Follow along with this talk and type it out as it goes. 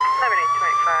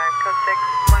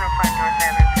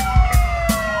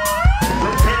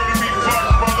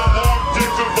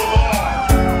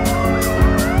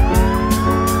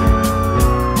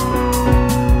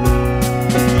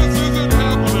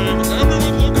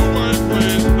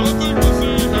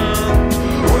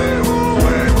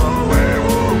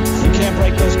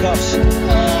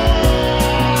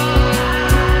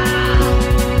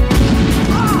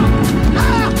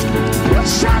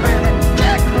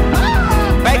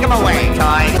Come away,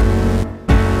 toy.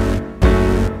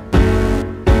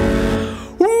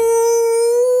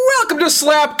 Welcome to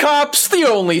Slap Cops, the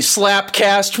only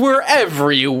slapcast where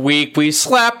every week we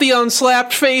slap the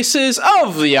unslapped faces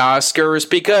of the Oscars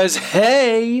because,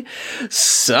 hey,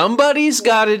 somebody's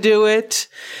gotta do it.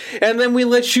 And then we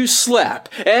let you slap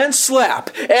and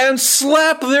slap and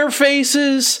slap their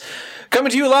faces.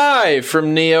 Coming to you live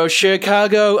from Neo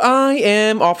Chicago, I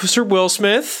am Officer Will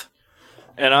Smith.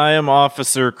 And I am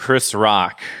Officer Chris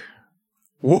Rock.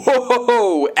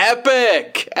 Whoa,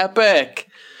 epic, epic.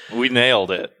 We nailed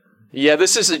it. Yeah,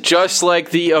 this is just like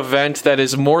the event that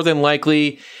is more than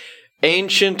likely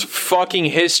ancient fucking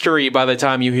history by the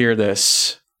time you hear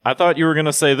this. I thought you were going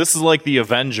to say this is like the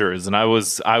Avengers, and I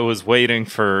was waiting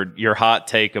for your hot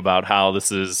take about how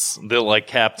this is like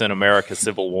Captain America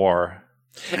Civil War.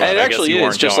 And it actually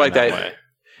is just like that.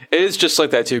 It is just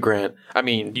like that too, Grant. I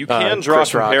mean, you can draw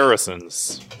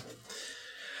comparisons.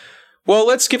 Well,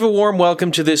 let's give a warm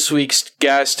welcome to this week's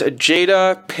guest,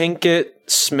 Jada Pinkett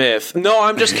Smith. No,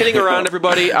 I'm just kidding around,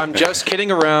 everybody. I'm just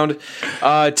kidding around.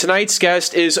 Tonight's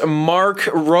guest is Mark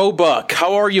Roebuck.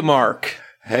 How are you, Mark?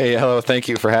 Hey, hello. Thank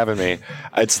you for having me.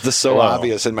 It's so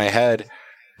obvious in my head.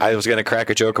 I was going to crack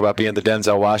a joke about being the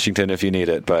Denzel Washington if you need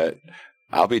it, but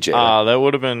I'll be Jada. That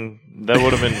would have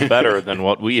been better than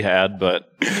what we had,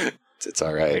 but it's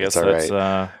all right. I guess it's all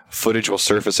right. Footage will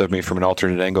surface of me from an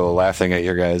alternate angle laughing at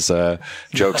your guys'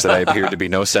 jokes that I appear to be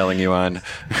no-selling you on.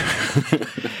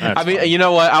 I mean, you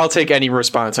know what? I'll take any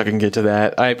response I can get to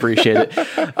that. I appreciate it.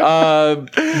 No,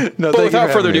 but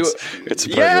without further ado, it's a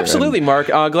pleasure. Yeah, absolutely, Mark.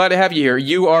 Glad to have you here.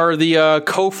 You are the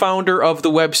co-founder of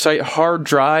the website Hard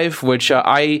Drive, which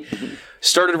I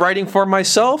started writing for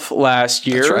myself last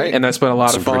year, that's right. And that's been a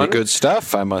lot of fun. Pretty good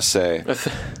stuff, I must say.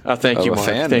 Thank you, Mark.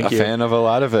 Thank you. Fan of a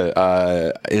lot of it.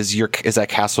 Is that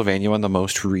Castlevania one the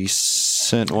most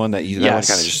recent one that you yes.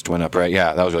 That one kind of just went up, right?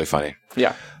 Yeah, that was really funny.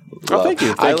 Yeah. Thank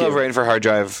you. I love writing for Hard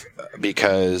Drive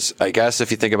because I guess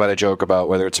if you think about a joke about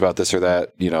whether it's about this or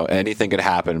that, anything could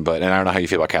happen. And I don't know how you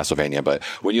feel about Castlevania, but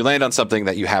when you land on something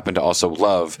that you happen to also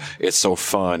love, it's so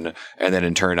fun. And then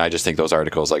in turn, I just think those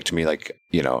articles, it's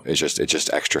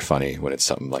just extra funny when it's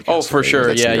something like oh, for sure,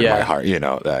 that's yeah. My heart,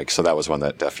 so that was one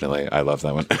that definitely I love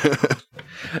that one.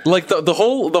 Like the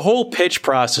whole pitch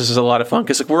process is a lot of fun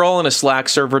because we're all in a Slack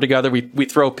server together. We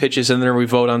throw pitches in there. We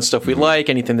vote on stuff we like.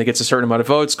 Anything that gets a certain amount of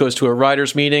votes goes to a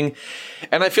writers meeting.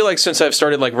 And I feel like since I've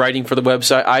started writing for the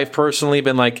website, I've personally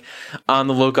been on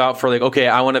the lookout for okay,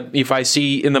 I want to. If I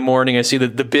see in the morning, I see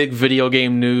the big video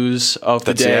game news of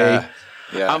the day.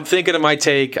 Yeah. I'm thinking of my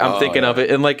take. I'm thinking of it.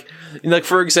 And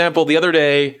for example, the other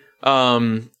day,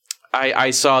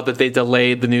 I saw that they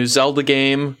delayed the new Zelda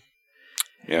game.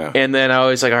 Yeah. And then I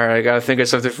was like, all right, I got to think of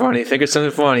something funny.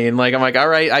 And I'm like, all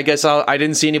right, I guess I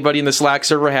didn't see anybody in the Slack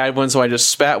server had one. So I just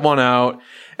spat one out.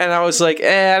 And I was like,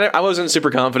 I wasn't super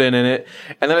confident in it.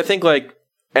 And then I think an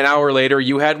hour later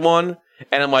you had one.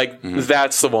 And I'm like,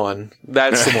 that's the one.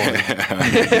 That's the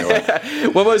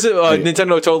one. What was it?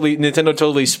 Nintendo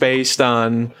totally spaced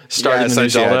on starting the new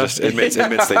Zelda. Yeah, just admits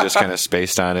they just kind of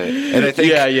spaced on it. And I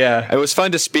think it was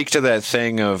fun to speak to that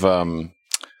thing of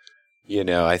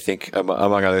I think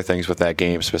among other things with that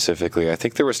game specifically, I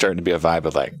think there was starting to be a vibe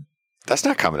of that's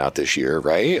not coming out this year,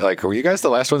 right? Were you guys the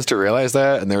last ones to realize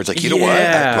that? And there was you know what?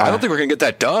 I don't think we're going to get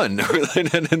that done.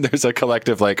 And there's a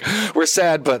collective we're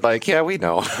sad, but yeah, we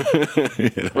know.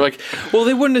 We're well,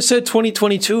 they wouldn't have said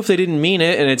 2022 if they didn't mean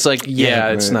it. And it's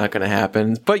it's not going to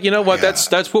happen. But you know what? Yeah.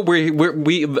 That's what we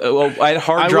at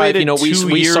Hard Drive,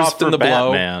 we soften the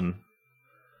blow. Batman.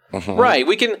 Mm-hmm. Right,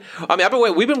 we've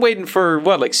been waiting for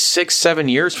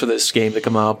 6-7 years for this game to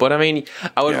come out. But I mean,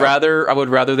 I would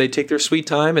rather they take their sweet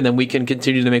time and then we can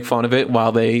continue to make fun of it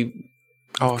while they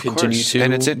continue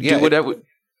to do whatever.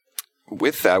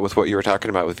 With what you were talking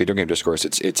about with video game discourse,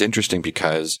 it's interesting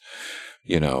because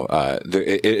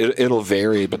it'll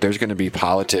vary, but there's going to be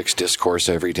politics discourse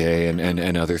every day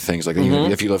and other things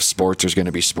even if you love sports, there's going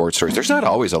to be sports stories. There's not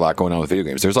always a lot going on with video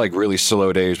games. There's really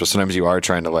slow days, but sometimes you are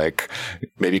trying to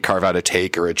maybe carve out a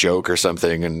take or a joke or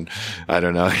something. And I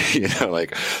don't know,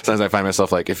 sometimes I find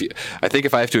myself I think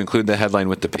if I have to include the headline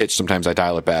with the pitch, sometimes I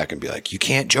dial it back and be you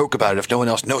can't joke about it if no one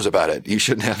else knows about it. You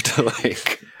shouldn't have to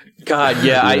God,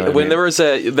 yeah. When there was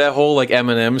that whole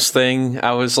M&M's thing,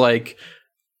 I was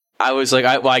I was like,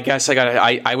 I guess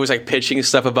I was like pitching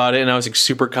stuff about it, and I was like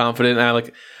super confident. And I'm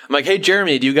like, hey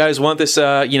Jeremy, do you guys want this?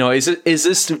 Is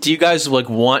this? Do you guys like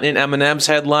want an M&M's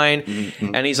headline?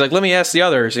 Mm-hmm. And he's like, let me ask the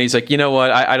others. And he's like, you know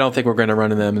what? I don't think we're going to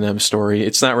run an M&M story.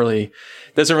 It's not really.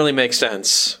 Doesn't really make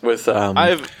sense with. I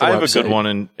have a good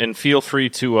one, and feel free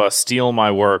to steal my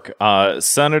work.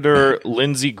 Senator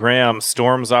Lindsey Graham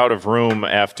storms out of room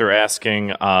after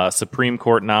asking Supreme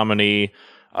Court nominee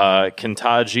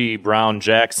Ketanji Brown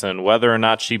Jackson whether or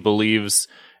not she believes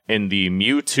in the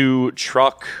Mewtwo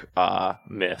truck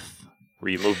myth.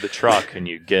 Where you move the truck and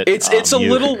you get it's a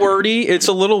little wordy. It's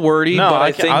a little wordy, no, but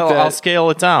I think I'll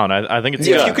scale it down. I think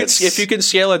it's if you can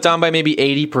scale it down by maybe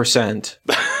 80%.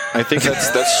 I think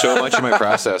that's so much of my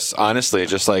process. Honestly,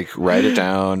 just like write it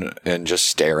down and just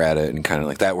stare at it and kind of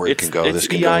like that word can go. This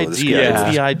can go. This can go. It's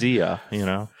the idea, you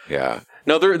know. Yeah.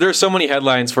 No, there's so many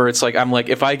headlines where it's like I'm like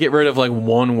if I get rid of like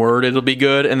one word it'll be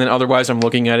good, and then otherwise I'm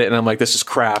looking at it and I'm like this is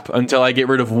crap until I get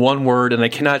rid of one word and I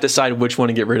cannot decide which one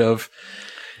to get rid of.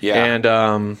 Yeah,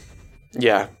 and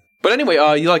yeah. But anyway,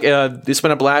 it's been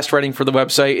a blast writing for the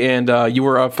website, and you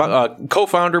were a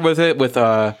co-founder with it with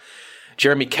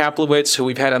Jeremy Kaplowitz, who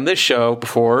we've had on this show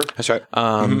before. That's right.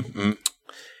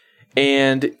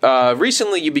 And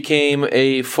recently you became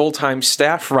a full-time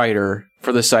staff writer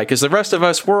for the site, because the rest of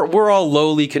us we're all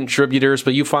lowly contributors,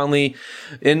 but you finally,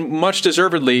 and much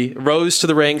deservedly, rose to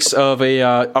the ranks of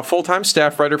a full-time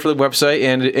staff writer for the website,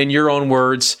 and in your own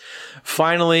words,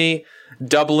 finally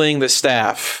doubling the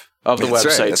staff of the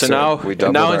website. Right, so right.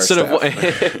 now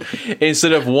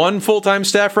instead of one full-time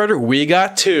staff writer, we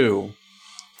got two.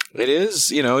 It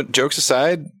is, jokes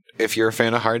aside, if you're a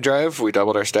fan of Hard Drive, we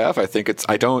doubled our staff. I think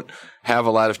I don't have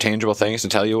a lot of tangible things to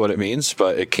tell you what it means,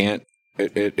 but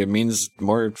it means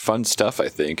more fun stuff, I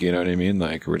think. You know what I mean?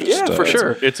 Like we're just for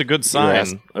sure. It's a good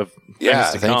sign of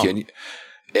things to thank come. you.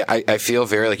 I feel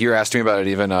very like you were asking me about it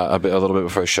even a little bit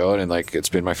before the show, and like it's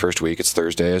been my first week. It's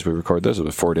Thursday as we record this. It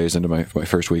was 4 days into my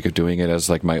first week of doing it as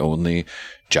like my only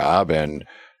job, and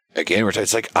again,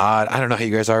 it's like odd. I don't know how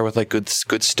you guys are with like good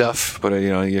stuff, but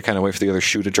you kind of wait for the other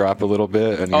shoe to drop a little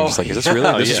bit, and you're just like, is this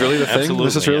really? This is really the thing. Absolutely,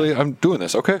 this is really. I'm doing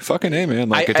this. Okay, fucking A, man.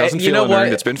 Like it doesn't feel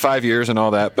unearned. It's been 5 years and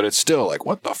all that, but it's still like,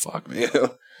 what the fuck, man.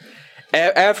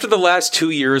 After the last 2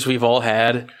 years we've all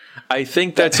had, I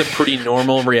think that's a pretty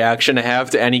normal reaction to have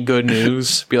to any good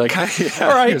news. Be like, all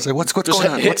right, like, what's going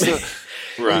on? What's the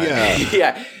right?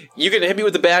 Yeah. You can hit me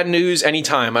with the bad news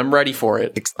anytime. I'm ready for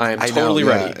it. I am totally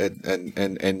ready.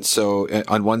 And so,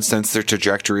 on one sense, their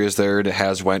trajectory is there. It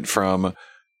has went from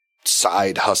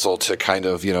side hustle to kind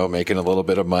of making a little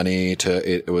bit of money to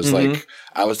it was like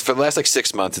I was for the last like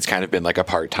 6 months. It's kind of been like a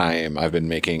part time. I've been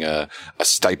making a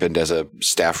stipend as a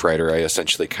staff writer. I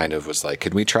essentially kind of was like,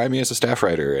 "Can we try me as a staff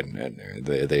writer?" And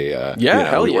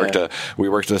we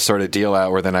worked a sort of deal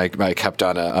out where then I kept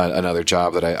on another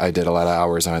job that I did a lot of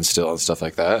hours on still and stuff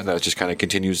like that, and that just kind of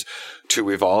continues to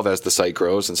evolve as the site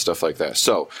grows and stuff like that.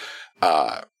 So,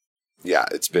 yeah,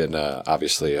 it's been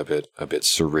obviously a bit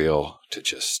surreal to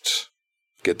just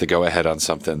get the go ahead on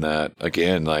something that,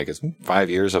 again, like it's 5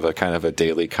 years of a kind of a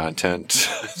daily content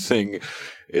thing.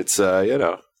 It's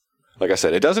like I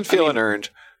said, it doesn't feel unearned,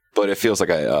 but it feels like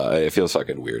it feels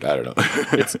fucking weird. I don't know.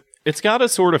 It's got to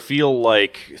sort of feel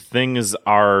like things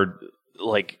are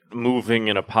like moving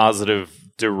in a positive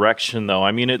direction, though.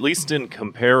 I mean, at least in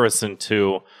comparison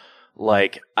to.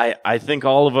 Like, I think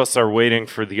all of us are waiting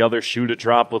for the other shoe to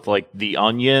drop with, like, The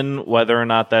Onion, whether or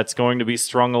not that's going to be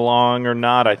strung along or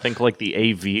not. I think, like, the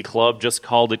AV Club just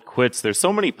called it quits. There's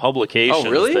so many publications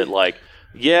that, like,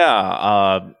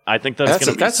 I think that's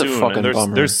going to be soon. A fucking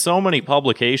bummer. There's so many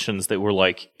publications that were,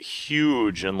 like,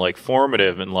 huge and, like,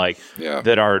 formative and, like,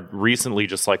 that are recently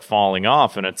just, like, falling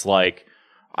off. And it's like,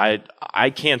 I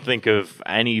can't think of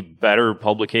any better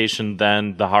publication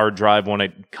than the Hard Drive when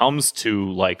it comes to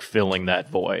like filling that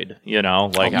void,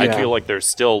 I feel like there's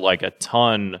still like a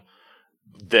ton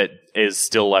that is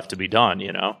still left to be done,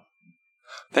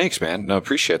 Thanks, man. No,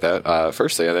 appreciate that.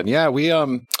 Firstly, and then we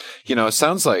it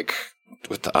sounds like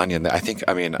with The Onion,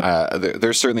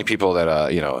 there's certainly people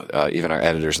that even our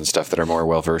editors and stuff that are more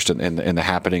well versed in the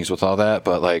happenings with all that.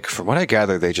 But like from what I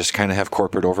gather, they just kind of have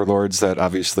corporate overlords that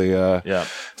obviously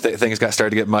things got started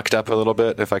to get mucked up a little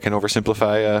bit. If I can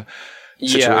oversimplify.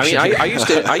 Yeah, I mean,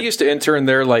 I used to intern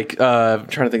there like trying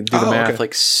to do the math,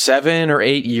 like 7 or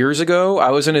 8 years ago.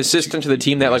 I was an assistant to the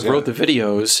team that like wrote the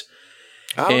videos.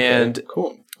 Oh, and okay.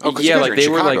 Cool. Oh, because like they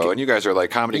Chicago, were like, and you guys are like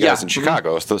comedy guys in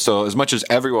Chicago. So as much as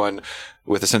everyone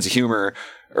with a sense of humor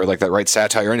or like that right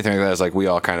satire or anything like that is like we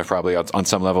all kind of probably on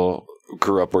some level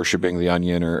grew up worshiping The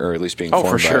Onion or at least being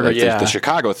formed by it. Like the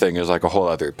Chicago thing is like a whole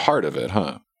other part of it,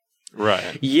 huh?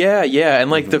 Right. Yeah, and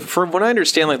like from what I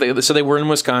understand, like so they were in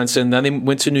Wisconsin, then they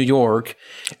went to New York,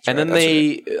 and then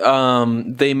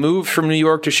they moved from New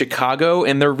York to Chicago,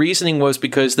 and their reasoning was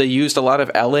because they used a lot of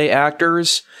LA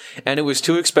actors, and it was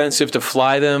too expensive to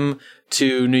fly them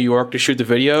to New York to shoot the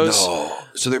videos. No.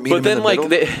 So they're meeting But then, like,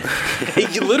 they,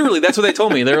 literally, that's what they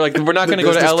told me. They're like, we're not going to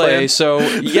go to LA, plan? So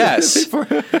yes.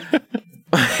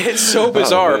 It's so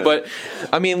bizarre, but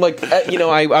I mean, like, you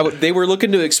know, they were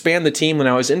looking to expand the team when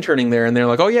I was interning there, and they're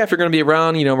like, oh yeah, if you're going to be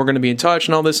around, you know, we're going to be in touch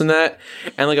and all this and that.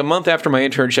 And like a month after my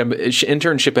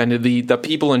internship ended, the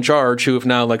people in charge, who have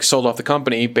now like sold off the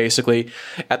company, basically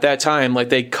at that time, like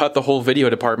they cut the whole video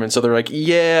department. So they're like,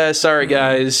 yeah, sorry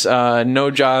guys,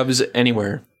 no jobs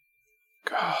anywhere.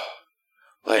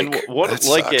 Like, and what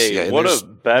a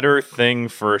better thing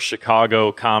for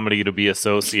Chicago comedy to be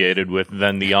associated with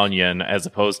than The Onion, as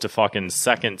opposed to fucking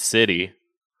Second City.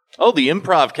 Oh, the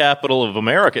improv capital of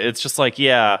America. It's just like,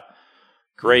 yeah,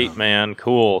 great, man,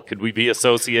 cool. Could we be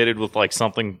associated with like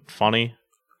something funny?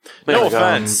 No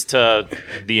offense to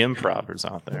the improvers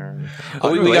out there.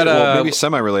 We got maybe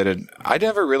semi-related. I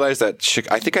never realized that.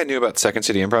 I think I knew about Second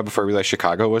City Improv before I realized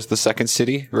Chicago was the second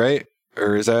city, right?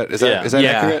 Or is that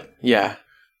accurate? Yeah.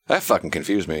 That fucking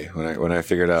confused me when I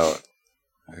figured out.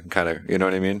 Kind of, you know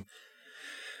what I mean?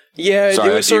 Yeah,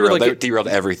 sorry, it was sort of like derailed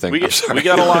everything. We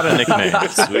got a lot of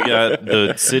nicknames. We got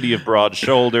the City of Broad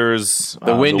Shoulders,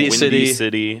 the Windy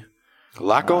City. A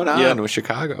lot going on with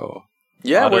Chicago.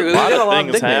 Yeah, we got a lot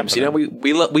of nicknames. You know,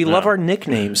 we love our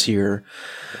nicknames here.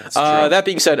 That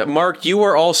being said, Mark, you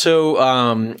are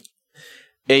also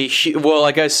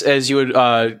I guess as you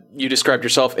would you described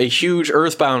yourself, a huge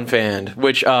Earthbound fan,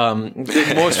 which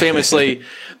most famously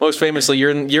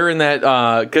you're in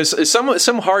that because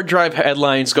some hard drive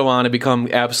headlines go on and become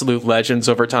absolute legends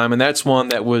over time, and that's one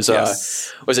that was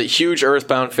a huge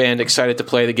Earthbound fan excited to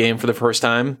play the game for the first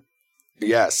time.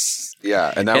 Yes,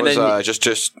 yeah, and that was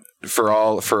just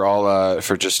for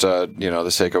just the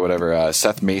sake of whatever.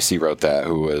 Seth Macy wrote that,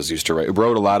 who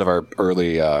wrote a lot of our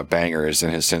early bangers,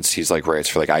 and since he's like writes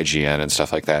for like IGN and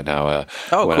stuff like that now.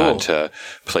 Went on to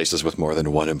places with more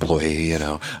than one employee, you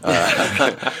know.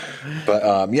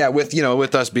 But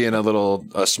with us being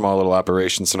a small little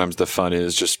operation, sometimes the fun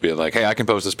is just being like, hey, I can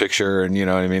post this picture, and you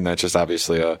know what I mean. That's just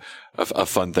obviously a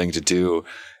fun thing to do.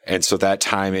 And so that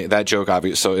joke,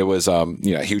 obviously, so it was, a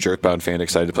huge Earthbound fan,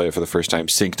 excited to play it for the first time,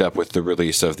 synced up with the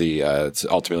release of the,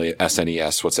 ultimately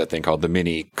SNES. What's that thing called? The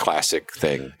mini classic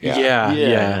thing.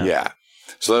 Yeah.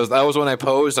 So that was when I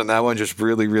posed, and that one just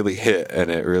really, really hit, and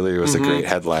it really was a great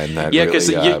headline. Because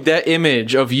that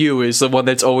image of you is the one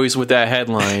that's always with that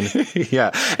headline. Yeah,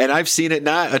 and I've seen it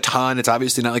not a ton. It's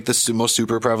obviously not like the most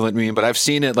super prevalent meme, but I've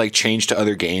seen it like change to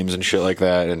other games and shit like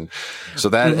that. And so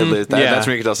that's when you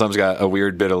can tell something's got a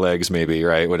weird bit of legs, maybe,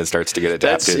 right? When it starts to get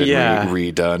adapted and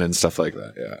redone and stuff like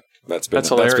that. Yeah. That's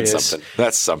hilarious.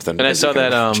 That's something. And I saw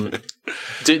that.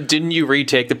 Didn't you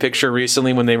retake the picture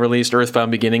recently when they released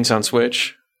Earthbound Beginnings on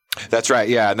Switch? That's right.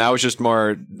 Yeah, and that was just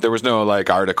more. There was no like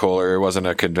article, or it wasn't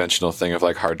a conventional thing of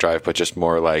like hard drive, but just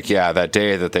more like that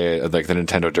day that they like the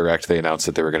Nintendo Direct, they announced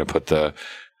that they were going to put the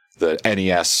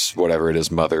NES, whatever it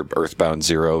is, Mother Earthbound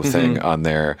Zero thing on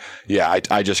there. Yeah,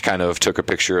 I just kind of took a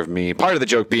picture of me. Part of the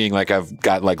joke being like I've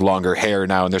got like longer hair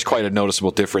now, and there's quite a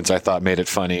noticeable difference. I thought made it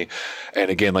funny.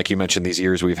 And again, like you mentioned, these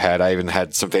years we've had, I even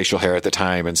had some facial hair at the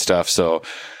time and stuff. So,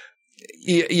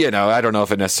 you know, I don't know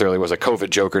if it necessarily was a COVID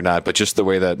joke or not, but just the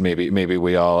way that maybe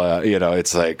we all,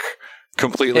 it's like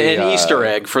completely an Easter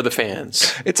egg for the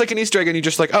fans. It's like an Easter egg, and you're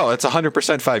just like, oh, it's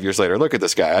 100% 5 years later. Look at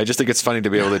this guy. I just think it's funny to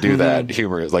be able to do that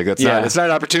humor. Like it's not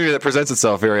an opportunity that presents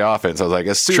itself very often. So I was like,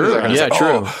 as soon as I was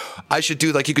like, I should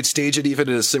do like you could stage it even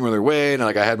in a similar way. And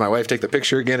like I had my wife take the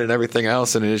picture again and everything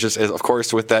else. And it's just, of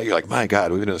course, with that, you're like, my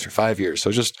God, we've been doing this for 5 years.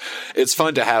 So it's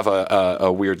fun to have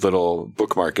a weird little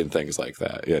bookmark and things like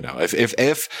that. You know,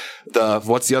 if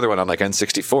what's the other one on like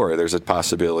N64? There's a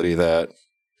possibility that,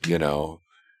 you know,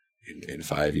 in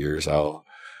 5 years I'll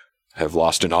have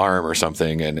lost an arm or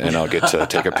something, and I'll get to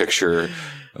take a picture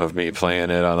of me playing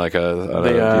it on like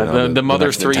the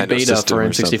Mother 3 Nintendo beta for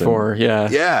N64.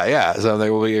 Yeah. So that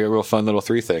will be a real fun little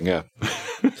 3 thing. Yeah.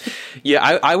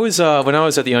 Yeah. I was when I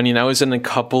was at the Onion, I was in a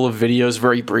couple of videos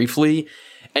very briefly.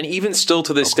 And even still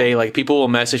to this day, like people will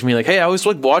message me like, hey, I was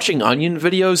like watching Onion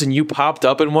videos and you popped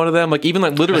up in one of them. Like even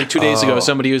like literally 2 days ago,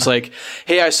 somebody was like,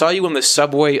 hey, I saw you in the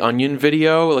Subway Onion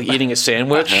video, like eating a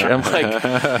sandwich. And I'm like,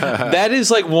 that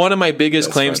is like one of my biggest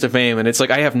claims to fame. And it's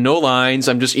like, I have no lines.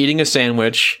 I'm just eating a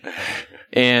sandwich.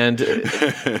 And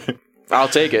I'll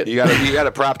take it. You got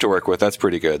a prop to work with. That's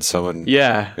pretty good. Someone,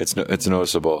 Yeah. it's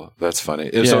noticeable. That's funny.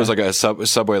 So it was like a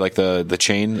Subway, like the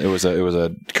chain. It was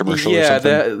a commercial. Yeah, or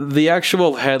something? the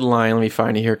actual headline. Let me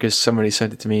find it here because somebody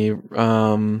sent it to me.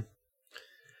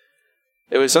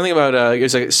 It was something about it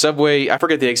was like Subway. I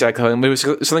forget the exact headline, but it was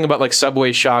something about like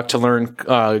Subway shocked to learn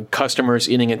customers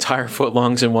eating entire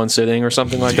footlongs in one sitting or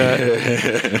something like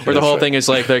that. Where the whole thing is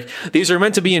like these are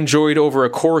meant to be enjoyed over a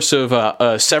course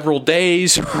of several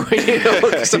days, something like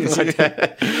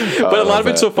that. But a lot of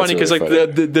it's so funny because like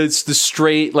the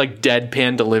straight like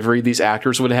deadpan delivery these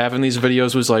actors would have in these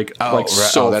videos was like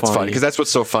so that's funny because that's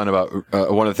what's so fun about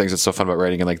one of the things that's so fun about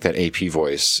writing in like that AP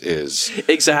voice is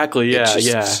exactly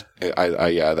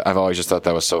I've always just thought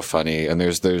that was so funny, and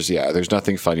there's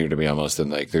nothing funnier to me almost than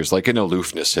like there's like an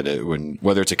aloofness in it when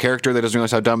whether it's a character that doesn't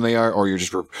realize how dumb they are, or you're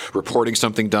just reporting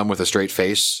something dumb with a straight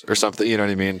face or something. You know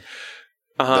what I mean?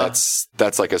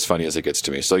 That's like as funny as it gets to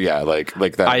me. So yeah, like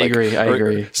that. I agree.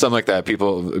 Something like that.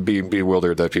 People being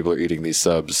bewildered that people are eating these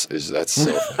subs that's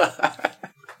so.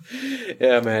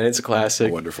 Yeah, man, it's a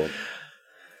classic. Wonderful.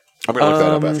 I'm gonna look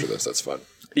that up after this. That's fun.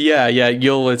 Yeah,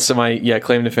 it's my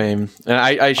claim to fame. And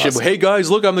I should, awesome. Hey guys,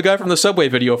 look, I'm the guy from the Subway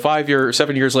video.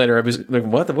 7 years later, I was like,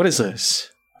 what is this?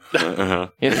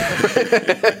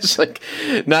 It's like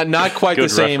not quite good the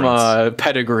same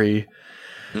pedigree.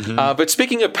 Mm-hmm. But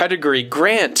speaking of pedigree,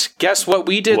 Grant, guess what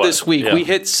we did this week? Yeah. We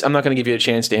hit. I'm not going to give you a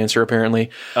chance to answer.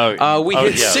 Apparently, we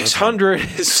hit 600.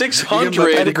 600 you gave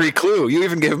him a pedigree clue. You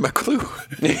even gave him a clue.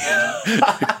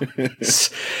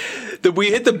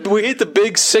 We hit the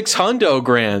big 600,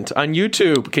 Grant, on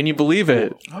YouTube. Can you believe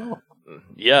it? Oh,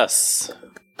 yes.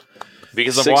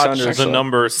 Because I've watched the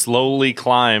number slowly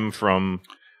climb from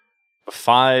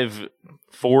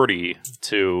 540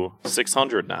 to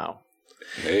 600 now.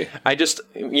 Hey.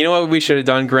 You know what we should have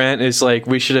done, Grant, is like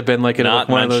we should have been like in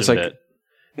one of those like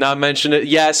not mentioned it.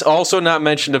 Yes, also not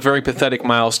mentioned a very pathetic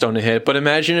milestone to hit. But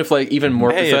imagine if like even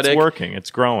more pathetic. It's working.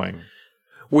 It's growing.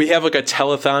 We have like a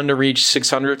telethon to reach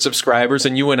 600 subscribers,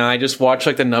 and you and I just watch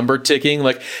like the number ticking,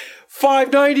 like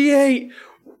 598,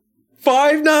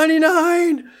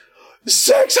 599,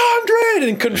 600,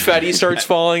 and confetti starts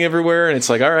falling everywhere, and it's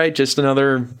like, all right, just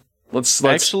another. Let's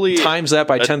actually times that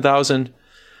by 10,000.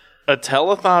 A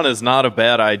telethon is not a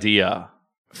bad idea.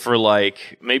 For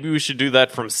like, maybe we should do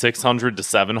that from 600 to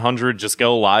 700. Just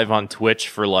go live on Twitch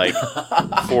for like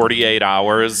 48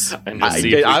 hours and just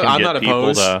see if we can get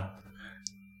people to.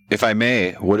 If I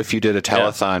may, what if you did a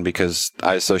telethon, because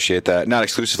I associate that, not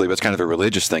exclusively, but it's kind of a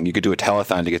religious thing. You could do a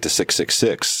telethon to get to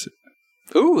 666.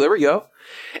 Ooh, there we go.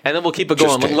 And then we'll keep it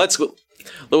going. Let's go.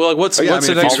 Like, what's the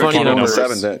next funny number?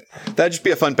 That'd just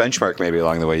be a fun benchmark maybe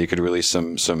along the way. You could release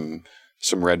some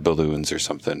red balloons or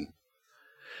something.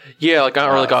 Yeah, like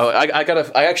I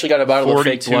actually got a bottle of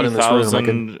fake blood in this room.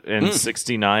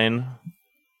 40,069.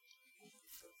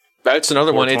 That's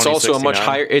another one. It's also a much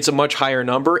higher. It's a much higher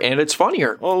number, and it's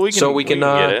funnier. Well, we can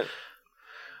get it.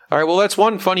 All right. Well, that's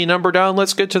one funny number down.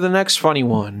 Let's get to the next funny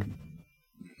one.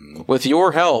 With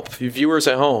your help, you viewers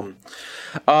at home.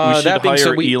 We should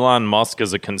hire Elon Musk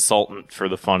as a consultant for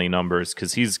the funny numbers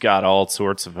because he's got all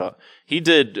sorts of. He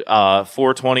did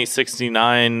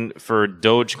 42069 for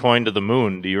Dogecoin to the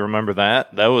moon. Do you remember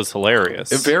that? That was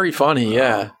hilarious. Very funny.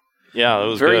 Yeah. Yeah, that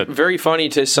was good. Very funny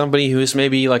to somebody who's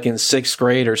maybe like in 6th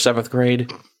grade or 7th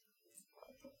grade.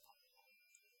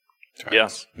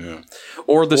 Yes. Yeah.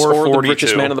 Or the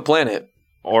richest man on the planet.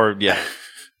 Or, yeah.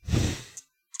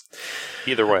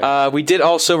 Either way. We did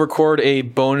also record a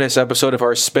bonus episode of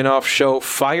our spin-off show,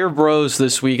 Fire Bros,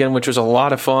 this weekend, which was a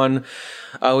lot of fun.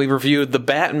 We reviewed The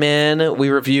Batman. We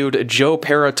reviewed Joe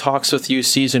Pera Talks With You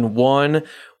Season 1.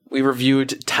 We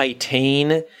reviewed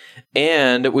Titan.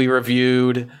 And we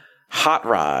reviewed Hot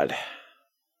Rod.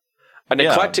 An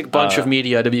eclectic bunch of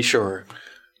media, to be sure.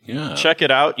 Yeah. Check it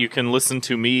out. You can listen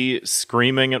to me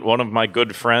screaming at one of my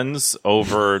good friends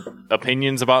over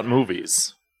opinions about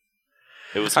movies.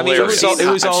 It was hilarious.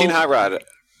 I've seen Hot Rod.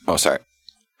 Oh, sorry.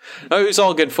 No, it was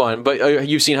all good fun. But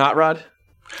you've seen Hot Rod?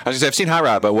 I've seen Hot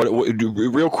Rod, but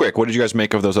real quick, what did you guys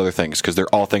make of those other things? Because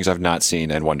they're all things I've not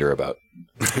seen and wonder about.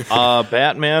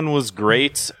 Batman was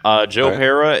great. Joe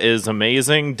Pera is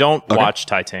amazing. Don't watch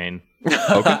Titan.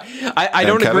 Okay. I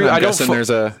don't agree. I don't. There's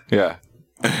a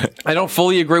I don't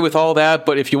fully agree with all that,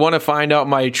 but if you want to find out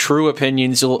my true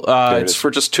opinions, it's for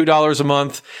just $2 a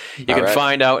month. You can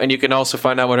find out, and you can also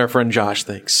find out what our friend Josh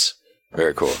thinks.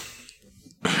 Very cool.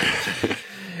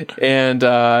 And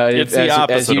it's the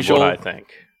opposite of what I think.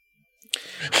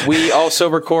 We also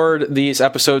record these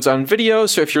episodes on video,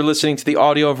 so if you're listening to the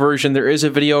audio version, there is a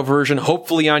video version,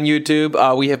 hopefully on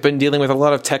YouTube. We have been dealing with a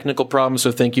lot of technical problems,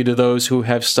 so thank you to those who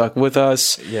have stuck with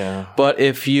us. Yeah. But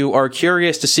if you are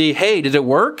curious to see, hey, did it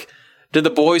work? Did the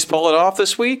boys pull it off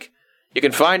this week? You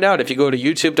can find out if you go to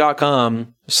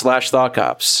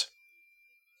youtube.com/thoughtcops.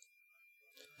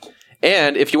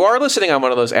 And if you are listening on one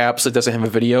of those apps that doesn't have a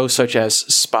video, such as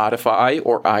Spotify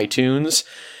or iTunes,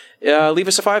 leave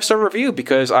us a 5-star review,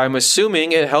 because I'm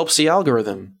assuming it helps the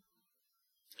algorithm.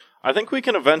 I think we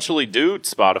can eventually do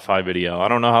Spotify video. I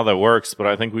don't know how that works, but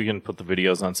I think we can put the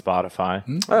videos on Spotify.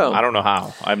 Oh. I don't know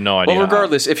how. I have no idea. Well,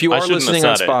 regardless, if you I are shouldn't listening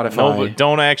have on said it. Spotify... No,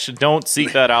 don't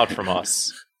seek that out from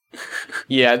us.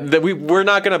 Yeah, we're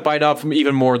not going to bite off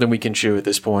even more than we can chew at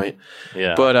this point.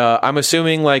 Yeah. But I'm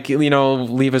assuming,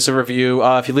 leave us a review.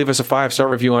 If you leave us a 5-star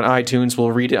review on iTunes,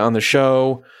 we'll read it on the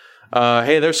show.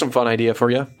 Hey, there's some fun idea for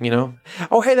you,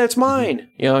 Oh, hey, that's mine.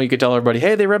 You could tell everybody,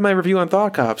 hey, they read my review on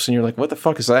Thought Cops. And you're like, what the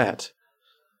fuck is that?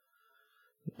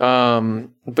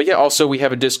 But yeah, also we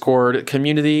have a Discord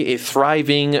community, a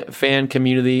thriving fan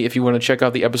community. If you want to check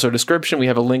out the episode description, we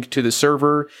have a link to the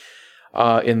server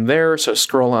in there, so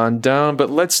scroll on down. But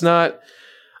let's not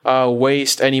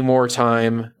waste any more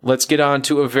time. Let's get on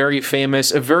to a very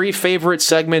favorite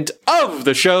segment of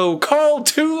the show called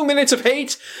 2 Minutes of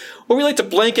Hate, where we like to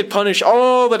blanket punish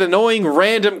all that annoying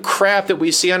random crap that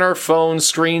we see on our phone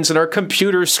screens and our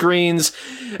computer screens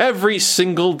every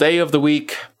single day of the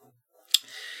week.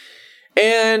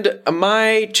 And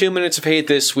my 2 minutes of hate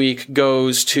this week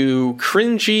goes to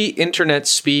cringy internet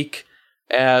speak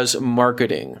as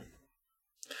marketing.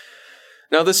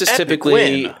 Now, this is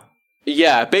typically...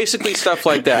 Yeah, basically stuff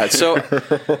like that. So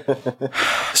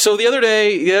the other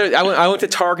day, I went to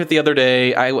Target the other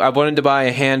day. I wanted to buy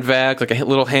a hand vac, like a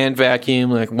little hand vacuum,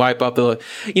 like wipe up the,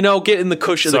 get in the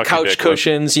cushion, the couch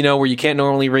cushions, where you can't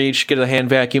normally reach, get a hand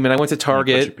vacuum. And I went to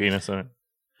Target. Put your penis in it.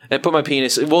 And put my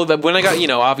penis. Well, when I got,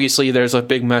 obviously there's a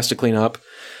big mess to clean up.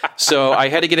 So I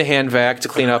had to get a hand vac to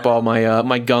clean up all my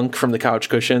my gunk from the couch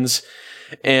cushions.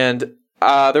 And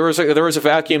there was a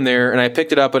vacuum there, and I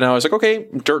picked it up, and I was like, okay,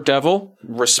 Dirt Devil,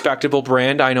 respectable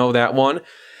brand, I know that one.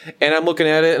 And I'm looking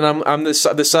at it, and I'm the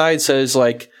side says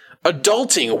like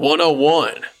Adulting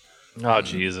 101. Oh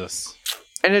Jesus!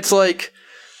 And it's like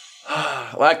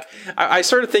I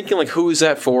started thinking like, who is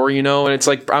that for? And it's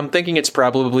like I'm thinking it's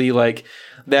probably like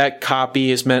that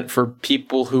copy is meant for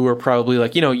people who are probably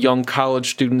like young college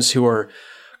students who are,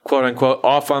 quote unquote,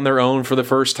 off on their own for the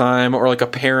first time, or like a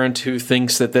parent who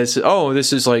thinks that this is one of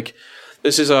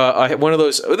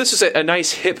those. Oh, this is a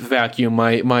nice hip vacuum.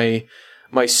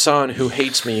 My son who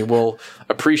hates me will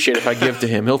appreciate if I give to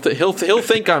him. He'll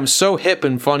think I'm so hip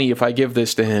and funny if I give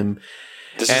this to him.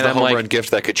 This is the home run gift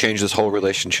that could change this whole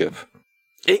relationship.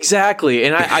 Exactly.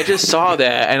 And I just saw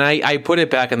that, and I put it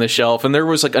back on the shelf, and there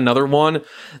was like another one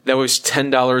that was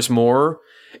 $10 more.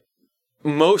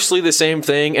 Mostly the same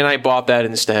thing, and I bought that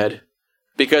instead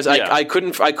because I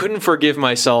couldn't forgive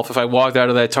myself if I walked out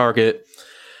of that Target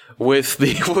with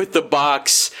the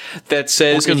box that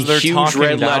says in huge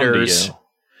red letters.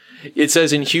 It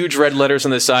says in huge red letters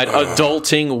on the side,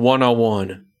 Adulting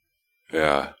 101.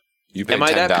 Yeah. You paid Am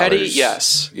I $10. that petty?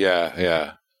 Yes.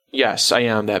 Yeah. Yes, I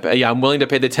am that bad. Yeah, I'm willing to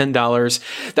pay the $10.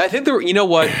 I think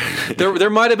there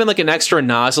might have been like an extra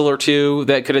nozzle or two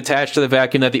that could attach to the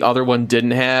vacuum that the other one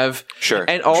didn't have. Sure.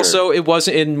 And also, it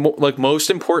wasn't most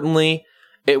importantly,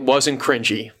 it wasn't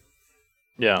cringy.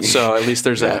 Yeah. So at least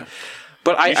there's that.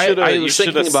 But I was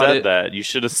thinking about it. That you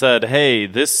should have said,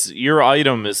 "Hey, your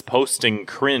item is posting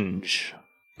cringe."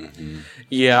 Mm-hmm.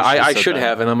 Yeah, I should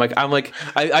have, and I'm like,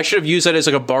 I should have used that as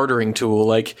like a bartering tool.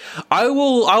 Like, I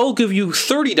will give you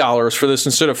 $30 for this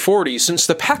instead of $40, since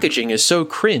the packaging is so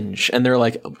cringe. And they're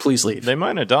like, please leave. They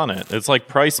might have done it. It's like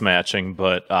price matching,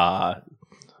 but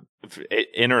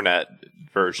internet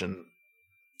version.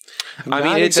 I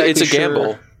mean, it's a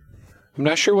gamble. I'm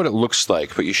not sure what it looks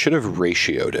like, but you should have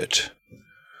ratioed it.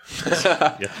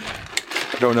 Yeah.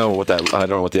 I don't know what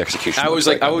the execution.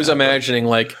 I was imagining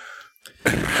like.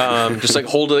 Just like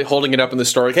holding it up in the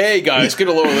store, like, hey guys, get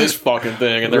a load of this fucking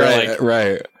thing, and they're right,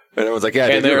 and everyone's like, yeah,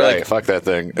 and they're right, fuck that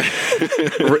thing.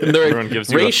 Everyone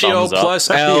gives you ratio a thumbs up. plus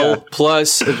L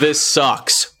plus this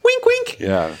sucks. Wink, wink.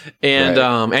 Yeah.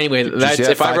 And anyway, that's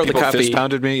if I wrote the copy. Fist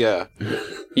pounded me, yeah.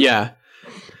 Yeah.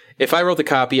 If I wrote the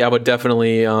copy, I would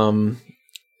definitely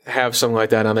have something like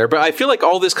that on there. But I feel like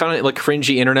all this kind of like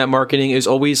cringy internet marketing is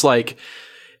always like,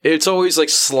 it's always like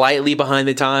slightly behind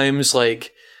the times,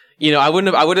 like. I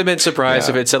would have been surprised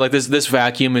if it said like this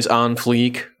vacuum is on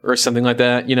fleek or something like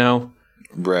that,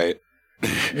 Right.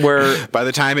 where by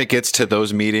the time it gets to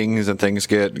those meetings and things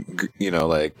get,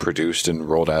 like produced and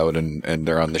rolled out and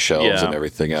they're on the shelves and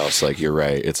everything else, like you're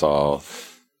right. It's all,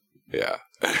 yeah.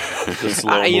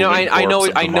 I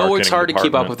know it's hard to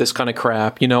keep up with this kind of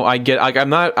crap. I'm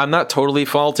not totally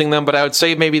faulting them, but I would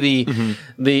say maybe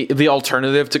the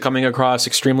alternative to coming across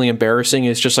extremely embarrassing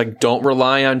is just like, don't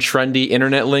rely on trendy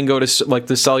internet lingo to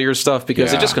sell your stuff,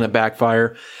 because it's just going to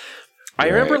backfire. I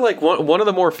remember like one of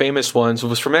the more famous ones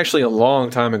was from actually a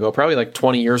long time ago, probably like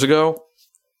 20 years ago.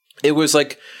 It was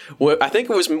like, I think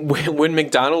it was when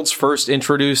McDonald's first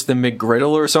introduced the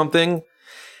McGriddle or something,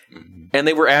 and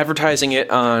they were advertising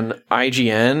it on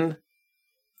IGN.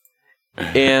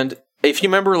 And if you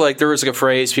remember, like there was like a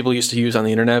phrase people used to use on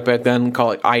the internet back then called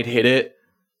like, I'd hit it.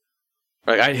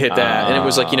 Like I'd hit that. And it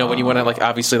was like, when you want to like,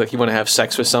 obviously like you want to have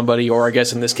sex with somebody, or I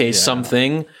guess in this case,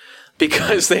 something.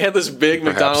 Because they had this big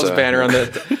McDonald's banner on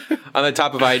the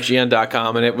top of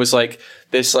IGN.com, and it was like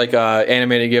this like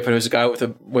animated GIF, and it was a guy with a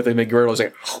McGriddle. It was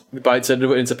like, Biden said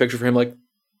it's a picture for him, like,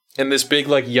 and this big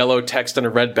like yellow text on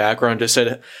a red background just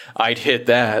said, "I'd hit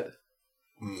that."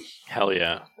 Hell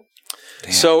yeah!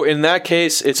 Damn. So in that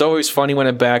case, it's always funny when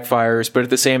it backfires, but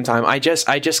at the same time, I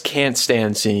just can't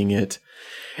stand seeing it.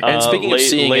 And speaking of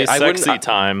seeing it, I wouldn't. Sexy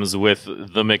times with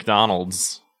the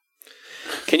McDonald's.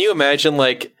 Can you imagine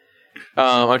like?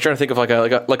 I'm trying to think of like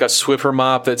a Swiffer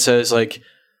mop that says like,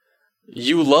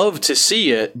 "You love to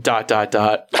see it ...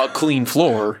 a clean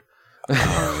floor."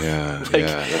 Oh yeah, like,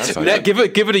 that's give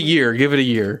it a year. Give it a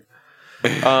year.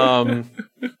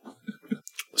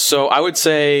 So I would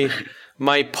say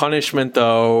my punishment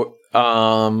though,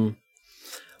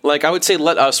 like I would say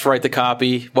let us write the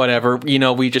copy. Whatever,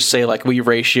 we just say like we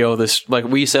ratio this. Like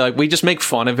we say like we just make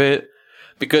fun of it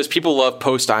because people love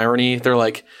post irony. They're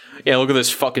like, yeah, look at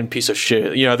this fucking piece of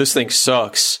shit. This thing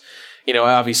sucks.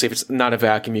 Obviously, if it's not a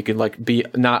vacuum, you can like be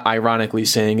not ironically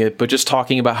saying it, but just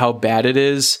talking about how bad it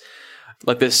is.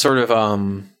 Like this sort of, I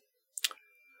don't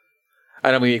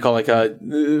know what you call it, like a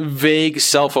vague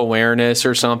self-awareness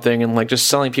or something, and like just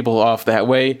selling people off that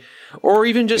way. Or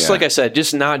even just, like I said,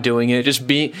 just not doing it. Just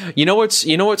being, what's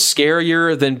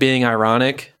scarier than being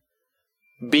ironic?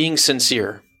 Being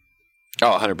sincere.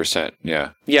 Oh, 100%.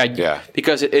 Yeah. Yeah.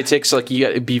 Because it takes like, you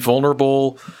got to be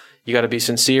vulnerable. You got to be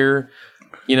sincere.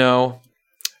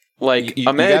 Like you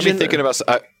imagine. got me thinking about.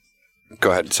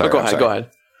 Go ahead. Sorry. Go ahead.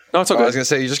 No, it's okay. I was going to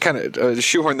say, you just kind of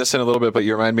shoehorn this in a little bit, but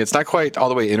you remind me, it's not quite all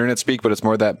the way internet speak, but it's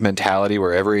more that mentality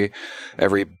where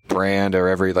every brand or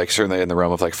every, like certainly in the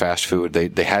realm of like fast food,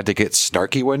 they had to get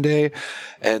snarky one day.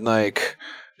 And like,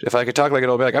 if I could talk like an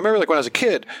old man, like I remember like when I was a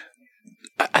kid,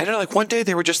 I don't know, like one day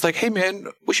they were just like, hey man,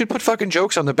 we should put fucking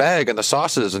jokes on the bag and the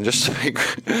sauces and just like,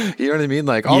 you know what I mean?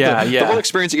 Like the whole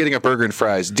experience of getting a burger and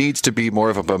fries needs to be more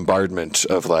of a bombardment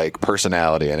of like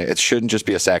personality, and it shouldn't just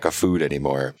be a sack of food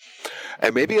anymore.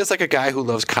 And maybe as like a guy who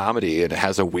loves comedy and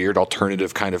has a weird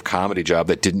alternative kind of comedy job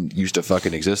that didn't used to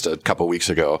fucking exist a couple weeks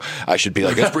ago, I should be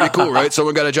like, that's pretty cool, right?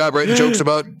 Someone got a job writing jokes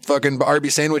about fucking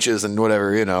Arby's sandwiches and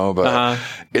whatever, but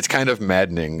it's kind of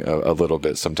maddening a little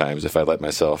bit sometimes if I let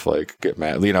myself like get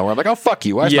mad, where I'm like, oh, fuck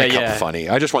you. Why is my cup funny?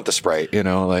 I just want the Sprite,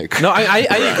 like. No,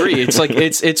 I agree. It's like,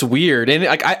 it's weird. And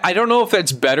like, I don't know if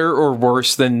that's better or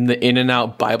worse than the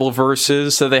In-N-Out Bible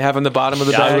verses that they have in the bottom of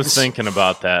the bags. I was thinking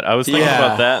about that.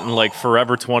 About that, and like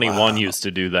Forever 21 used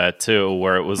to do that too,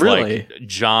 where it was like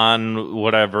John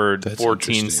whatever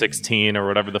 14 16 or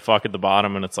whatever the fuck at the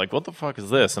bottom, and it's like, what the fuck is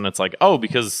this? And it's like, oh,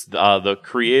 because the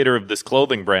creator of this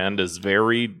clothing brand is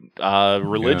very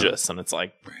religious. And it's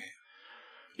like,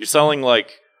 you're selling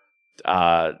like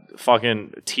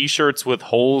fucking t-shirts with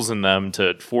holes in them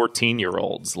to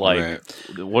 14-year-olds. Like,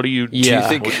 what are you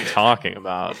talking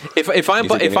about? If I'm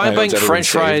buying French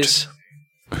fries,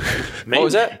 what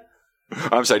was that?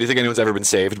 I'm sorry, do you think anyone's ever been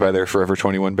saved by their Forever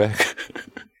 21 bag?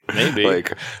 Maybe.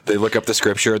 Like, they look up the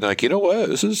scripture and they're like, you know what?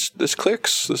 This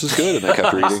clicks. This is good. And they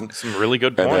kept reading. Some really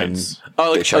good points.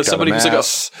 They check somebody who's like,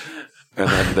 and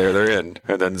then they're in.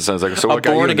 And then it sounds like, so what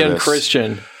got you into born-again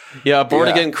Christian. Yeah,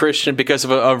 born-again Christian because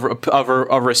of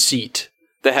a receipt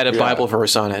that had a Bible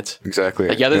verse on it. Exactly.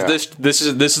 Like, this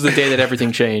is the day that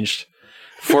everything changed.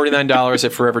 $49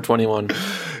 at Forever 21.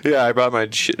 Yeah, I bought my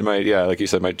like you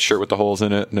said, my shirt with the holes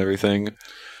in it and everything.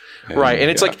 Right, and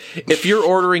it's like, if you're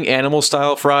ordering animal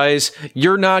style fries,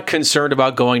 you're not concerned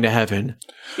about going to heaven.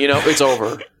 It's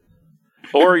over.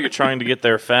 Or you're trying to get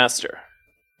there faster.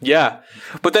 Yeah,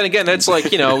 but then again, that's like,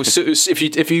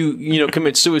 if you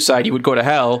commit suicide, you would go to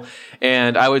hell.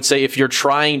 And I would say if you're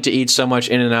trying to eat so much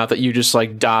In-N-Out that you just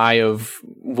like die of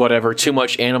whatever, too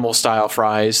much animal style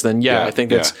fries, then I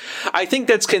think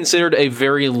that's considered a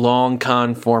very long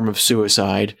con form of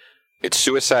suicide. It's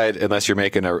suicide unless you're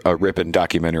making a ripping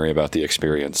documentary about the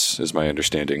experience, is my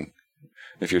understanding.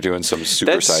 If you're doing some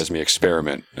Super Size Me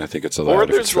experiment, I think it's allowed. Or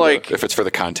there's if it's for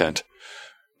the content.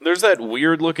 There's that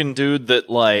weird looking dude that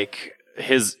like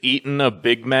has eaten a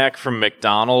Big Mac from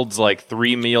McDonald's like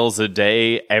 3 meals a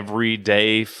day every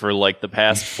day for like the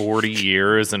past 40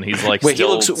 years, and he's like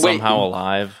somehow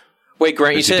alive. Wait,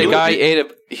 Grant, you said a guy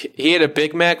ate a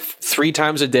Big Mac 3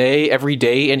 times a day, every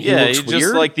day, and he looks weird?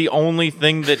 Just like the only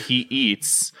thing that he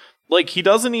eats. Like, he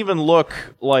doesn't even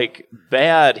look, like,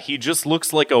 bad. He just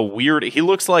looks like a weird... He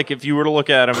looks like if you were to look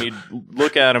at him, you'd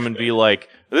look at him and be like,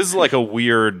 this is like a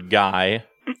weird guy.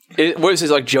 What is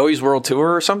this, like Joey's World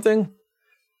Tour or something?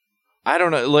 I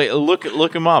don't know. Like,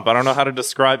 look him up. I don't know how to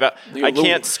describe it. I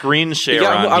can't screen share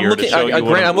on here to show you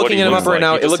Grant, I'm looking at him up right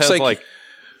now. It looks like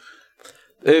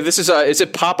this is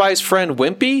it Popeye's friend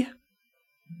Wimpy?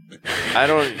 I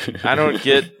don't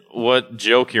get what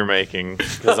joke you're making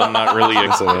because I'm not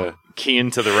really keen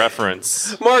to the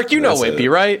reference. Mark, you know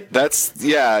Wimpy, right? That's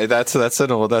a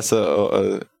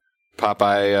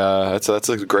Popeye. That's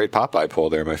a great Popeye pull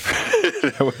there, my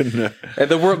friend.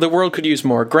 The world could use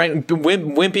more. Grant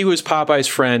Wimpy was Popeye's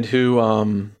friend who,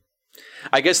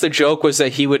 I guess the joke was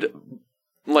that he would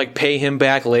like pay him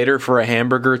back later for a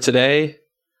hamburger today.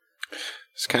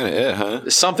 It's kind of it, huh?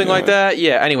 Something like that.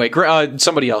 Yeah. Anyway,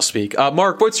 somebody else speak.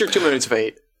 Mark, what's your 2 minutes of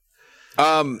hate?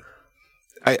 I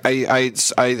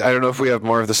don't know if we have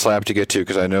more of the slap to get to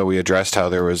because I know we addressed how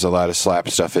there was a lot of slap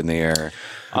stuff in the air.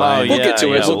 We'll get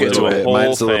to it. We'll get to it.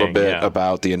 Mine's a little bit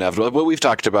about the inevitable. But we've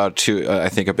talked about too. I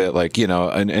think a bit like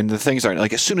and the things aren't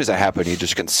like as soon as that happen, you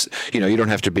just can you don't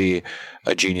have to be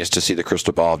a genius to see the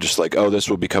crystal ball. Just like this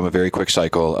will become a very quick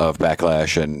cycle of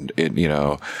backlash, and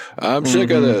I'm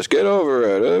sick of this. Get over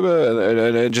it,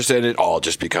 and it all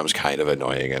just becomes kind of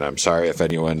annoying. And I'm sorry if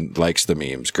anyone likes the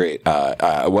memes. Great.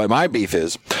 What my beef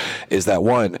is that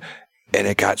one. And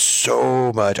it got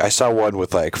so much. I saw one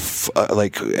with and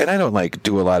I don't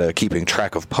do a lot of keeping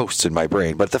track of posts in my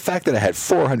brain, but the fact that it had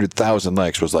 400,000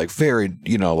 likes was very,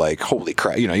 holy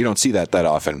crap. You don't see that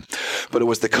often, but it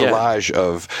was the collage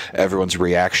of everyone's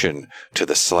reaction to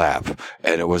the slap.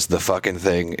 And it was the fucking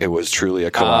thing. It was truly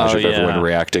a collage of everyone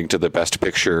reacting to the best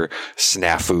picture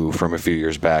snafu from a few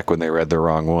years back when they read the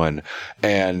wrong one.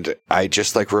 And I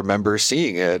just remember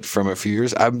seeing it from a few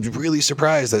years. I'm really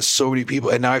surprised that so many people,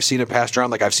 and now I've seen it passed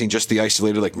around. I've seen just the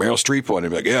isolated Meryl Streep one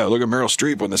and be look at Meryl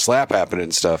Streep when the slap happened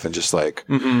and stuff, and just I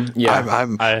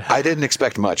didn't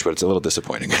expect much, but it's a little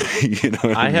disappointing.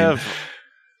 I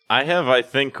have I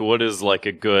think what is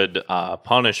a good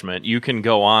punishment. You can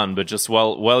go on, but just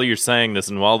while you're saying this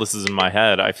and while this is in my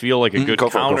head, I feel like a good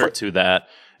counter to that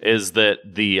is that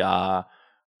the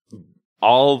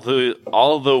all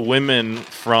the women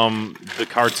from the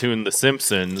cartoon The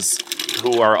Simpsons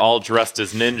who are all dressed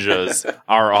as ninjas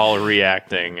are all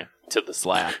reacting to the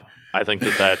slap. I think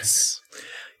that's...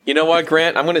 You know what,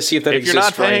 Grant? I'm going to see if that exists right now.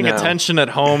 If you're not paying attention at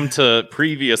home to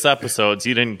previous episodes,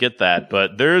 you didn't get that.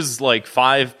 But there's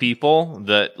 5 people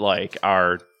that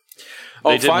are...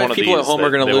 Oh, 5 people at home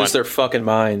are going to lose their fucking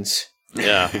minds.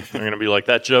 Yeah, they're going to be like,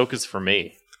 that joke is for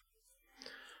me.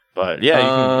 But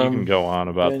yeah, you can go on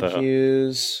about that.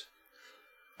 I'm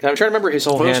trying to remember his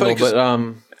whole handle,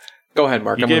 but go ahead,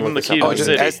 Mark. You gave him the key to the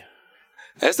city.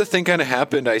 As the thing kind of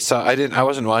happened, I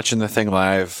wasn't watching the thing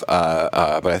live,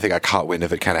 but I think I caught wind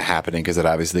of it kind of happening because it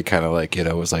obviously kind of I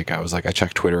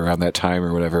checked Twitter around that time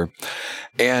or whatever.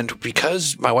 And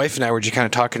because my wife and I were just kind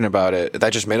of talking about it,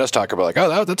 that just made us talk about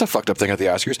that's a fucked up thing at the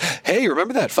Oscars. Hey,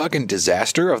 remember that fucking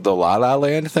disaster of the La La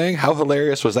Land thing? How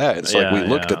hilarious was that? It's we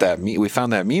looked at that we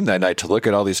found that meme that night to look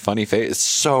at all these funny faces. It's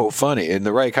so funny in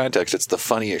the right context. It's the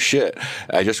funniest shit.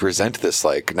 I just resent this.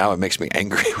 Now it makes me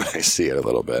angry when I see it a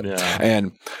little bit. Yeah.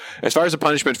 And as far as a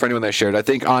punishment for anyone that shared, I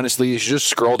think honestly you should just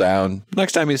scroll down.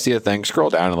 Next time you see a thing, scroll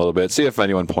down a little bit. See if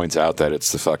anyone points out that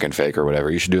it's the fucking fake or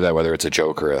whatever. You should do that whether it's a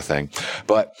joke or a thing.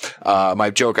 But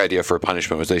my joke idea for a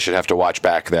punishment was they should have to watch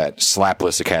back that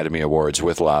slapless Academy Awards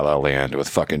with La La Land with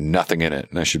fucking nothing in it.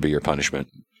 And that should be your punishment.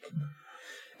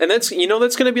 And that's going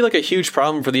to be a huge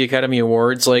problem for the Academy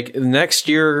Awards. Next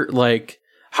year,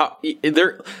 how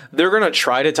they're going to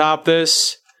try to top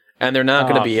this. And they're not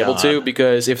going to be able to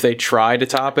because if they try to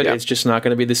top it, it's just not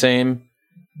going to be the same.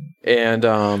 And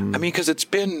because it's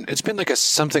been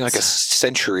something like a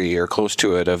century or close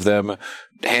to it of them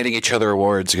handing each other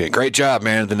awards. Great job,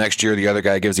 man. The next year, the other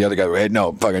guy gives the other guy, hey,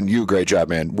 no, fucking you, great job,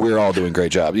 man. We're all doing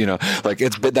great job.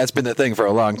 That's been the thing for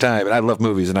a long time. And I love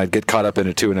movies, and I get caught up in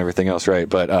it too, and everything else, right?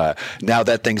 But now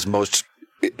that thing's most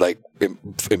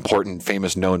important,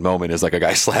 famous, known moment is a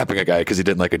guy slapping a guy because he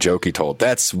didn't like a joke he told.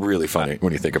 That's really funny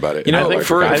when you think about it.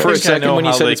 For a second when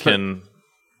you said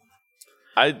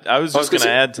I was just going to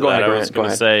add to that. I was going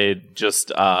to say,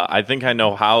 just I think I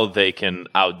know how they can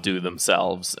outdo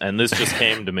themselves, and this just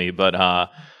came to me. But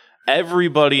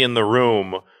everybody in the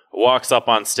room walks up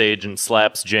on stage and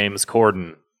slaps James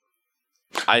Corden.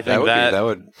 I think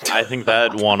I think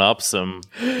that one ups him.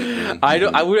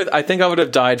 I think I would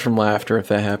have died from laughter if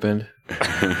that happened.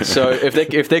 So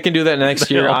if they can do that next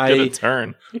year,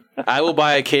 I will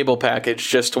buy a cable package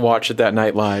just to watch it that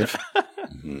night live.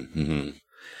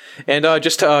 And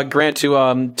just Grant,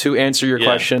 to answer your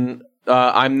question,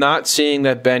 I'm not seeing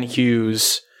that Ben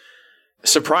Hughes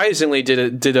surprisingly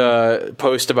did a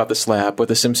post about the slap with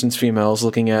the Simpsons females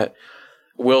looking at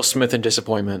Will Smith in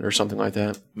disappointment or something like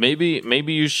that. Maybe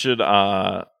you should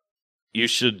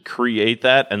create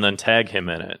that and then tag him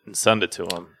in it and send it to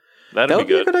him. That would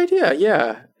be a good idea.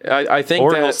 Yeah, I think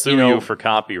or that he'll sue you for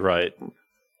copyright.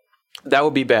 That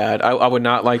would be bad. I would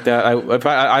not like that.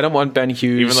 I don't want Ben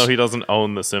Hughes, even though he doesn't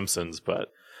own The Simpsons,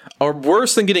 but. Or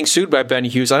worse than getting sued by Ben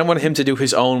Hughes, I don't want him to do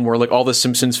his own where like all the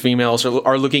Simpsons females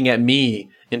are looking at me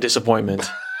in disappointment.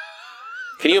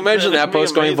 Can you imagine that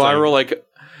post going viral? Like,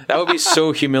 that would be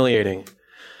so humiliating.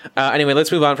 Anyway,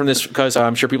 let's move on from this because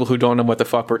I'm sure people who don't know what the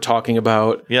fuck we're talking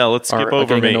about let's skip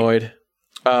over getting annoyed.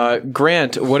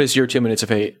 Grant, what is your 2 minutes of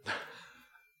hate?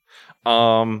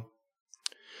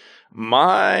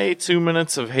 My 2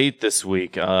 minutes of hate this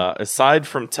week, aside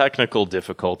from technical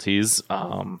difficulties,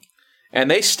 and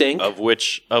they stink, of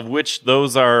which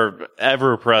those are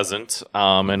ever present,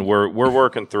 and we're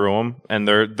working through them, and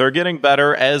they're getting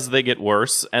better as they get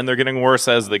worse, and they're getting worse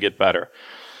as they get better.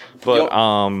 But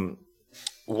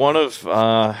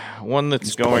one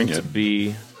that's going to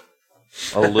be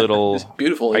a little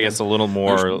beautiful, I guess, a little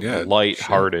more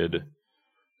lighthearted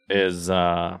is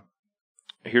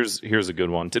here's a good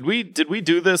one. Did we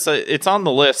do this? It's on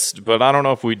the list, but I don't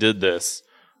know if we did this.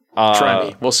 Try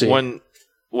me. We'll see.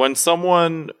 When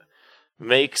someone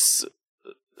makes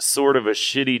sort of a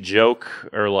shitty joke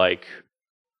or like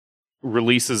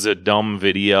releases a dumb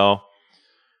video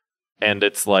and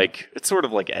it's sort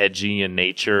of like edgy in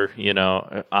nature, you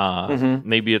know,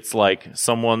 maybe it's like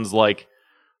someone's like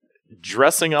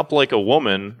dressing up like a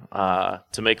woman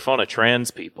to make fun of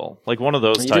trans people, like one of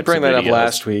those types of videos. You did bring that up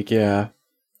last week, yeah.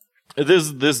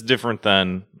 This is different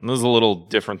than, this is a little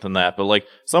different than that, but like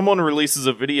someone releases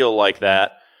a video like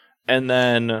that and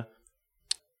then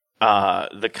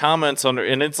the comments under,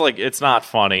 and it's like, it's not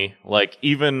funny. Like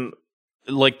even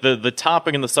like the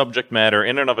topic and the subject matter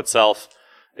in and of itself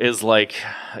is like,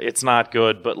 it's not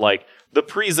good, but like the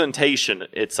presentation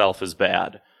itself is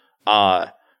bad.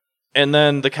 And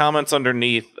then the comments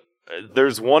underneath,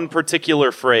 there's one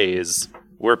particular phrase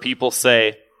where people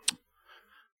say,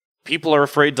 people are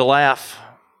afraid to laugh.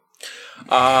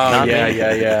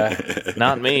 Yeah.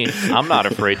 Not me. I'm not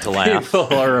afraid to laugh.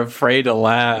 People are afraid to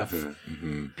laugh.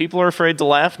 People are afraid to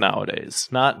laugh nowadays.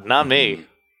 Not me.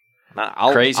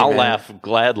 I'll laugh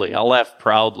gladly. I'll laugh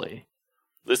proudly.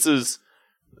 This is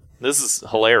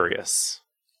hilarious.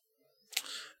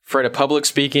 Afraid of public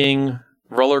speaking,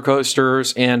 roller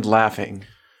coasters, and laughing.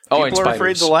 People are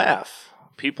afraid to laugh.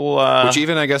 People, which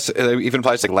even, I guess, even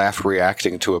applies to laugh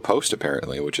reacting to a post,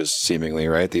 apparently, which is seemingly,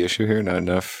 right, the issue here. Not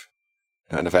enough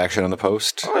action on the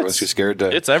post. Everyone's too scared to...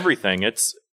 It's everything.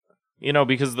 It's, you know,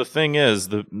 because the thing is,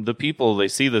 the people, they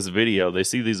see this video, they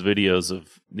see these videos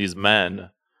of these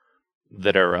men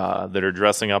that are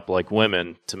dressing up like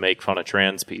women to make fun of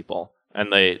trans people,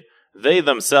 and they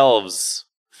themselves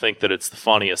think that it's the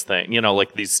funniest thing. You know,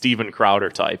 like these Steven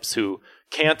Crowder types who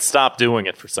can't stop doing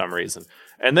it for some reason.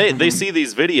 And they see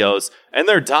these videos and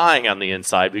they're dying on the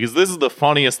inside because this is the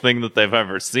funniest thing that they've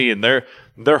ever seen. They're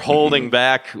holding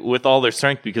back with all their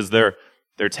strength because they're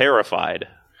terrified.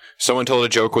 Someone told a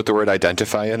joke with the word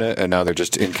identify in it, and now they're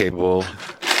just incapable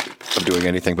of doing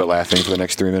anything but laughing for the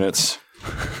next 3 minutes.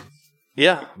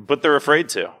 Yeah, but they're afraid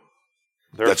to.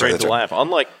 They're afraid to laugh.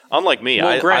 Unlike me,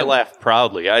 I laugh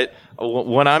proudly.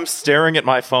 When I'm staring at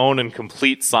my phone in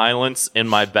complete silence in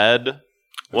my bed.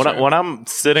 When I'm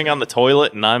sitting on the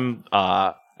toilet and I'm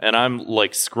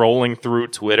like scrolling through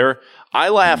Twitter, I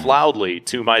laugh loudly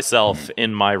to myself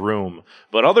in my room.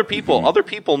 But other people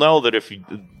know that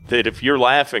if you're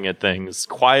laughing at things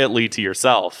quietly to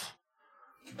yourself.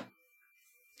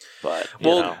 But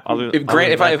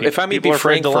Grant, if I may be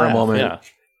frank for a moment,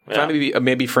 if I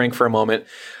may be frank for a moment,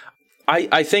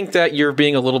 I think that you're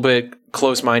being a little bit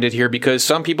close-minded here because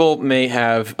some people may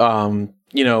have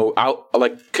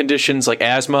conditions like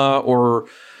asthma or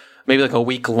maybe like a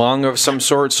weak lung of some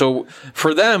sort. So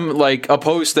for them, like a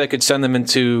post that could send them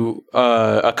into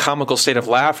a comical state of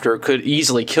laughter could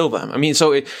easily kill them. I mean,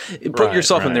 so put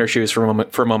yourself in their shoes for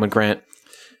a moment, Grant.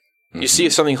 you see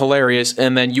something hilarious,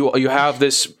 and then you have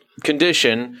this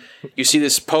condition, you see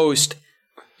this post.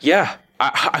 Yeah,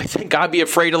 I think I'd be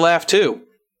afraid to laugh too.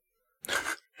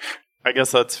 I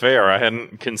guess that's fair. I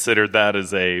hadn't considered that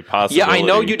as a possibility. Yeah, I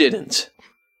know you didn't.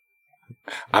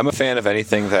 I'm a fan of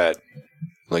anything that,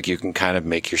 like, you can kind of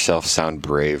make yourself sound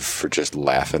brave for just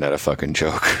laughing at a fucking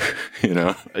joke, you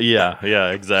know? Yeah,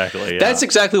 exactly. Yeah. That's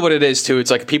exactly what it is, too. It's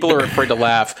like people are afraid to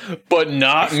laugh, but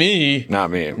not me.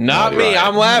 Not me. Not me.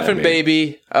 I'm laughing, me.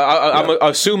 baby. I'm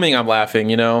assuming I'm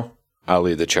laughing, you know? I'll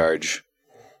lead the charge.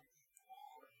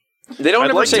 They don't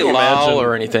ever like say to lol imagine-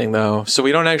 or anything, though, so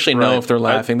we don't actually know Right. if they're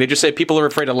laughing. They just say people are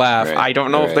afraid to laugh. Right. I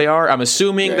don't know if Right. they are. I'm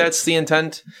assuming Right. that's the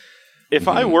intent. If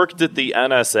I worked at the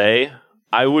NSA,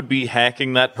 I would be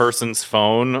hacking that person's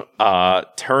phone,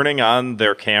 turning on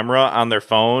their camera on their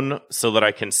phone so that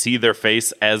I can see their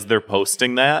face as they're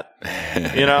posting that,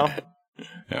 you know?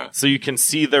 Yeah. So you can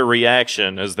see their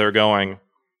reaction as they're going,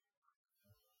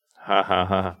 ha ha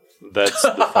ha. That's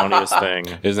the funniest thing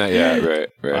Isn't that? Yeah, right.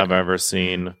 I've ever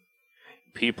seen.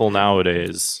 People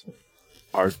nowadays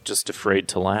are just afraid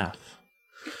to laugh.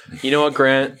 You know what,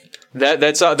 Grant? That'd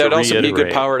also be a good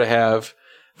reiterate. power to have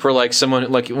for like someone,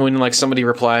 like when like somebody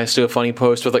replies to a funny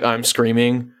post with like I'm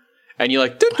screaming, and you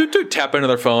like tap into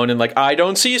their phone and like I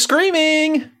don't see you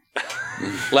screaming,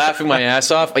 laughing my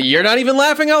ass off. You're not even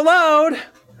laughing out loud.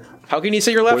 How can you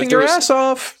say you're laughing your ass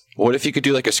off? What if you could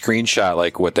do like a screenshot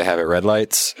like what they have at red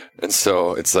lights? And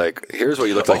so it's like, here's what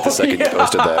you looked like the second you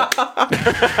posted that.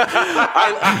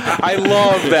 I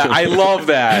love that. I love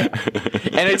that.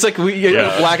 And it's like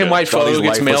black and white All photo these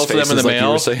gets mailed to them in the faces, like mail.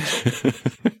 you were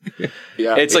saying.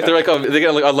 Yeah. It's like they're like they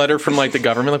get like a letter from like the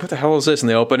government. Like, what the hell is this? And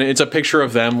they open it. It's a picture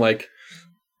of them like,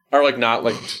 or like not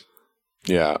like.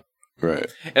 Yeah.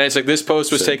 Right. And it's like this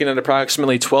post was taken at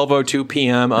approximately 12:02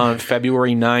 p.m. on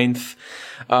February 9th.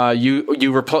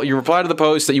 You reply to the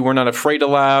post that you were not afraid to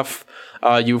laugh.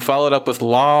 You followed up with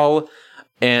lol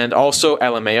and also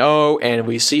LMAO, and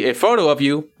we see a photo of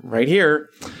you right here,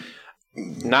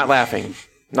 not laughing,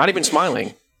 not even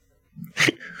smiling.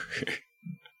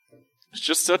 It's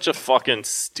just such a fucking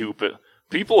stupid.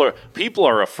 People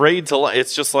are afraid to.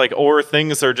 It's just like, or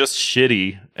things are just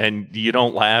shitty, and you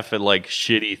don't laugh at like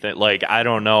shitty things. Like, I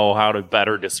don't know how to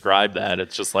better describe that.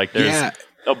 It's just like there's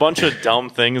a bunch of dumb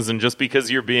things, and just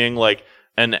because you're being like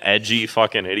an edgy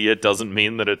fucking idiot doesn't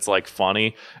mean that it's like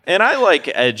funny. And I like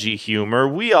edgy humor.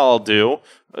 We all do.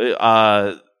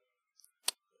 I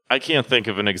can't think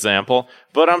of an example,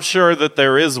 but I'm sure that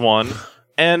there is one.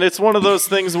 And it's one of those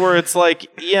things where it's like,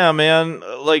 yeah, man,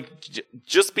 like,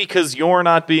 just because you're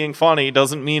not being funny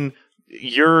doesn't mean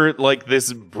you're, like,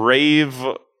 this brave,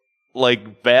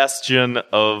 like, bastion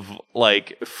of,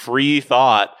 like, free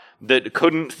thought that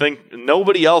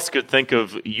nobody else could think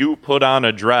of you put on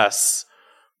a dress.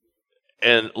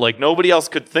 And, like, nobody else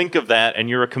could think of that, and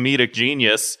you're a comedic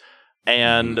genius.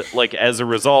 And, like, as a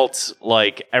result,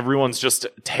 like, everyone's just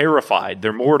terrified.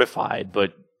 They're mortified.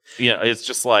 But, you know, it's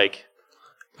just like...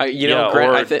 Grant,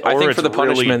 I think for the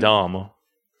punishment, really dumb.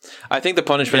 I think the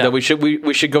punishment that we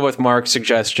should go with Mark's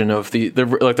suggestion of the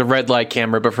red light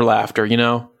camera, but for laughter. You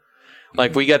know,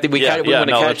 like we want to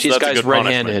catch these guys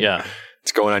red-handed. Yeah,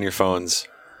 it's going on your phones,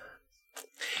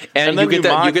 and you get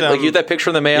that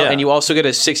picture in the mail, and you also get a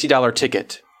 $60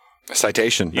 ticket. A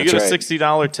citation. You get a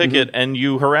 $60 ticket, and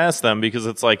you harass them because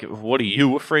it's like, what are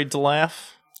you afraid to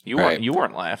laugh? You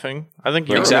weren't laughing. I think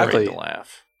you're afraid to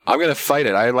laugh. I'm going to fight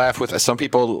it. I laugh with some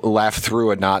people laugh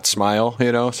through a not smile,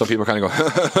 you know, some people kind of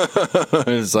go,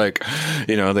 it's like,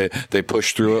 you know, they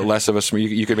push through it less of a smile.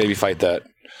 You could maybe fight that.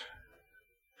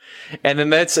 And then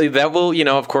that will, you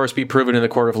know, of course, be proven in the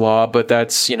court of law, but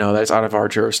that's out of our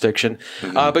jurisdiction.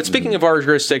 But speaking of our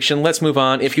jurisdiction, let's move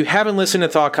on. If you haven't listened to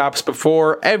Thought Cops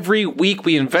before, every week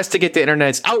we investigate the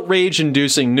internet's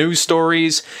outrage-inducing news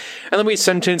stories, and then we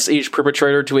sentence each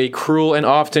perpetrator to a cruel and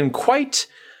often quite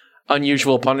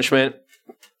unusual punishment.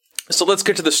 So let's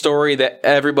get to the story that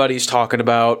everybody's talking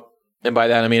about. And by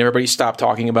that, I mean everybody stop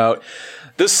talking about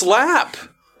the slap.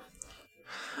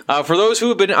 For those who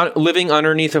have been living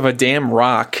underneath of a damn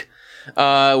rock,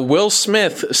 Will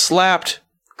Smith slapped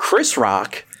Chris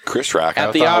Rock.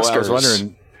 At the Oscars. I was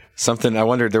wondering something. I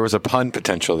wondered there was a pun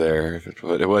potential there,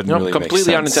 but it wouldn't really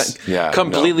completely make sense.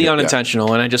 Completely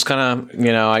unintentional, and I just kind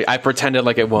of, I pretended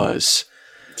like it was.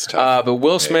 It's tough. But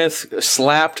Will Smith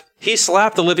slapped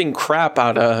the living crap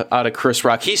out of Chris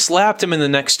Rock. He slapped him in the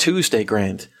next Tuesday,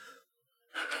 Grant.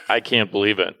 I can't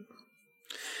believe it.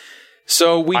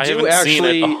 So I haven't seen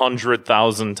it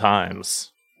 100,000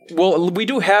 times. Well, we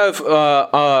do have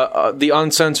the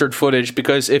uncensored footage,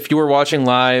 because if you were watching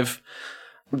live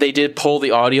they did pull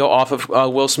the audio off of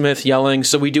Will Smith yelling,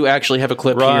 so we do actually have a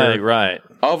clip here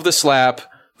of the slap,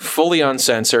 fully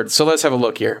uncensored. So let's have a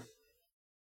look here.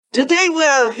 Today we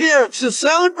are here to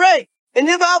celebrate and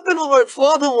give out an award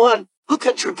for the one who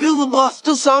contributed the most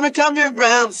to Sonic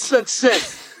Underground's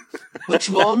success. Which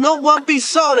will no one be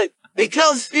Sonic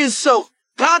because he's so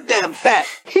goddamn fat.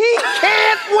 He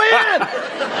can't win!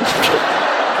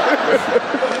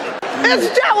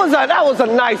 That was a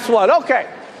nice one. Okay.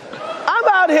 I'm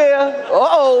out here.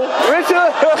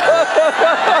 Richard.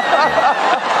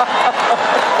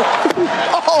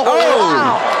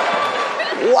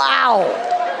 Wow.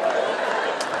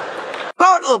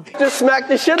 Bartlett just smacked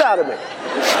the shit out of me.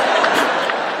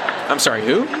 I'm sorry,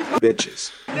 who?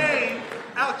 Bitches. Name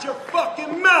out your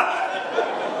fucking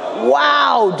mouth.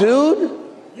 Wow, dude.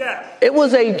 Yes. It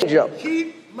was a joke.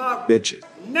 Keep my Bitches.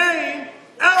 name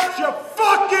out your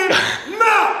fucking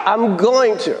mouth. I'm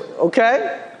going to,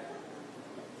 okay?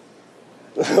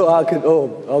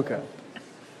 Okay.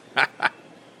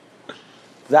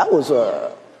 That was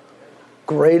a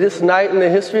greatest night in the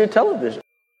history of television.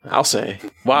 I'll say.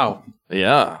 Wow.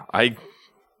 Yeah, I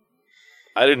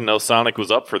didn't know Sonic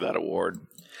was up for that award.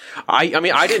 I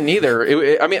mean, I didn't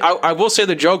either. I will say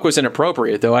the joke was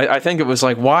inappropriate, though. I think it was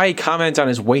like, why comment on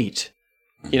his weight?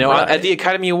 You know, at the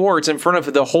Academy Awards in front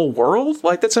of the whole world?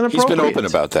 Like, that's inappropriate. He's been open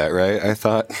about that, right? I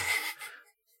thought.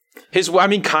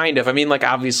 Kind of. I mean, like,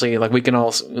 obviously, like, we can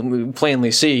all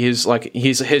plainly see his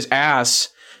ass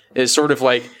is sort of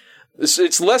like,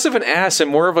 it's less of an ass and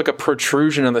more of like a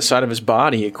protrusion on the side of his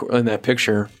body in that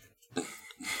picture.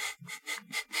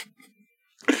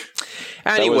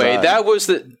 Anyway, that was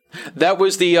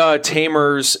the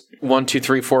Tamers 1, 2,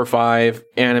 3, 4, 5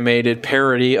 animated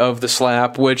parody of the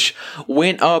slap, which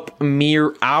went up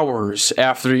mere hours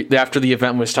after the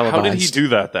event was televised. How did he do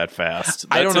that fast?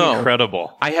 I don't know.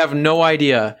 Incredible. I have no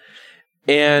idea.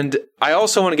 And I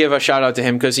also want to give a shout out to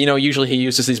him because, you know, usually he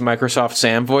uses these Microsoft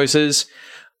Sam voices.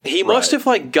 He must have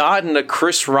like gotten a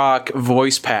Chris Rock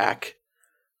voice pack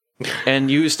and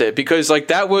used it because like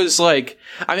that was like,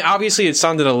 I mean, obviously it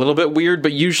sounded a little bit weird,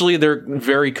 but usually they're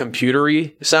very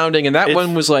computery sounding. And that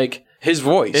one was like his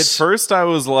voice. At first I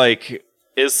was like,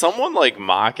 is someone like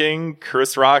mocking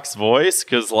Chris Rock's voice?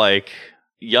 Cause like,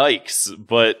 yikes.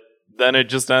 But then it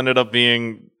just ended up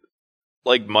being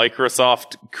like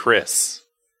Microsoft Chris.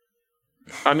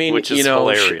 I mean, which is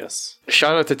hilarious.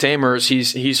 Shout out to Tamers.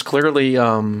 He's clearly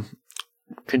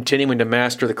continuing to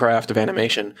master the craft of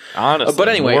animation. Honestly, but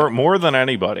anyway, more than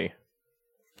anybody.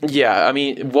 Yeah, I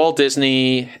mean, Walt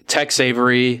Disney, Tex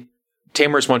Avery,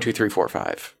 Tamers 1, 2, 3, 4,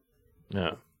 5.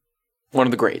 Yeah, one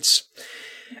of the greats.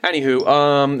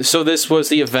 Anywho, so this was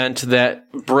the event that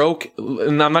broke.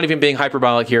 And I'm not even being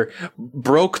hyperbolic here.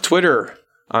 Broke Twitter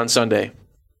on Sunday.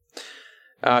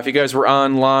 If you guys were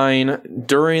online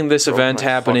during this event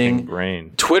happening,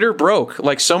 Twitter broke.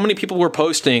 Like, so many people were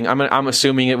posting. I'm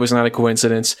assuming it was not a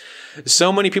coincidence.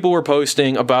 So many people were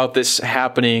posting about this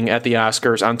happening at the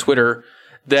Oscars on Twitter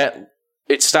that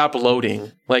it stopped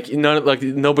loading. Like,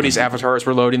 nobody's avatars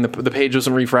were loading. The page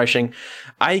wasn't refreshing.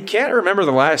 I can't remember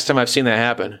the last time I've seen that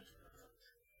happen.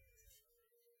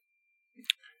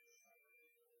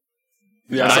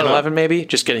 Yeah, 9/11 maybe?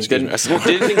 Just kidding. Didn't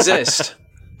exist.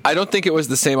 I don't think it was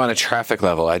the same on a traffic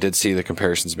level. I did see the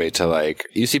comparisons made to, like,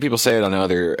 you see people say it on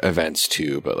other events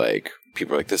too, but like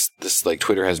people are like this like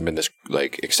Twitter hasn't been this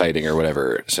like exciting or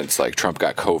whatever since like Trump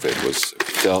got COVID.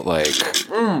 Felt like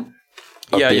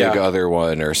a big other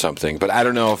one or something. But I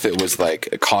don't know if it was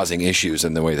like causing issues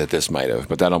in the way that this might have.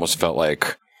 But that almost felt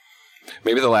like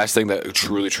maybe the last thing that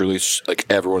truly like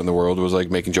everyone in the world was like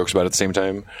making jokes about at the same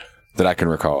time that I can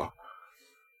recall.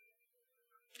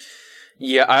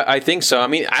 Yeah, I think so. I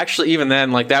mean, actually, even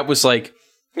then, like, that was like,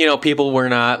 you know, people were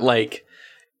not like,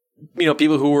 you know,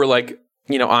 people who were like,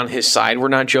 you know, on his side were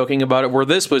not joking about it, where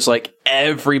this was like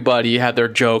everybody had their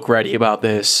joke ready about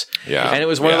this. Yeah. And it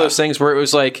was one of those things where it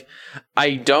was like,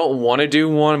 I don't want to do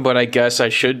one, but I guess I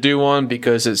should do one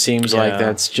because it seems like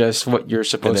that's just what you're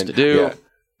supposed to do. Yeah.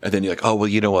 And then you're like, oh, well,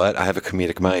 you know what? I have a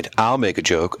comedic mind. I'll make a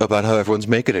joke about how everyone's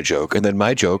making a joke. And then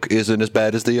my joke isn't as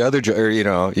bad as the other joke. Or, you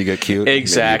know, you get cute.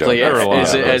 Exactly.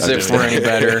 As if we're any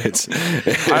better.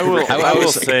 I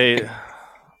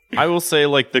will say,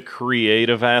 like, the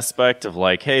creative aspect of,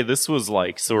 like, hey, this was,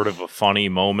 like, sort of a funny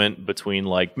moment between,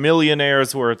 like,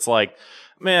 millionaires where it's like,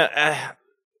 man,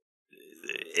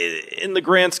 in the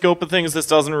grand scope of things, this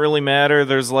doesn't really matter.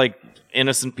 There's, like,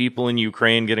 innocent people in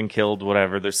Ukraine getting killed,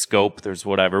 whatever. There's scope, there's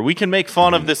whatever. We can make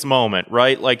fun of this moment,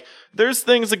 right? Like, there's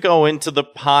things that go into the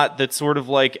pot that sort of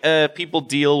like, people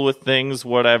deal with things,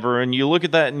 whatever. And you look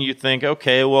at that and you think,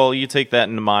 okay, well, you take that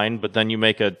into mind, but then you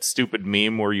make a stupid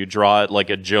meme where you draw it like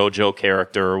a JoJo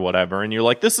character or whatever. And you're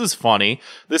like, this is funny.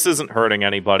 This isn't hurting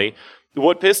anybody.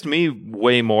 What pissed me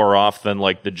way more off than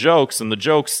like the jokes, and the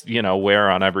jokes, wear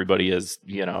on everybody as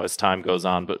time goes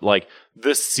on, but like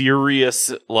the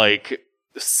serious, like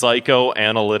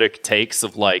psychoanalytic takes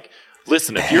of like,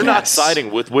 listen, if you're not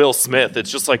siding with Will Smith, it's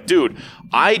just like, dude,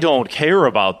 I don't care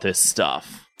about this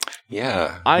stuff.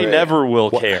 Yeah. I never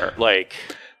will care. Like,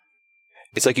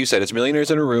 it's like you said, it's millionaires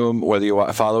in a room, whether you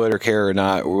follow it or care or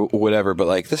not, or whatever. But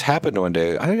like, this happened one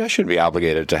day. I shouldn't be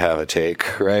obligated to have a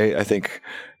take, right? I think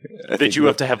you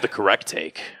have to have the correct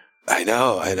take. I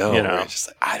know. It's just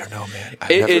like, I don't know, man. I've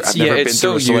never it's been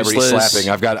so through a celebrity useless.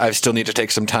 slapping. I still need to take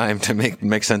some time to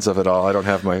make sense of it all. I don't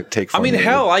have my take. I mean,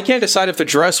 hell, I can't decide if the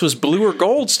dress was blue or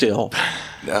gold still.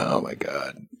 Oh my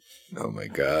god.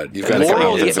 You've got to come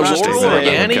Laurel out with a statement or on that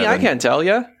one, Annie, I Kevin. can't tell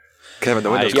you. Kevin,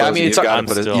 the window's Yeah, I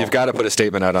closed. mean, You've got to put a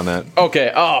statement out on that.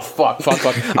 Okay. Oh, fuck.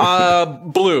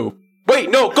 Blue. Wait,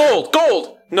 no,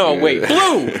 gold. No, wait,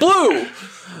 blue.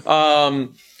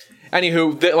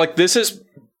 Anywho, this is,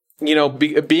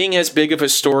 being as big of a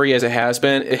story as it has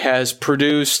been, it has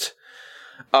produced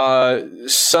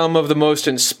some of the most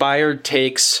inspired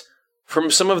takes from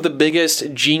some of the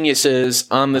biggest geniuses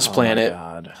on this planet. My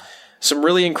God. Some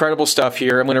really incredible stuff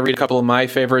here. I'm going to read a couple of my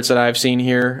favorites that I've seen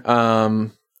here.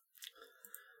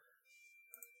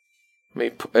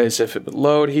 As if it would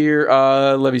load here.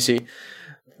 Let me see.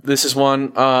 This is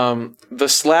one. The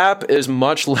slap is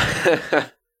much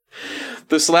less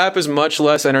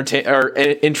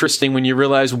interesting when you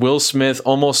realize Will Smith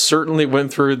almost certainly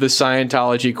went through the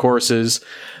Scientology courses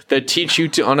that teach you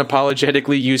to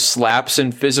unapologetically use slaps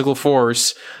and physical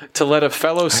force to let a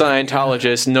fellow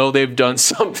Scientologist know they've done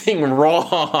something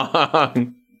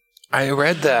wrong. I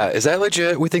read that. Is that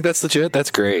legit? We think that's legit?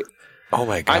 That's great. Oh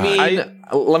my god. I mean,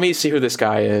 let me see who this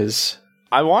guy is.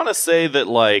 I want to say that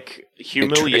like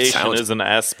humiliation is an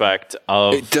aspect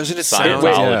of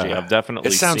Scientology. I've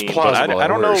definitely sounds seen, plausible. but I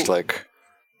don't know. Worst, like,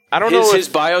 I don't know. His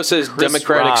bio says Chris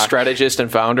Democratic Rock- strategist and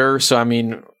founder. So I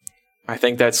mean, I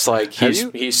think that's like he's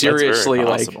seriously That's very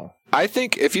like. possible. I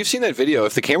think if you've seen that video,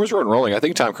 if the cameras weren't rolling, I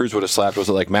think Tom Cruise would have slapped. Was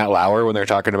it like Matt Lauer when they're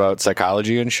talking about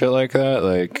psychology and shit like that?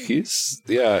 Like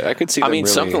I could see. I mean,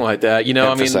 really something like that.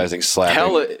 emphasizing slapping.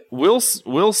 Hell,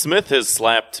 Will Smith has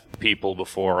slapped people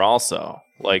before, also,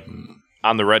 like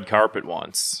on the red carpet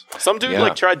once. Some dude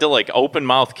like tried to like open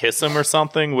mouth kiss him or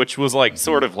something, which was like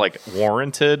sort of like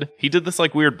warranted. He did this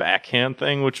like weird backhand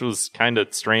thing, which was kind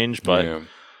of strange, but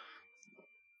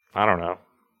I don't know.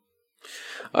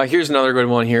 here's another good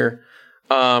one here.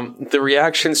 The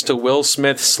reactions to Will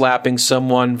Smith slapping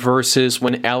someone versus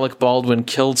when Alec Baldwin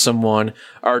killed someone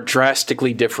are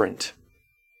drastically different.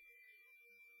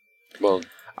 Well,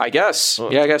 I guess.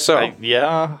 Yeah, I guess so.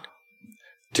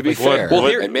 to be Like, fair,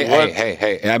 what-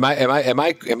 hey,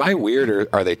 am I weird, or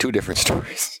are they two different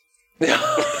stories?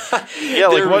 Yeah,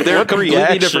 like they're what completely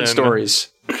reaction, different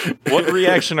stories. What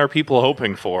reaction are people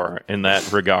hoping for in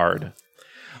that regard?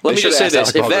 Let me just say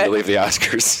this: to leave the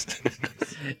Oscars.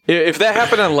 if that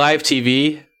happened on live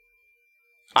TV,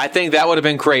 I think that would have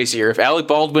been crazier. If Alec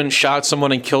Baldwin shot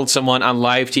someone and killed someone on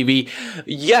live TV,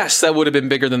 yes, that would have been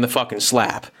bigger than the fucking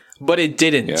slap. But it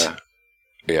didn't.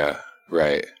 Yeah,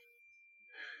 right.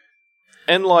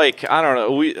 And like, I don't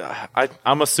know,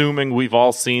 I'm assuming we've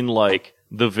all seen like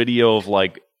the video of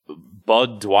like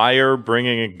Bud Dwyer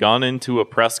bringing a gun into a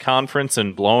press conference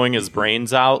and blowing his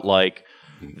brains out. Like,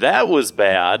 that was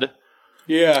bad.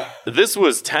 Yeah. This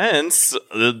was tense.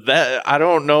 That I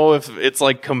don't know if it's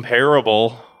like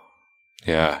comparable.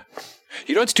 Yeah.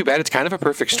 You know, it's too bad. It's kind of a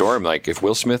perfect storm. Like, if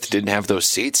Will Smith didn't have those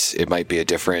seats, it might be a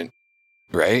different,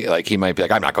 right? Like, he might be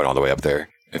like, I'm not going all the way up there.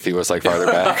 If he was like farther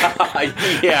back.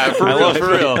 Yeah, for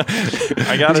real.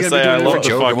 I gotta say, I love the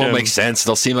joke. fucking... It won't make sense.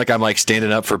 It'll seem like I'm like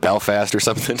standing up for Belfast or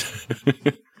something.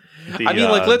 I mean,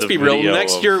 like, let's be real.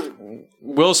 Next year,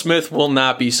 Will Smith will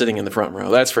not be sitting in the front row.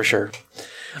 That's for sure.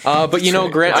 But, you know,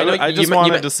 Grant, I just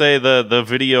wanted to say the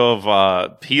video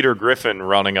of Peter Griffin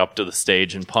running up to the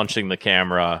stage and punching the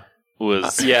camera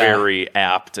was very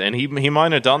apt. And he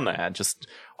might have done that, just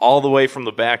all the way from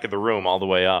the back of the room, all the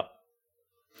way up.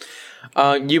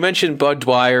 You mentioned Bud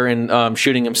Dwyer and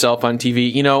shooting himself on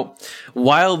TV. You know,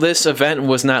 while this event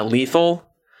was not lethal,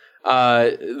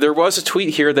 there was a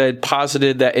tweet here that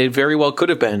posited that it very well could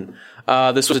have been.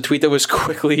 This was a tweet that was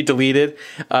quickly deleted.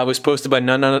 It was posted by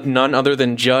none other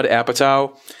than Judd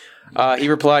Apatow. He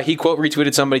replied, he quote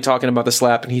retweeted somebody talking about the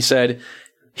slap, and he said,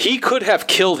 "He could have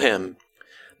killed him.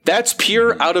 That's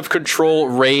pure out of control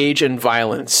rage and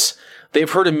violence. They've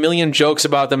heard a million jokes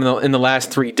about them in the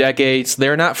last 3 decades.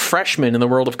 They're not freshmen in the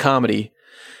world of comedy.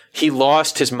 He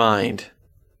lost his mind."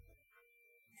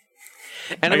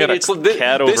 And I got a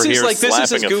cat over here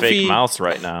slapping a fake mouse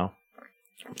right now.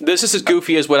 This is as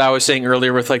goofy as what I was saying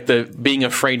earlier with like the being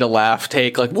afraid to laugh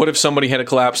take. Like, what if somebody had a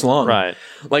collapsed lung? Right.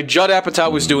 Like Judd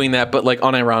Apatow was doing that, but like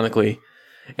unironically.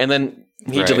 And then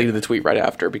he deleted the tweet right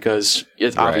after because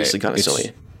it's obviously kind of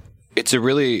silly. It's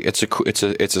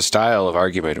a style of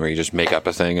argument where you just make up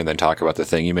a thing and then talk about the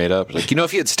thing you made up. Like,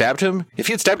 if he had stabbed him, he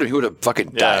would have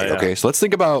fucking died. Yeah. Okay, so let's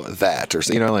think about that. Or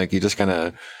like you just kind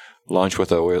of launch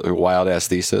with a wild ass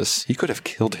thesis. He could have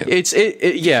killed him.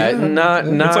 Not.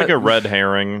 It's like a red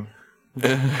herring.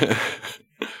 And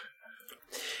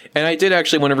I did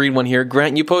actually want to read one here.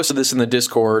 Grant, you posted this in the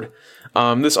Discord.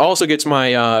 This also gets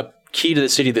my key to the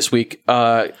city this week.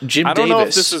 Jim Davis. I don't know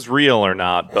if this is real or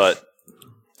not, but.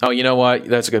 Oh, you know what?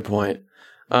 That's a good point.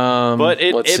 But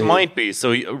it might be. So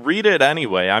read it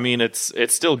anyway. I mean, it's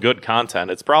still good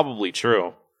content. It's probably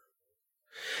true.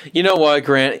 You know what,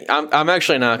 Grant? I'm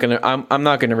actually not gonna. I'm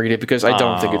not gonna read it because I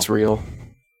don't think it's real.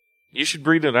 You should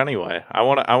read it anyway. I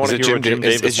want to hear what Jim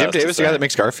Davis. Is Jim Davis the guy that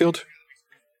makes Garfield?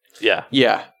 Yeah.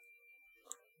 Yeah.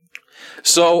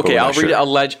 So okay, I'll read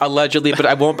it allegedly, but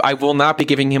I will not be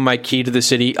giving him my key to the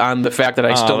city on the fact that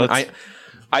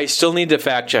I still need to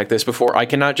fact check this before. I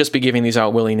cannot just be giving these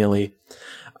out willy-nilly.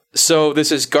 So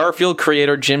this is Garfield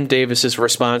creator Jim Davis's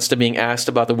response to being asked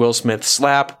about the Will Smith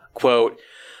slap. Quote,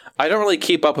 "I don't really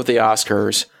keep up with the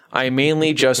Oscars. I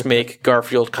mainly just make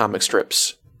Garfield comic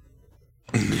strips."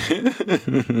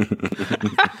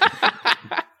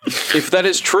 If that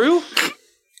is true,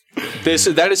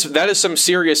 that is some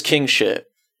serious king shit.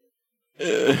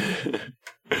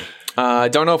 I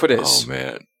don't know if it is. Oh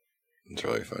man, it's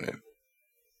really funny.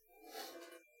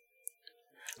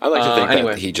 I like to think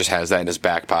that he just has that in his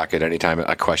back pocket anytime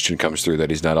a question comes through that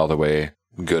he's not all the way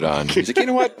good on. He's like, you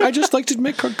know what? I just like to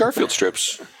make Garfield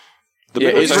strips.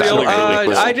 Israel,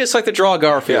 I just like to draw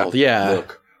Garfield. Yeah.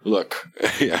 Look.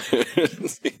 Yeah.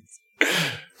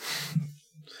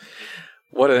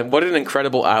 What an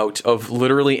incredible out of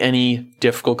literally any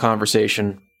difficult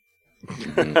conversation.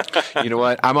 You know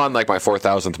what? I'm on like my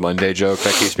 4,000th Monday joke.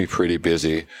 That keeps me pretty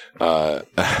busy.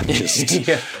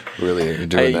 Really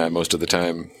doing that most of the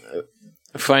time.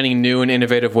 Finding new and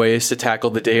innovative ways to tackle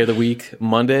the day of the week,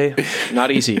 Monday,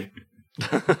 not easy.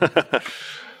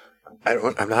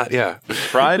 I'm not. Yeah.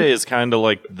 Friday is kind of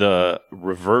like the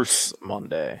reverse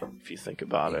Monday, if you think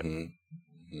about it.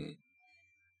 Mm-hmm.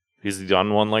 He's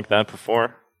done one like that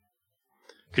before.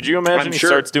 Could you imagine he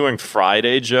starts doing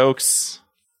Friday jokes?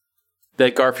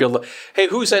 That Garfield. Hey,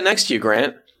 who's that next to you,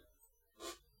 Grant?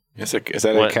 Is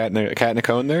that a cat in a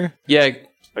cone there? Yeah.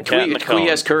 Can we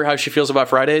ask her how she feels about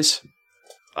Fridays?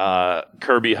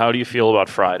 Kirby, how do you feel about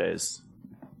Fridays?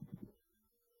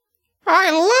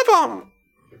 I love them.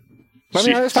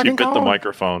 She bit the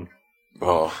microphone.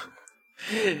 Oh.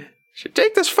 Should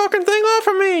take this fucking thing off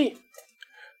of me.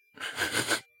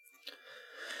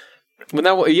 But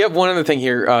now you have one other thing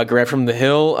here, Grant, from The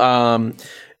Hill.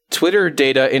 Twitter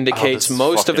data indicates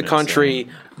most of the country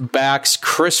backs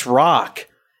Chris Rock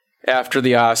after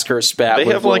the Oscars spat. They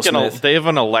have they have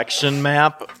an election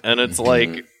map, and it's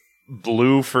like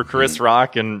blue for Chris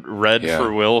Rock and red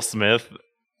for Will Smith.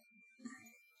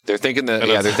 They're thinking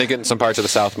they're thinking some parts of the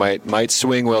South might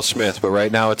swing Will Smith, but right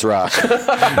now it's Rock.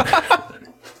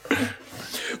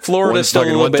 Florida's still a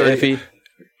little bit iffy.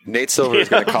 Nate Silver is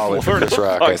going to call it for Chris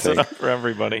Rock, I think. For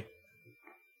everybody.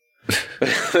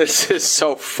 This is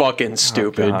so fucking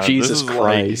stupid. Oh, Jesus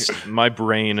Christ. Like, my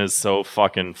brain is so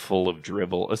fucking full of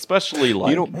dribble, especially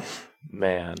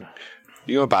man.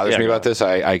 You know what bothers me about this?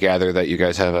 I gather that you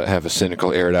guys have a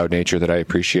cynical, aired out nature that I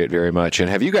appreciate very much. And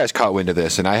have you guys caught wind of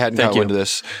this? And I hadn't caught wind of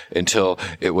this until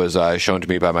it was shown to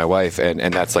me by my wife. And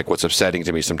that's like what's upsetting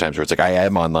to me sometimes, where it's like I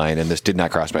am online and this did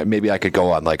not cross my. Maybe I could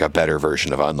go on like a better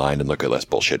version of online and look at less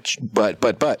bullshit. But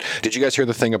did you guys hear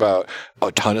the thing about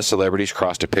a ton of celebrities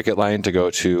crossed a picket line to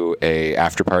go to a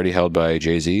after party held by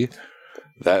Jay-Z?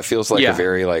 That feels like a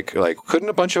very like couldn't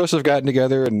a bunch of us have gotten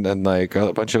together and like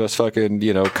a bunch of us fucking,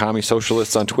 commie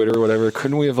socialists on Twitter or whatever,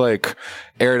 couldn't we have like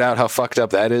aired out how fucked up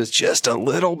that is just a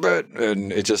little bit?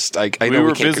 And it just I know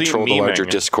we can't control the larger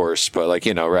discourse, but like,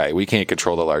 right, we can't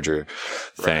control the larger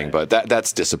thing, but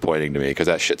that's disappointing to me because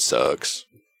that shit sucks.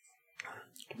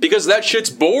 Because that shit's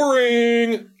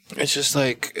boring. It's just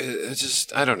like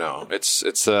I don't know.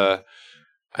 It's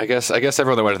I guess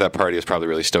everyone that went to that party was probably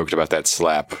really stoked about that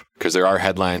slap because there are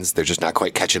headlines. They're just not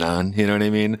quite catching on. You know what I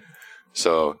mean?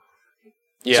 So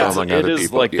Yeah, among it other is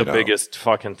people, like you the know. biggest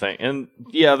fucking thing. And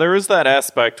yeah, there is that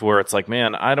aspect where it's like,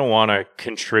 man, I don't want to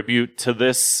contribute to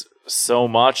this so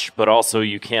much, but also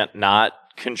you can't not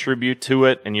contribute to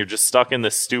it, and you're just stuck in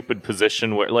this stupid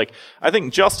position where, like, I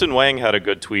think Justin Wang had a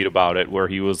good tweet about it where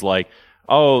he was like,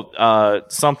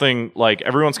 something like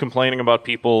everyone's complaining about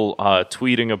people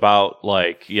tweeting about,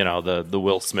 like, you know, the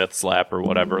Will Smith slap or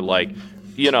whatever. Like,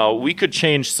 you know, we could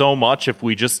change so much if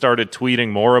we just started tweeting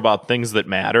more about things that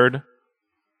mattered.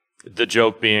 The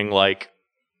joke being like,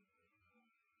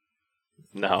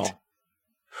 no,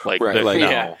 like, Right, like, no.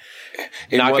 yeah.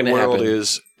 in Not what gonna world happen.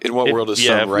 is If- some if we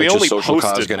only righteous social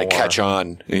cause posted going to more. catch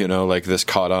on? You know, like this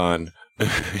caught on.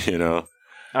 You know,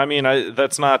 I mean,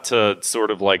 that's not to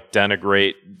sort of like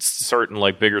denigrate certain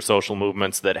like bigger social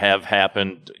movements that have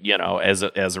happened, you know, as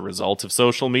a result of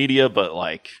social media, but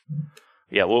like,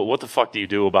 yeah, what the fuck do you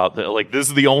do about that? Like, this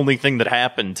is the only thing that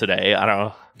happened today. I don't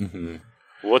know. Mm-hmm.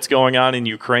 What's going on in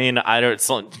Ukraine? It's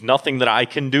nothing that I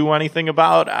can do anything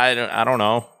about. I don't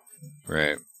know.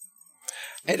 right?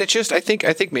 And it's just, I think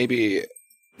maybe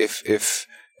if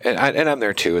and I'm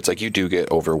there too. It's like you do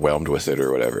get overwhelmed with it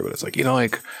or whatever, but it's like, you know,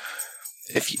 like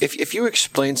if you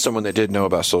explain someone that didn't know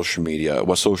about social media,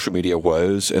 what social media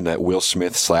was, and that Will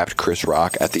Smith slapped Chris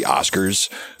Rock at the Oscars,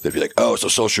 they'd be like, oh, so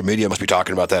social media must be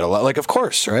talking about that a lot. Like, of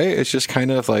course, right? It's just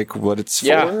kind of like what it's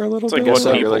Yeah. for a little It's like bit. what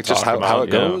So people you're like just talk how about,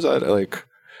 it goes. Like,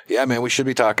 yeah, man, we should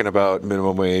be talking about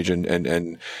minimum wage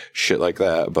and shit like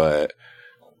that, but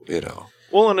you know.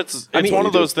 Well, and it's mean, one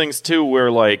of those things too,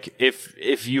 where like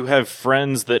if you have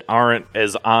friends that aren't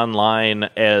as online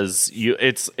as you,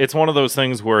 it's one of those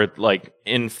things where like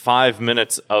in 5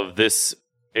 minutes of this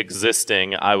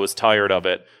existing, I was tired of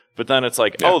it. But then it's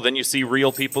like, oh, then you see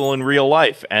real people in real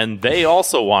life, and they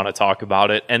also want to talk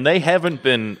about it, and they haven't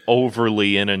been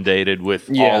overly inundated with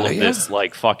all of this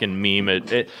like fucking meme.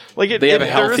 They have a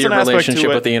healthier relationship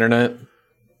with the internet.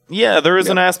 Yeah, there is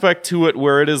an aspect to it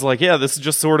where it is like, yeah, this is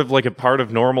just sort of like a part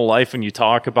of normal life and you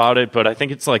talk about it, but I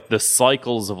think it's like the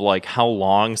cycles of like how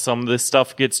long some of this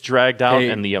stuff gets dragged out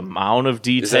and the amount of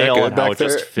detail good and how back it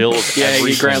just there? fills Yeah,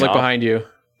 everything Grant, look up. behind you.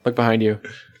 Look behind you.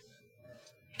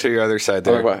 To your other side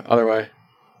there. Other way.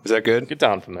 Is that good? Get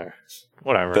down from there.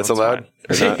 Whatever. That's allowed?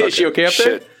 fine. Or not? Is she okay up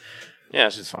there? Shit. Yeah,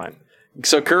 she's fine.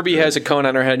 So Kirby has a cone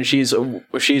on her head, and she's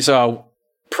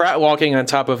Pratt walking on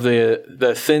top of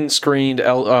the thin screened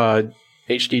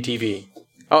HD TV.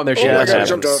 Oh, there she is. God,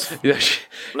 jumped off. She's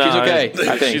No, okay.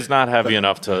 I think she's not heavy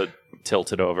enough to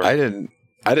tilt it over. I didn't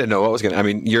know what was going to. I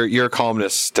mean, your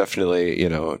calmness definitely, you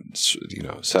know,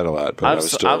 said a lot. But I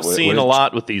was still, I've seen a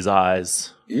lot with these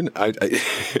eyes. You know,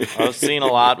 I've seen a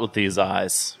lot with these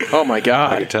eyes. Oh my I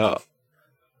god. could tell.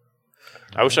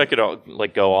 I wish I could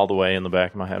like go all the way in the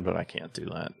back of my head, but I can't do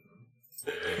that.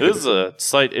 This is a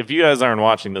site. If you guys aren't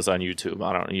watching this on YouTube,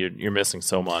 I don't. You're missing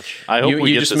so much. I hope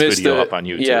we get this video up on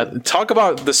YouTube. Yeah, talk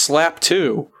about the slap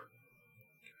too.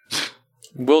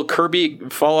 Will Kirby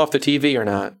fall off the TV or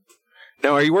not?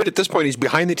 Now, are you worried at this point? He's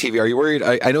behind the TV. Are you worried?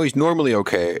 I know he's normally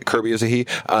okay. Kirby is a he.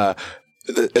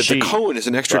 The cone is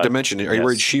an extra but, dimension. Are you yes.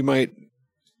 worried she might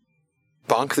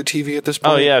bonk the TV at this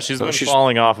point? Oh yeah, she's been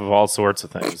falling off of all sorts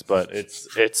of things, but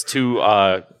it's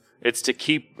to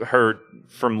keep her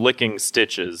from licking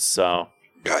stitches. So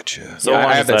Gotcha. so Yeah, long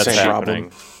I as have that that's same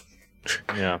happening.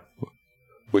 Yeah,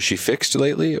 Was she fixed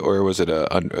lately, or was it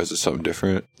something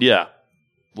different? yeah,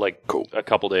 like Cool. a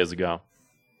couple days ago.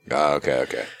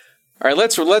 Okay. All right,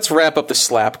 let's wrap up the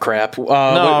slap crap. No,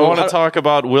 I want to talk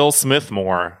about Will Smith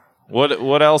more.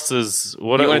 What else is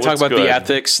what? You want to talk what's about good?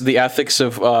 the ethics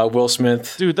of Will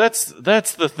Smith? Dude, that's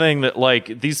the thing that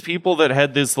like these people that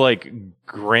had this like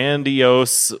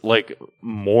grandiose like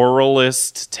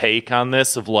moralist take on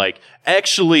this of like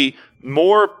actually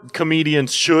more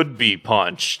comedians should be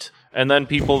punched, and then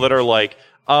people that are like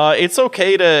it's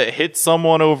okay to hit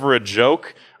someone over a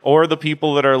joke, or the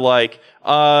people that are like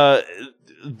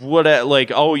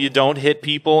like oh you don't hit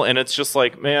people, and it's just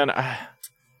like man.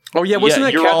 Oh yeah, wasn't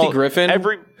that you're Kathy all- Griffin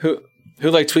who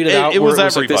like tweeted out? It was where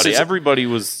like, everybody. this is- Everybody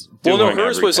was. Well, Doing no,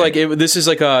 hers was everything. like this is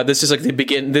like the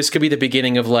begin. This could be the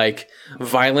beginning of like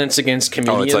violence against Oh,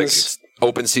 comedians. it's like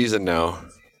open season now.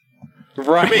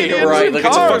 right, Comedians right. in Like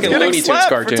it's a cars fucking getting Looney Tunes slapped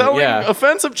for cartoon. telling Yeah.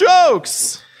 offensive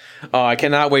jokes. Oh, I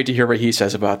cannot wait to hear what he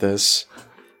says about this.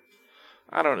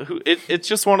 I don't know. It's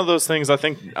just one of those things. I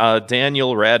think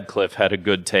Daniel Radcliffe had a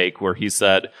good take where he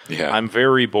said, Yeah. "I'm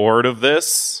very bored of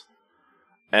this,"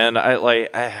 and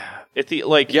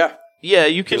yeah,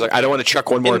 you He can was like, I don't want to chuck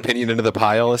one more opinion into the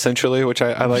pile, essentially, which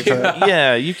I like that.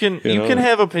 yeah, you can know? can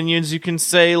have opinions. You can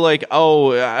say like,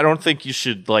 "Oh, I don't think you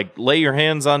should like lay your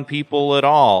hands on people at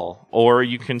all," or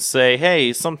you can say,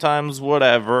 "Hey, sometimes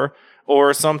whatever."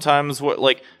 or sometimes what,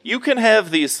 like, you can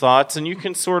have these thoughts and you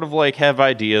can sort of like have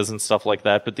ideas and stuff like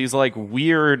that, but these like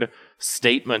weird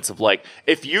statements of like,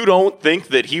 if you don't think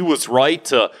that he was right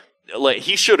to, like,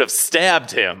 he should have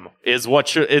stabbed him is what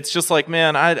should, it's just like,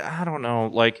 man, I don't know,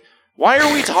 like, why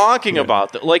are we talking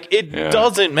about that? Like, it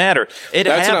doesn't matter. It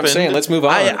That's happened. what I'm saying. Let's move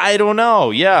on. I don't know.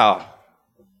 Yeah.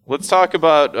 Let's talk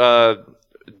about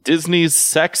Disney's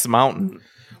Sex Mountain.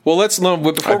 Well,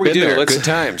 before we do, let's good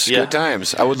times. Yeah. Good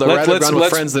times. I would rather run with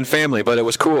friends than family, but it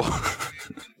was cool.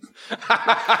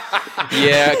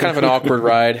 yeah, kind of an awkward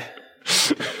ride.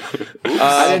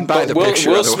 I didn't buy the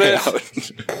picture. Will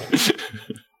Smith.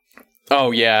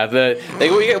 Oh yeah,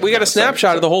 we got a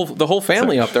snapshot of the whole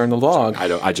family up there in the log.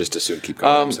 I just assumed keep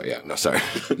going. So yeah, no, sorry.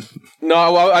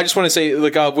 No, well, I just want to say,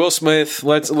 like, Will Smith.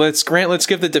 Let's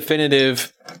give the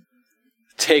definitive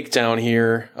takedown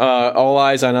here. All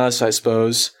eyes on us, I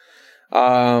suppose.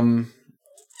 I don't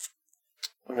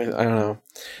know.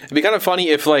 It'd be kind of funny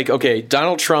if, like, okay,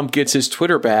 Donald Trump gets his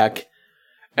Twitter back,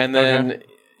 and then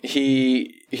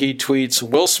he tweets,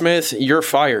 "Will Smith, you're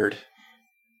fired."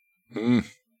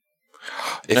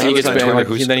 If he gets on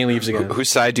Twitter, then he leaves again. Whose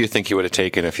side do you think he would have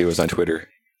taken if he was on Twitter?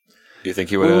 Do you think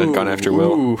he would have gone after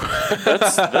Will?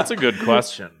 That's a good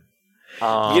question.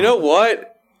 You know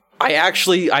what?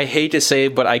 I hate to say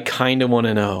it, but I kind of want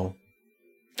to know.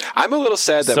 I'm a little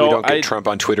sad that we don't get Trump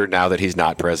on Twitter now that he's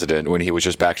not president, when he was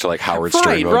just back to like Howard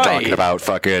Stern mode, talking about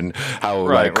fucking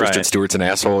how Kristen Stewart's an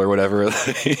asshole or whatever.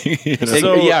 You know?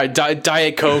 So,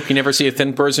 Diet Coke. You never see a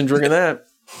thin person drinking that.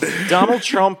 Donald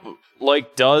Trump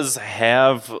like does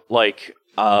have like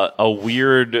a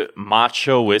weird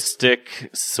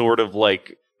machoistic sort of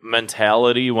like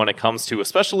mentality when it comes to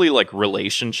especially like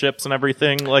relationships and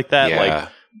everything like that. Yeah. Like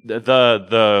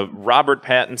the Robert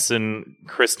Pattinson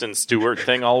Kristen Stewart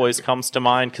thing always comes to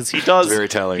mind because he does. Very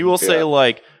telling. He will say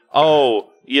like, "Oh,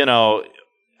 you know,"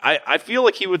 I feel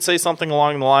like he would say something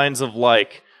along the lines of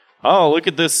like, "Oh, look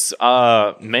at this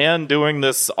man doing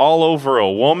this all over a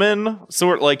woman."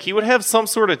 Sort like he would have some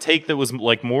sort of take that was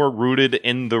like more rooted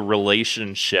in the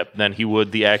relationship than he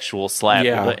would the actual slap.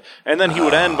 Yeah. And then he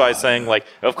would end by saying like,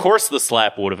 "Of course the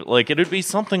slap would have," like it would be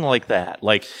something like that.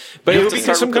 Like, but you it have would to be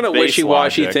start some with kind the of base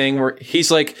wishy-washy logic. thing where he's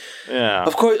like, Yeah.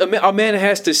 "Of course, a man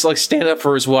has to like stand up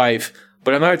for his wife,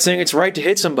 but I'm not saying it's right to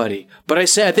hit somebody. But I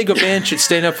think a man should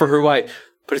stand up for her wife."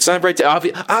 But it's not right to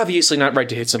obviously not right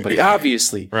to hit somebody.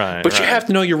 Obviously, Right, But you have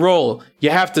to know your role. You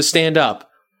have to stand up.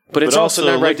 But it's also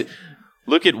not right to.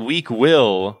 Look at weak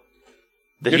Will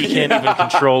that he can't even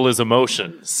control his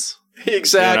emotions.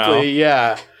 Exactly. You know?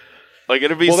 Yeah. Like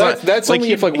it'd be Well, that's like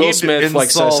only if like Will he'd Smith like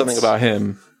says insult- something about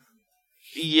him.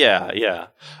 Yeah.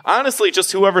 Honestly,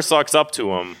 just whoever sucks up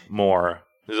to him more.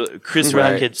 Chris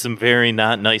Rock had some very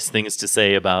not nice things to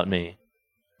say about me.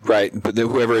 Right, but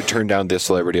whoever had turned down this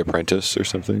Celebrity Apprentice or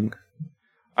something.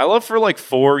 I love for like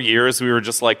 4 years we were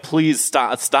just like, please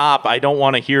stop, I don't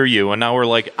want to hear you. And now we're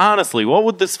like, honestly, what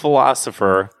would his take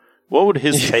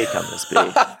on this be?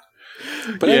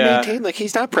 But I maintain, like,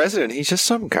 he's not president. He's just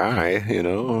some guy, you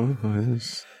know.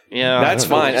 Yeah, That's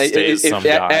fine.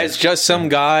 As just some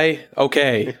guy,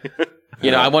 okay. You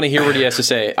know, I want to hear what he has to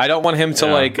say. I don't want him to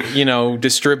like, you know,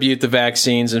 distribute the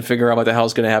vaccines and figure out what the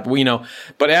hell's going to happen. You know,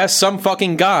 but as some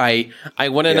fucking guy, I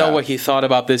want to know what he thought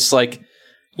about this, like,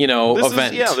 you know,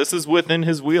 event. This is within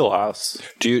his wheelhouse.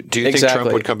 Do you think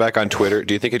Trump would come back on Twitter?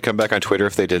 Do you think he'd come back on Twitter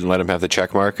if they didn't let him have the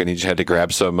check mark and he just had to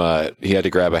grab he had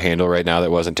to grab a handle right now that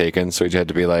wasn't taken, so he had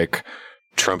to be like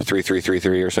Trump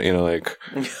 3333 or something, you know, like.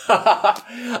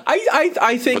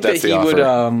 I think that he would.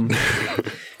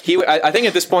 I think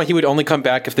at this point he would only come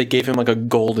back if they gave him like a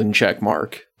golden check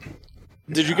mark.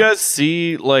 Did you guys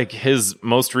see like his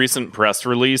most recent press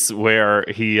release where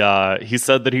he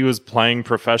said that he was playing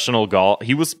professional golf?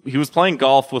 He was playing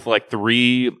golf with like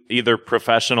 3 either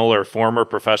professional or former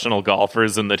professional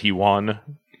golfers, and that he won.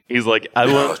 He's like, I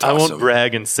won't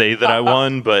brag and say that I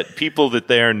won, but people that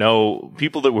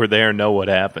were there know what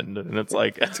happened, and it's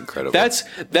like that's incredible. That's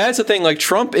the thing. Like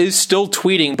Trump is still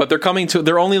tweeting, but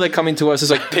they're only like coming to us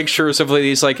as like pictures of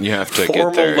these like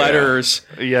formal letters.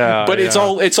 Yeah, but it's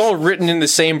all written in the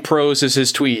same prose as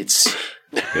his tweets.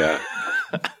 Yeah,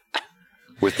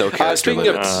 with no character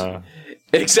limits.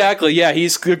 Exactly. Yeah,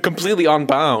 he's completely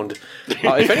unbound.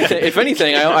 If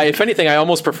anything, I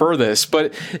almost prefer this.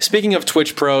 But speaking of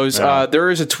Twitch pros, there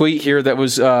is a tweet here that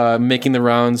was making the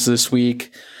rounds this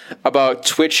week about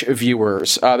Twitch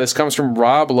viewers. This comes from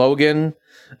Rob Logan.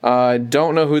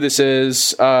 Don't know who this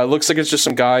is. Looks like it's just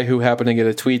some guy who happened to get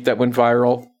a tweet that went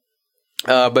viral.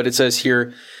 But it says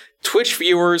here, Twitch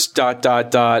viewers ...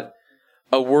 a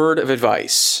word of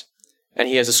advice. And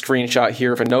he has a screenshot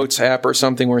here of a notes app or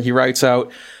something where he writes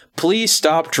out, Please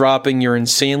stop dropping your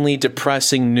insanely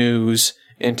depressing news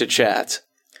into chat.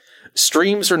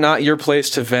 Streams are not your place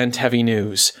to vent heavy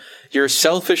news. You're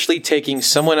selfishly taking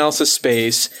someone else's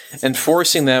space and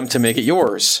forcing them to make it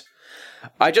yours.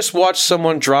 I just watched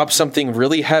someone drop something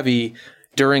really heavy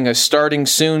during a starting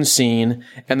soon scene,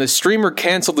 and the streamer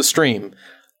canceled the stream.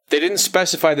 They didn't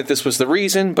specify that this was the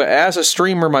reason, but as a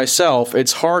streamer myself,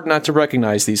 it's hard not to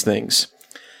recognize these things.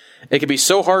 It can be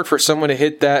so hard for someone to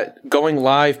hit that going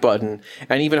live button,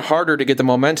 and even harder to get the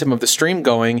momentum of the stream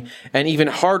going, and even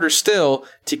harder still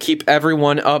to keep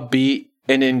everyone upbeat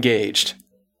and engaged.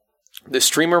 The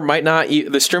streamer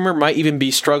might even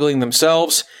be struggling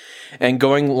themselves, and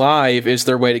going live is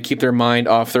their way to keep their mind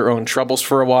off their own troubles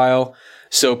for a while.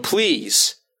 So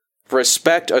please,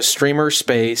 respect a streamer's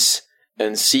space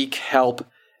and seek help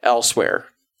elsewhere.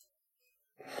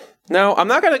 Now, I'm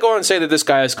not going to go and say that this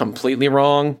guy is completely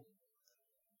wrong,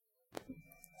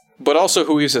 but also,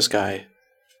 who is this guy?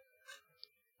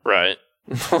 Right.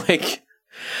 Like,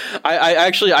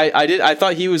 I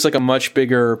thought he was like a much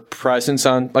bigger presence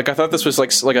on, like, I thought this was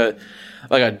like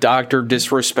a Dr.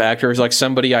 Disrespect, or like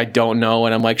somebody I don't know,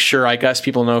 and I'm like, sure, I guess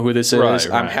people know who this is.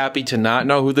 Right. I'm happy to not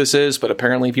know who this is, but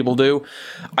apparently people do.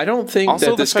 I don't think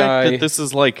Also, that this the fact guy... that this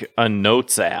is like a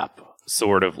notes app,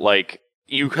 sort of, like,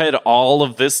 you had all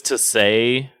of this to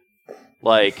say,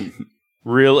 like,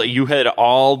 really, you had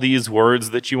all these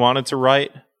words that you wanted to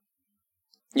write?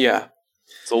 Yeah.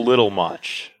 It's a little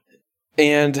much.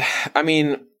 And, I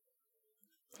mean...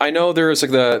 I know there was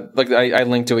I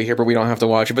linked to it here, but we don't have to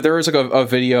watch it. But there was like a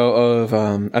video of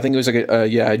I think it was like a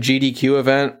GDQ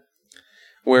event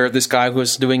where this guy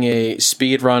was doing a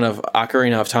speed run of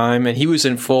Ocarina of Time, and he was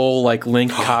in full like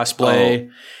Link cosplay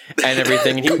and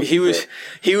everything. And he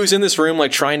was in this room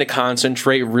like trying to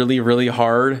concentrate really, really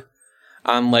hard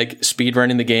on like speed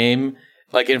running the game,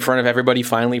 like in front of everybody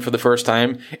finally for the first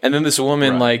time. And then this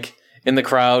woman like in the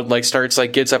crowd like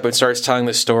gets up and starts telling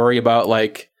the story about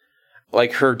like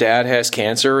her dad has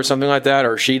cancer or something like that,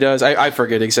 or she does. I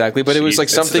forget exactly, but it was like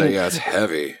something. It's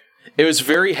heavy. It was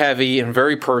very heavy and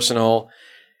very personal.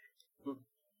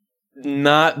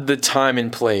 Not the time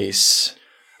and place.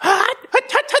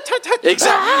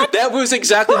 Exactly. That was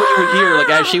exactly what you would hear. Like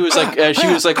as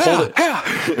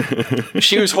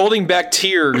she was holding back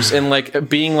tears and like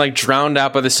being like drowned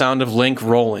out by the sound of Link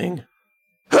rolling.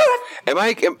 I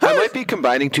might be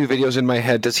combining two videos in my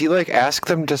head. Does he like ask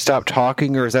them to stop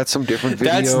talking, or is that some different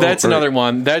video? That's another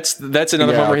one. That's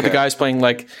another one where the guy's playing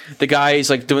like the guy is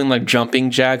like doing like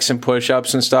jumping jacks and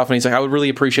push-ups and stuff, and he's like, I would really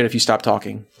appreciate it if you stopped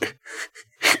talking.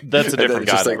 That's a different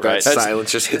guy, like, right?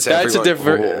 Silence just hits That's everyone.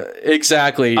 a different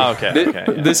exactly. Okay. Yeah.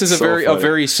 This is a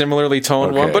very similarly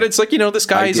toned one, but it's like, you know, this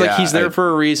guy is like he's there for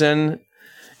a reason.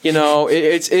 You know,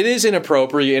 it is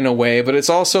inappropriate in a way, but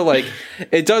it's also like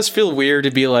it does feel weird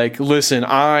to be like, listen,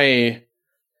 I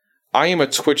am a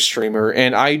Twitch streamer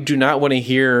and I do not want to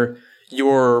hear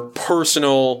your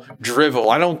personal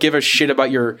drivel. I don't give a shit about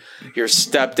your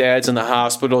stepdad's in the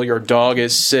hospital, your dog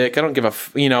is sick. I don't give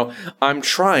I'm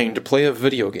trying to play a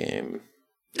video game.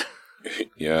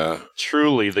 Yeah.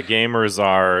 Truly, the gamers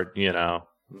are,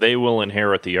 they will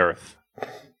inherit the earth.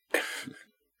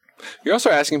 You're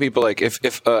also asking people like if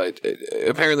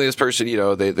apparently this person,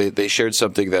 they shared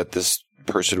something that this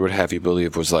person would have you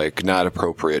believe was like not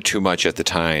appropriate, too much at the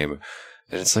time.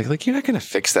 And it's like you're not going to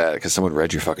fix that because someone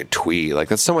read your fucking tweet. Like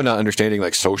that's someone not understanding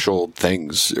like social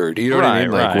things, or do you know what I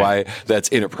mean? Like why that's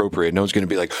inappropriate. No one's going to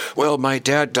be like, well, my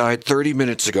dad died 30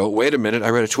 minutes ago. Wait a minute.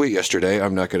 I read a tweet yesterday.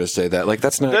 I'm not going to say that. Like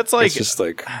that's not, that's like, it's just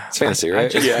like, it's fantasy,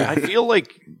 right? I feel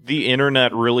like the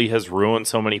internet really has ruined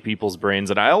so many people's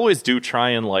brains. And I always do try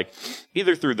and like,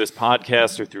 either through this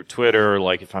podcast or through Twitter, or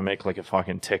like if I make like a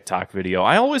fucking TikTok video,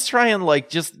 I always try and like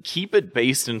just keep it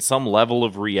based in some level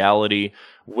of reality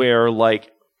where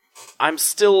like I'm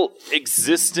still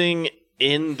existing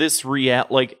in this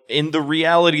in the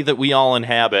reality that we all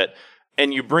inhabit,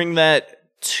 and you bring that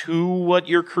to what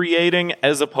you're creating,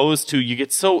 as opposed to you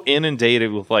get so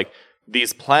inundated with like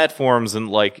these platforms and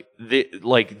like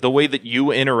the way that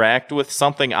you interact with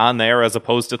something on there, as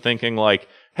opposed to thinking like,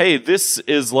 hey, this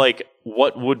is like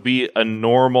what would be a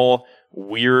normal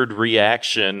weird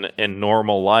reaction in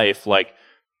normal life. Like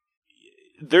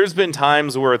there's been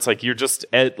times where it's like you're just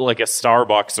at like a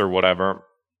Starbucks or whatever,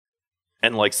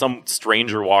 and like some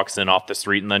stranger walks in off the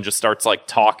street and then just starts like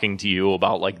talking to you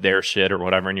about like their shit or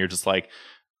whatever, and you're just like,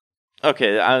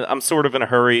 okay, I'm sort of in a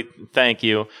hurry, thank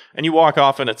you. And you walk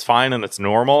off and it's fine and it's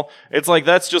normal. It's like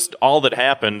that's just all that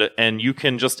happened, and you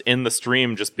can just in the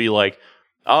stream just be like,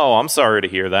 oh, I'm sorry to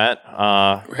hear that.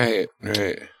 Right.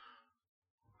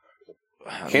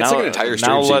 Canceling an entire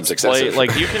stream now seems let's play. excessive.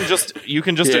 Like you can just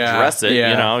Yeah, address it.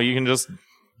 yeah. You know, you can just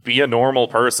be a normal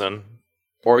person,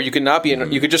 Or you could not be.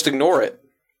 You could just ignore it.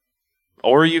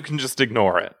 or you can just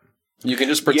ignore it. You can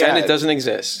just pretend Yeah. it doesn't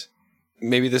exist.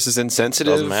 Maybe this is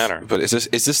insensitive. Doesn't matter. But is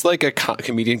this like a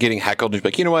comedian getting heckled and be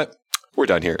like, you know what? We're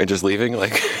done here, and just leaving.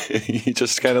 Like you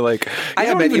just kind of like. I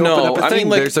don't man, even you open know. up a I thing, mean,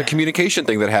 like- there's a communication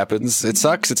thing that happens. It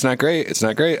sucks. It's not great. It's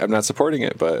not great. I'm not supporting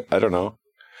it, but I don't know.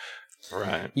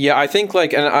 Right. Yeah, I think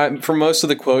for most of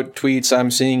the quote tweets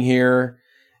I'm seeing here,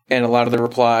 and a lot of the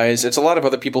replies, it's a lot of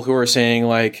other people who are saying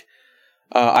like,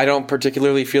 I don't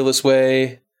particularly feel this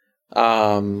way.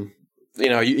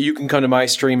 You can come to my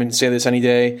stream and say this any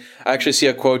day. I actually see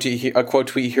a quote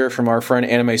tweet here from our friend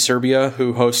Anime Serbia,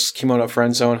 who hosts Kimono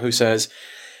Friend Zone, who says,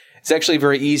 it's actually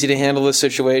very easy to handle this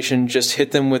situation. Just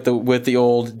hit them with the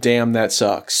old damn that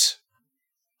sucks.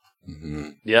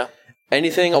 Yeah.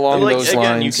 Anything along Like, those again,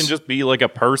 lines. you can just be like a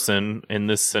person in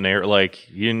this scenario. Like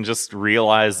you can just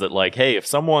realize that, like, hey, if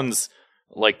someone's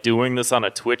like doing this on a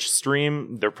Twitch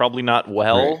stream, they're probably not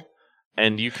well. Right.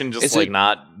 And you can just Is like it-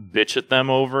 not bitch at them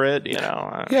over it, you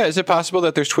know? Yeah, is it possible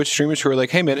that there's Twitch streamers who are like,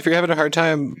 hey man, if you're having a hard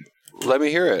time, let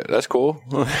me hear it. That's cool.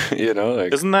 You know,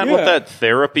 like Isn't that what that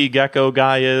therapy gecko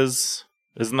guy is?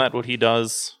 Isn't that what he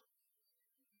does?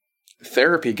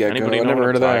 Therapy gecko. Anybody I know never what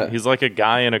heard I'm of talking- that. He's like a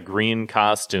guy in a green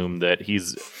costume that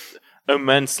he's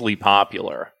immensely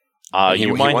popular. He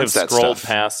You might have wants that scrolled stuff.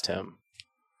 past him.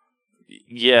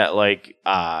 Yeah, like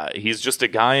he's just a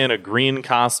guy in a green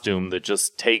costume that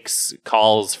just takes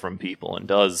calls from people and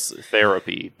does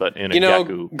therapy, but in a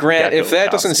gecko. Grant, if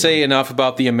that doesn't costume. say enough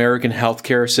about the American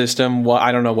healthcare system, well,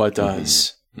 I don't know what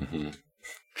does.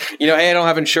 Hey, I don't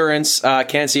have insurance,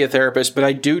 can't see a therapist, but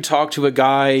I do talk to a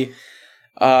guy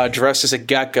dressed as a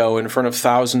gecko in front of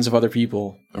thousands of other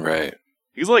people. right.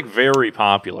 He's like very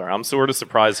popular. I'm sort of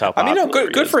surprised how I mean, popular. no,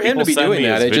 good he is. for him to People be send doing me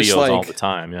that. his It just, videos all like- the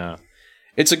time. Yeah.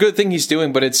 It's a good thing he's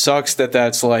doing, but it sucks that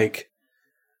that's like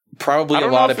probably I a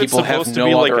don't lot know of if it's people have supposed to no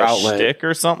be like other a outlet. shtick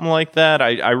or something like that.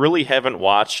 I really haven't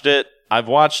watched it. I've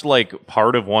watched like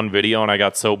part of one video and I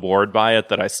got so bored by it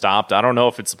that I stopped. I don't know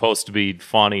if it's supposed to be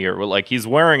funny or like he's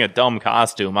wearing a dumb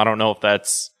costume. I don't know if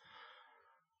that's.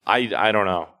 I don't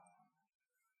know.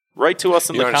 Write to us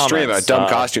in You're the on a comments. stream. A dumb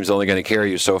costume's only going to carry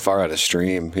you so far on a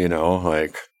stream. You know,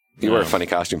 like you wear a Yeah. funny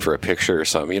costume for a picture or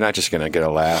something. You're not just going to get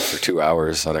a laugh for 2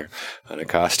 hours on a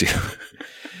costume.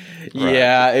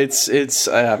 Yeah, it's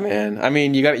man. I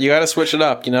mean, you got to switch it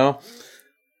up, you know.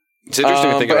 It's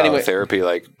interesting to think but about anyway- therapy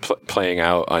like playing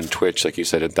out on Twitch, like you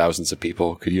said, in thousands of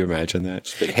people. Could you imagine that?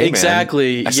 Just like, hey,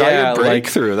 Exactly, Man, I saw yeah, your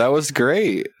breakthrough. That was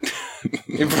great.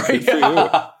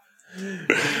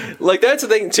 Like that's the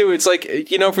thing too. It's like,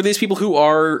 for these people who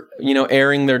are,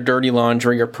 airing their dirty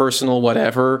laundry or personal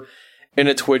whatever in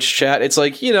a Twitch chat, it's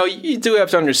like, you do have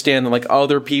to understand that like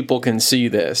other people can see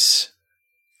this.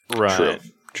 Right.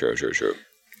 True.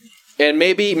 And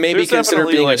maybe There's consider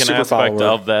definitely being like a an super aspect follower.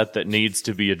 of that needs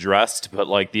to be addressed, but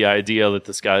like the idea that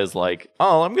this guy is like,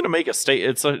 oh, I'm going to make a state.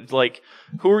 It's like,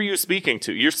 who are you speaking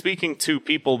to? You're speaking to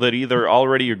people that either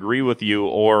already agree with you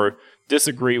or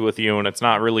disagree with you, and it's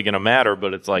not really going to matter.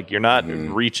 But it's like you're not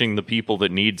reaching the people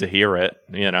that need to hear it.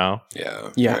 You know?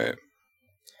 Yeah. Right.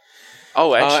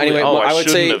 Oh, actually, anyway, well, I would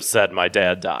shouldn't say- have said my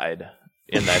dad died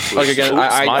in that. Twitch. Like again, Oops, my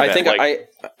I bad. think Like,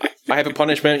 I have a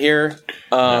punishment here.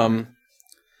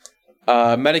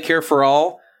 Medicare for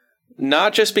all,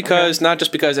 not just because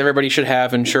everybody should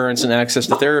have insurance and access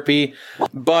to therapy,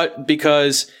 but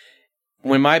because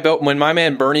when my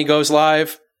man Bernie goes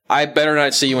live, I better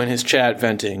not see you in his chat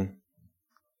venting.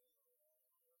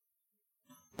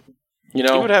 he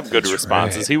would have good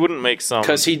responses. right. He wouldn't make some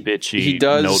 'Cause he bitchy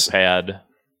does- notepad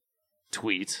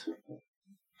tweet.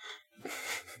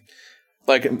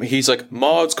 Like he's like,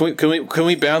 mods, can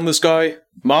we ban this guy?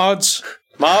 Mods.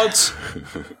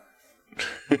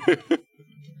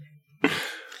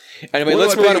 Anyway,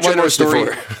 let's move on to one more story.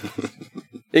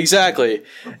 Exactly,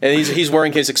 and he's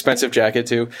wearing his expensive jacket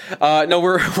too. Let's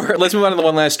move on to the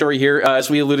one last story here. As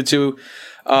we alluded to,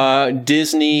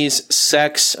 Disney's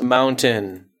Sex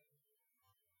Mountain.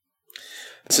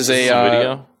 This is a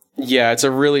video. Yeah, it's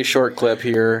a really short clip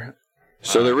here.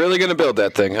 So they're really going to build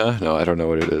that thing, huh? No, I don't know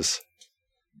what it is.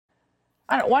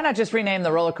 Why not just rename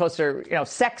the roller coaster,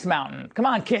 Sex Mountain? Come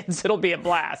on, kids, it'll be a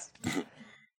blast.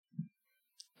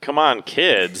 Come on,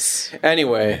 kids.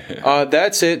 Anyway,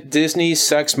 that's it. Disney's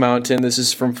Sex Mountain. This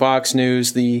is from Fox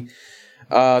News. The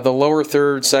lower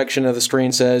third section of the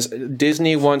screen says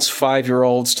Disney wants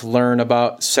 5-year-olds to learn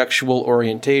about sexual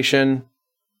orientation.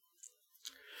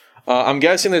 I'm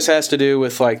guessing this has to do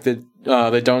with like the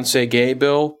Don't Say Gay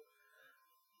bill.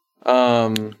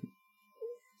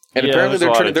 And yeah, apparently there's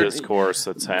a lot of they're discourse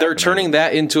that's happening. they're turning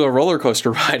that into a roller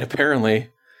coaster ride, apparently.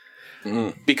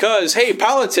 Because, hey,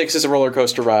 politics is a roller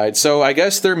coaster ride. So I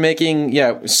guess they're making,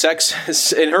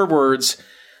 sex, in her words,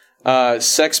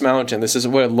 Sex Mountain. This is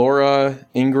what, Laura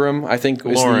Ingraham, I think.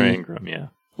 Ingraham, yeah.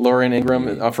 Laura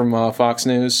Ingraham from Fox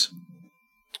News.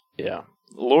 Yeah.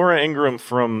 Laura Ingraham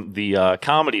from the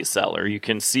Comedy Cellar. You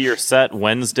can see her set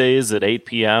Wednesdays at 8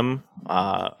 p.m.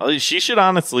 She should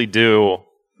honestly do...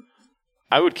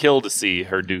 I would kill to see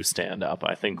her do stand-up.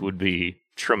 I think would be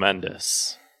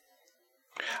tremendous.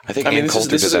 I think Ann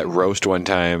Coulter did that roast one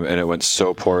time, and it went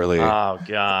so poorly. Oh,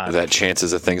 God. That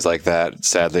chances of things like that,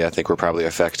 sadly, I think were probably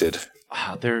affected.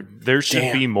 There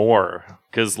should be more.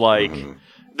 Because, like,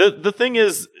 the thing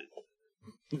is,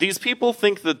 these people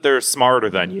think that they're smarter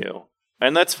than you.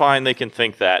 And that's fine, they can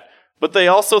think that. But they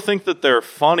also think that they're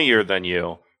funnier than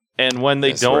you. And when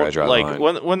they don't, like,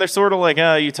 when they're sort of like,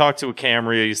 you talk to a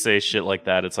camera, you say shit like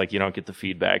that, it's like you don't get the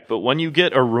feedback. But when you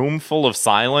get a room full of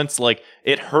silence, like,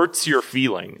 it hurts your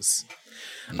feelings.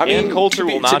 I mean, Ann Coulter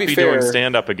will not be doing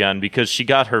stand-up again because she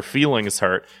got her feelings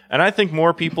hurt. And I think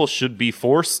more people should be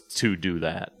forced to do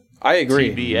that. I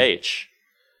agree. TBH.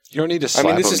 You don't need to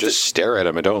slap them, just stare at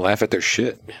them and don't laugh at their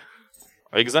shit.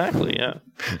 Exactly, yeah.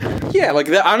 Yeah, like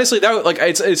that, honestly, that like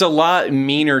it's a lot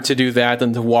meaner to do that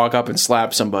than to walk up and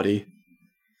slap somebody.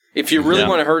 If you really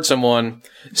want to hurt someone,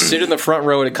 sit in the front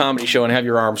row at a comedy show and have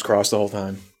your arms crossed the whole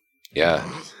time. Yeah.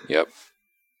 Yep.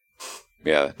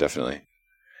 Yeah, definitely.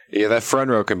 Yeah, that front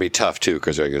row can be tough too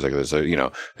because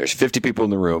there's 50 people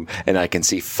in the room and I can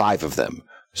see 5 of them.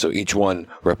 So each one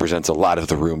represents a lot of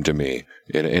the room to me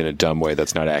in a dumb way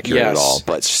that's not accurate at all,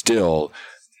 but still.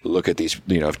 Look at these,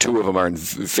 if 2 of them aren't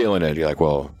feeling it, you're like,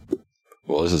 well,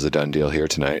 this is a done deal here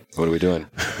tonight. What are we doing?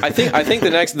 I think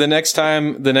the next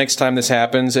time this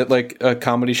happens at like a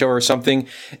comedy show or something,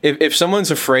 if someone's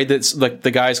afraid that like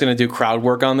the guy's going to do crowd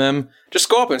work on them, just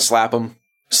go up and slap them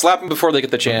before they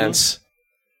get the chance.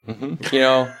 Mm-hmm.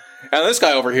 And this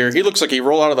guy over here, he looks like he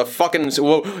rolled out of the fucking.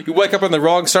 Well, you wake up on the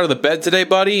wrong side of the bed today,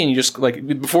 buddy, and you just like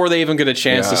before they even get a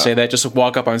chance to say that, just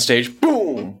walk up on stage,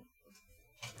 boom.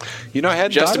 I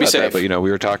hadn't thought about that, but we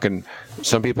were talking.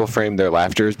 Some people frame their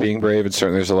laughter as being brave, and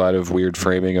certainly there's a lot of weird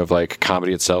framing of like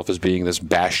comedy itself as being this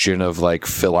bastion of like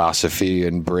philosophy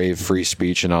and brave free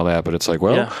speech and all that. But it's like,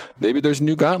 maybe there's a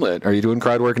new gauntlet. Are you doing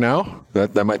crowd work now?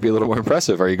 That might be a little more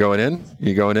impressive. Are you going in?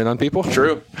 You going in on people?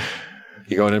 True.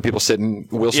 You going in? People sitting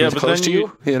Will Smith close to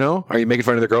you? Are you making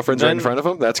fun of their girlfriends right in front of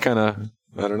them? That's kind of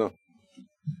I don't know.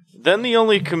 Then the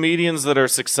only comedians that are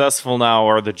successful now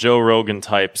are the Joe Rogan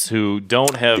types who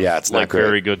don't have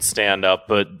very good stand-up,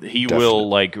 but he will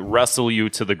like wrestle you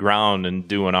to the ground and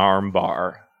do an arm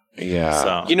bar.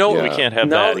 Yeah. So we can't have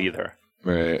that either.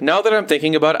 Right. Now that I'm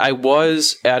thinking about it, I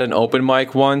was at an open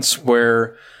mic once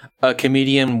where a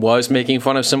comedian was making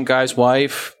fun of some guy's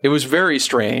wife. It was very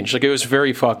strange. Like, it was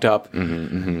very fucked up.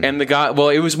 And the guy,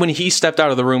 it was when he stepped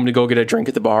out of the room to go get a drink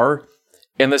at the bar,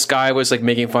 and this guy was like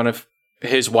making fun of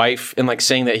his wife and like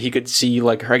saying that he could see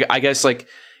like her, I guess like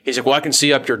he's like, well, I can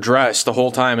see up your dress the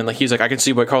whole time, and like he's like, I can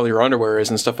see what color your underwear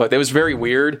is and stuff like that. It was very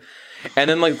weird.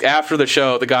 And then like after the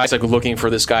show, the guy's like looking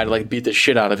for this guy to like beat the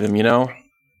shit out of him,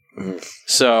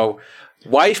 So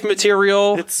wife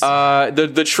material,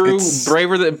 the true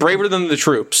braver than the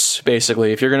troops,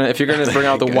 basically. If you're gonna bring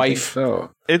out the wife,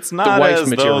 it's not as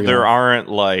though there aren't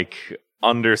like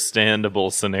understandable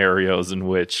scenarios in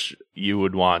which you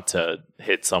would want to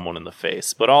hit someone in the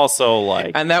face, but also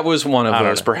like, and that was one of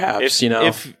those, perhaps.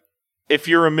 If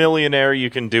you're a millionaire, you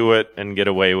can do it and get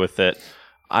away with it.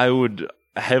 I would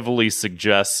heavily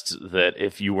suggest that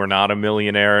if you were not a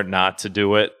millionaire, not to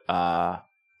do it.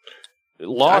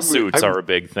 Lawsuits are a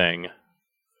big thing.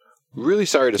 Really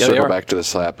sorry to circle back to the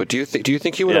slap, but do you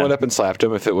think he would have went up and slapped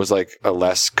him if it was like a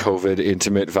less COVID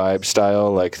intimate vibe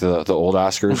style, like the old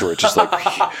Oscars, where it's just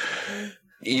like,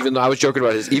 even though I was joking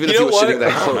about his, even if he was sitting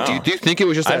that close, do you think it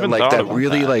was just that, like that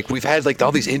really like we've had like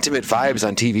all these intimate vibes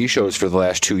on TV shows for the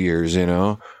last 2 years,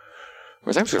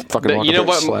 Whereas I'm just fucking walk up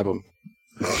and slap him.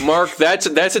 Mark, that's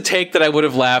a take that I would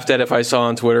have laughed at if I saw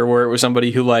on Twitter, where it was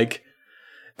somebody who like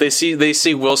they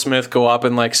see Will Smith go up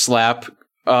and like slap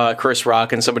Chris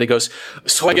Rock, and somebody goes,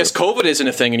 so I guess COVID isn't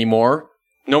a thing anymore.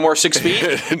 No more 6 feet.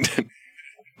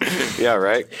 Yeah,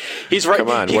 right. He's right. Come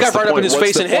on. He got right up in his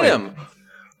face and hit him.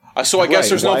 So I guess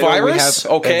there's no virus.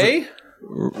 Okay.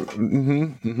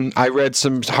 I read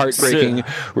some heartbreaking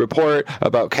report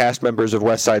about cast members of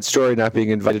West Side Story not being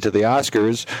invited to the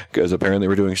Oscars because apparently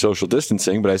we're doing social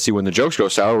distancing. But I see when the jokes go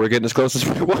sour, we're getting as close as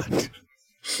we want.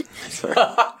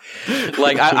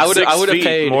 Like I would have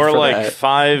paid more for like that.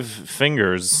 5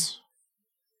 fingers.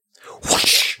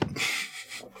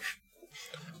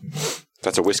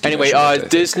 That's a whiskey. Anyway, measurement, I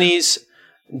think.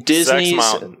 Disney's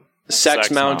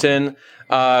Sex Mountain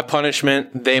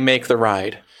punishment. They make the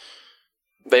ride.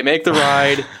 They make the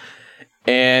ride,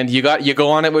 and you go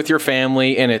on it with your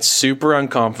family, and it's super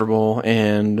uncomfortable.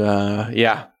 And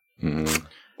yeah,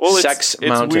 well, Sex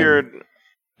Mountain. It's weird.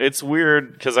 It's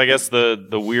weird because I guess the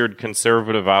weird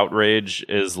conservative outrage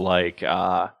is like,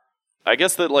 I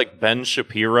guess that like Ben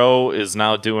Shapiro is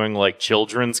now doing like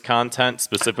children's content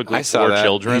specifically for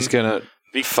children. He's gonna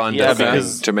fund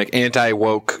to make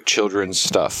anti-woke children's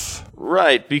stuff.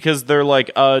 Right, because they're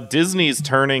like, Disney's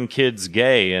turning kids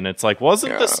gay, and it's like,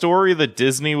 wasn't the story that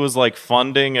Disney was like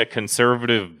funding a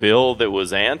conservative bill that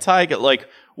was anti? Like,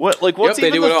 what? Like, what's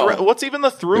what's even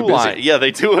the through line? Yeah,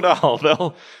 they do it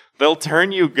all. They'll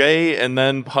turn you gay and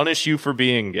then punish you for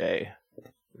being gay.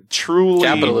 Truly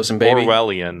capitalism, baby.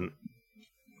 Orwellian.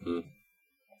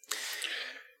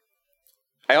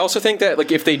 I also think that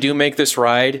like if they do make this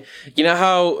ride, you know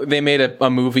how they made a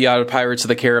movie out of Pirates of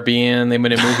the Caribbean, they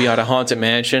made a movie out of Haunted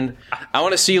Mansion. I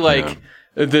want to see like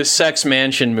the Sex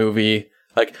Mansion movie,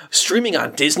 like streaming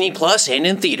on Disney Plus and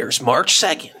in theaters March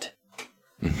 2nd.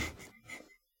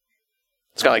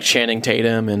 It's got like Channing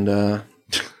Tatum and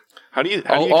how do you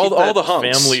keep all that the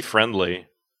hunks family friendly?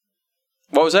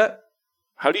 What was that?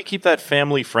 How do you keep that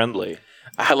family friendly?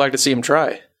 I'd like to see him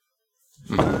try.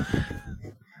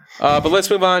 But let's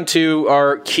move on to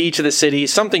our key to the city.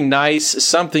 Something nice,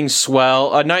 something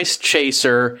swell, a nice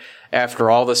chaser after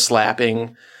all the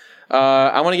slapping.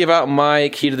 I want to give out my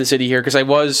key to the city here because I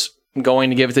was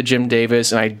going to give it to Jim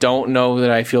Davis, and I don't know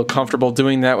that I feel comfortable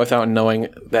doing that without knowing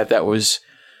that that was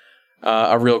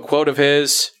a real quote of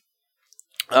his.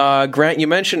 Grant, you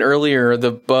mentioned earlier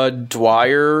the Bud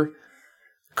Dwyer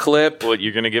clip. What,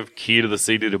 you're going to give key to the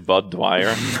city to Bud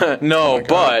Dwyer? No,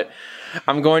 but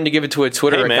I'm going to give it to a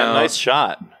Twitter account. Nice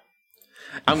shot.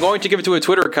 I'm going to give it to a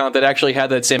Twitter account that actually had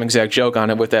that same exact joke on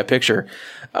it with that picture.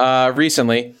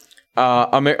 Recently,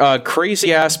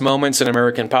 crazy ass moments in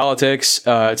American politics.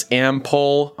 It's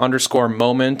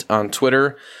ampol_moment on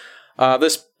Twitter.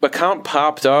 This account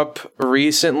popped up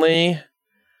recently.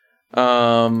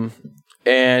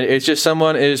 And it's just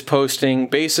someone is posting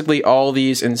basically all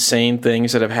these insane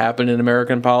things that have happened in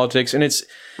American politics. And it's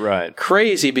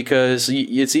crazy because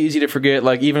it's easy to forget.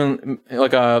 Like even like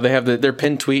they have their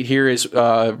pinned tweet here is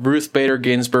Ruth Bader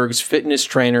Ginsburg's fitness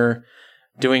trainer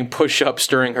doing push-ups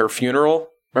during her funeral.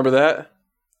 Remember that?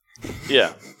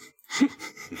 Yeah.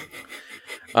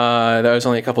 That was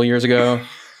only a couple years ago.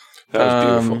 That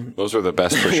was beautiful. Those are the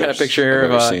best push-ups got a picture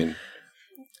I've ever seen.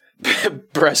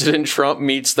 President Trump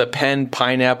meets the pen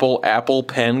pineapple apple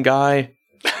pen guy.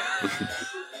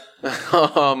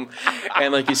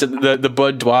 And like you said, the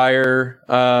Bud Dwyer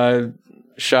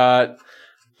shot.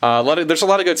 There's a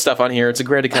lot of good stuff on here. It's a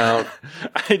great account.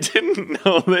 I didn't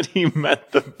know that he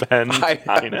met the pen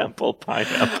pineapple.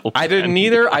 I didn't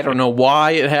either. I don't know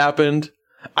why it happened.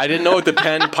 I didn't know what the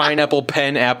pen pineapple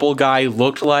pen apple guy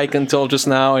looked like until just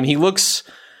now, and he looks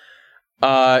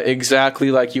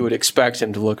exactly like you would expect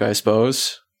him to look, I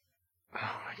suppose. Oh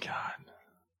my god!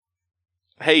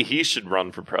 Hey, he should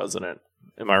run for president.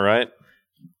 Am I right?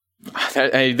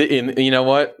 You know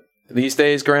what? These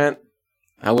days, Grant,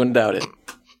 I wouldn't doubt it.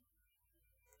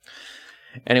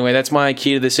 Anyway, that's my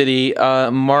key to the city.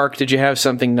 Mark, did you have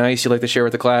something nice you'd like to share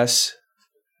with the class?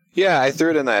 Yeah, I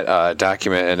threw it in that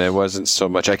document, and it wasn't so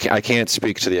much. I can't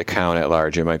speak to the account at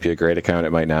large. It might be a great account,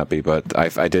 it might not be, but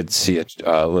I did see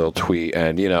a little tweet,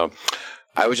 and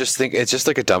I was just thinking it's just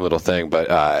like a dumb little thing,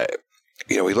 but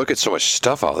we look at so much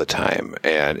stuff all the time,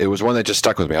 and it was one that just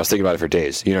stuck with me. I was thinking about it for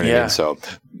days. You know what I mean? So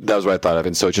that was what I thought of.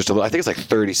 And so it's just I think it's like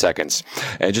 30 seconds,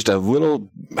 and just a little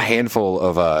handful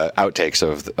of outtakes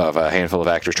of a handful of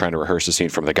actors trying to rehearse a scene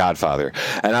from The Godfather.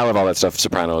 And I love all that stuff,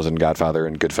 Sopranos and Godfather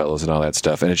and Goodfellas and all that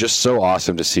stuff. And it's just so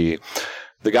awesome to see.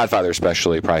 The Godfather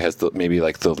especially probably has maybe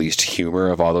like the least humor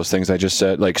of all those things I just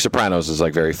said. Like Sopranos is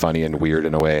like very funny and weird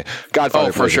in a way.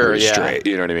 Godfather for sure, yeah. Straight.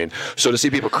 You know what I mean? So to see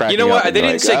people cracking up. You know what? They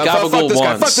didn't say gabagool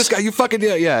once. Fuck this guy. You fucking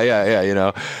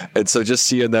yeah. And so just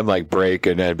seeing them like break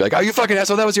and then be like, oh, you fucking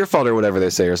asshole, that was your fault or whatever they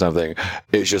say or something.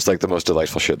 It's just like the most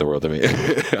delightful shit in the world to me.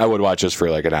 I would watch this for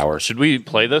like an hour. Should we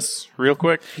play this real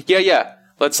quick? Yeah.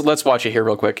 Let's watch it here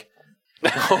real quick.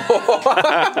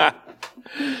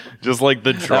 Just like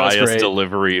the driest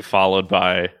delivery followed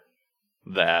by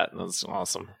that. That's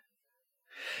awesome.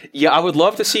 Yeah, I would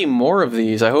love to see more of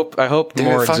these. I hope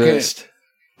more exist.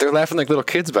 They're laughing like little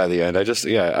kids by the end. I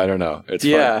don't know. It's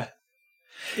fun.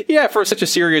 Yeah, for such a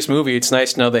serious movie, it's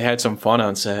nice to know they had some fun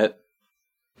on set.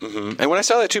 And when I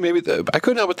saw that too, maybe I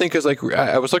couldn't help but think, because like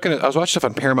I was watching stuff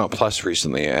on Paramount Plus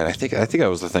recently, and I think that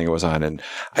was the thing it was on, and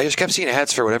I just kept seeing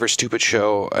ads for whatever stupid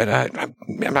show, and I'm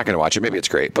not going to watch it. Maybe it's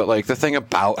great, but like the thing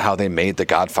about how they made The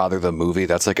Godfather the movie,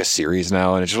 that's like a series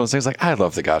now, and it's just one of those things like, I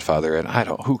love The Godfather, and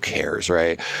who cares,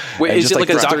 right? Wait, and is it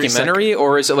like a documentary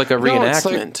or is it like a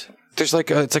reenactment? No, there's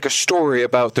like it's like a story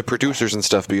about the producers and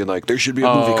stuff being like, there should be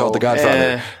a movie called The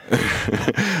Godfather.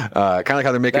 Kind of like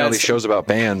how they're making all these shows about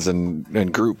bands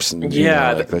and groups, and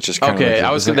that's just kind of okay.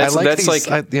 I was gonna. That's That's like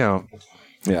yeah.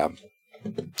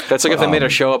 That's like if they made a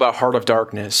show about Heart of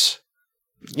Darkness.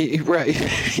 Right.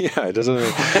 Yeah, it doesn't.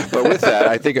 But with that,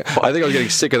 I think I was getting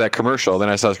sick of that commercial. Then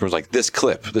I saw this commercial like, this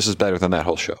clip, this is better than that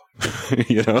whole show. This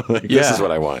is what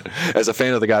I want. As a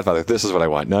fan of The Godfather, this is what I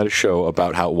want. Not a show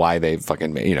about why they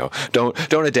fucking made, don't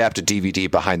adapt a DVD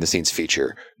behind the scenes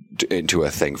feature into a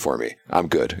thing for me. I'm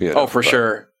good.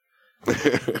 Sure.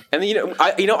 And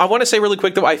I want to say really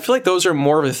quick though, I feel like those are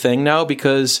more of a thing now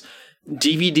because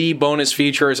DVD bonus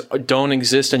features don't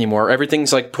exist anymore.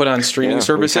 Everything's like put on streaming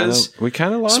services. We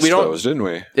kind of lost those, didn't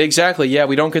we? Exactly. Yeah,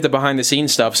 we don't get the behind the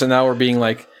scenes stuff. So now we're being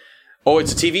like, oh,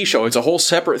 it's a TV show. It's a whole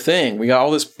separate thing. We got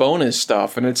all this bonus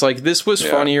stuff, and it's like this was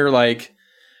funnier. Like,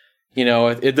 the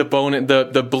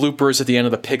bloopers at the end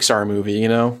of the Pixar movie.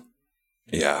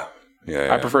 Yeah.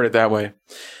 I preferred it that way.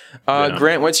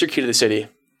 Grant, what's your key to the city?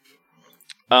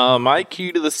 My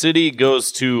key to the city goes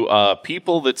to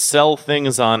people that sell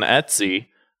things on Etsy.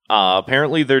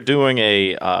 Apparently, they're doing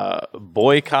a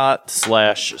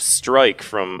boycott/strike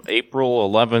from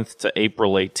April 11th to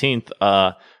April 18th.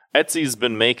 Etsy's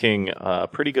been making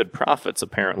pretty good profits,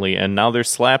 apparently, and now they're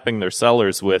slapping their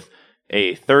sellers with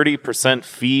a 30%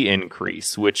 fee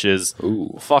increase, which is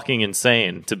fucking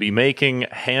insane. To be making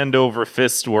hand over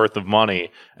fist worth of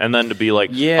money, and then to be like,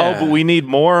 but we need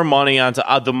more money onto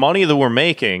the money that we're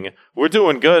making. We're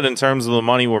doing good in terms of the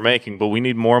money we're making, but we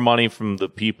need more money from the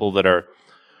people that are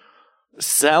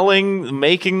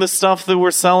making the stuff that we're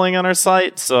selling on our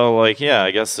site. So like, I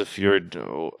guess if you're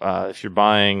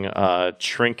buying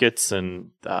trinkets and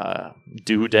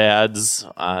doodads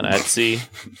on Etsy,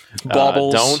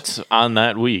 baubles, don't on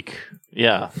that week.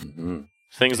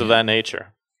 Things of that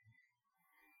nature.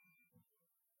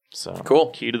 So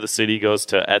cool. Key to the city goes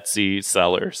to Etsy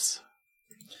sellers.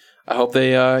 I hope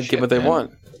they get what they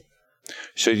want.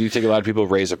 So do you think a lot of people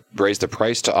raise the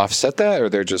price to offset that, or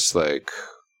they're just like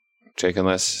taking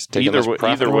less?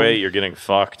 Either way, you're getting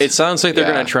fucked. It sounds like they're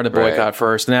going to try to boycott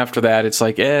first, and after that, it's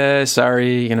like,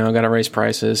 sorry, got to raise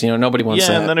prices. Nobody wants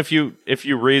that. And then if you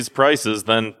raise prices,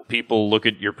 then people look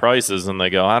at your prices and they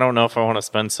go, I don't know if I want to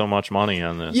spend so much money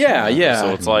on this. Yeah.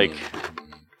 So it's like,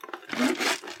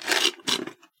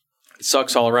 it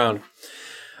sucks all around.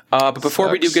 But before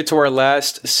we do get to our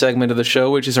last segment of the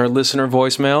show, which is our listener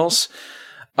voicemails.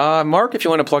 Mark, if you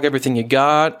want to plug everything you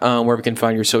got, where we can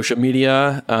find your social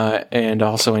media, and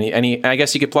also any, I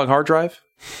guess you could plug Hard Drive.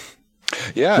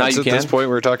 Yeah, at this point,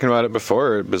 we were talking about it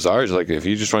before. Bizarre, like if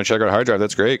you just want to check out Hard Drive,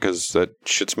 that's great because that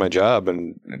shit's my job,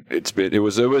 and it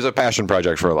was a passion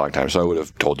project for a long time. So I would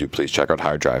have told you, please check out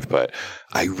Hard Drive, but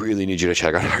I really need you to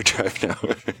check out Hard Drive now. We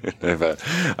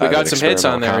got some hits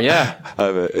on there, I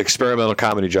have an experimental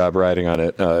comedy job riding on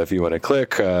it. If you want to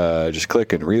click, just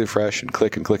click and refresh and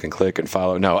click and click and click and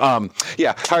follow. No,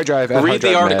 Hard Drive. Read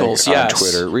the articles, on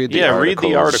Twitter. Read the articles. Read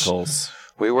the articles.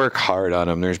 We work hard on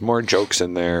them. There's more jokes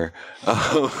in there.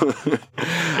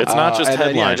 It's not just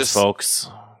headlines,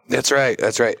 folks. That's right.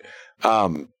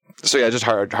 So just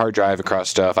hard drive across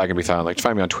stuff. I can be found.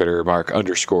 Find me on Twitter,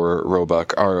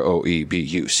 Mark_Roebuck,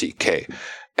 ROEBUCK.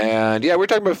 And we were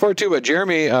talking about before too about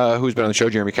Jeremy, who's been on the show,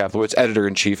 Jeremy Kaplowitz,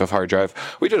 editor-in-chief of Hard Drive.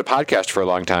 We did a podcast for a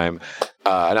long time.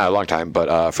 Not a long time,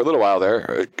 but for a little while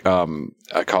there,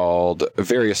 called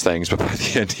various things. But by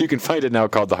the end, you can find it now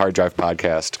called the Hard Drive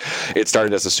Podcast. It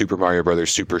started as a Super Mario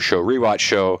Brothers Super Show rewatch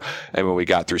show, and when we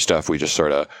got through stuff, we just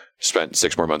sort of spent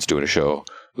 6 more months doing a show,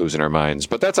 losing our minds.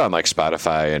 But that's on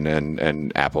Spotify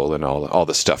and Apple and all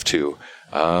this stuff too.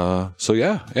 I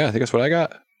think that's what I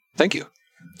got. Thank you.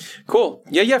 Cool.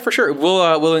 Yeah, for sure.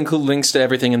 We'll include links to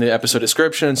everything in the episode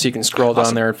description, so you can scroll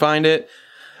down there and find it.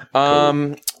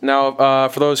 Cool. Now,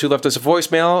 for those who left us a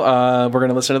voicemail, we're going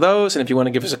to listen to those. And if you want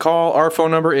to give us a call, our phone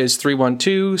number is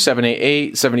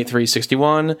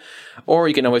 312-788-7361. Or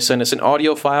you can always send us an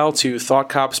audio file to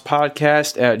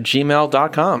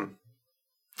thoughtcopspodcast@gmail.com.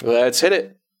 Let's hit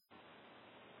it.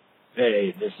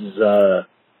 Hey, this is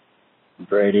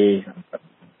Brady.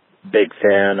 Big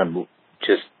fan. I'm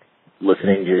just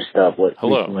listening to your stuff.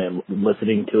 Hello. Recently I'm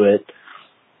listening to it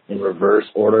in reverse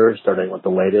order, starting with the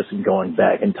latest and going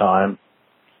back in time,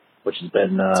 which has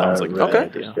been Sounds like really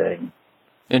interesting.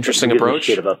 Interesting Who gives a approach.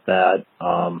 shit about that.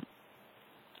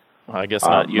 I guess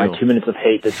not you. My 2 minutes of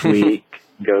hate this week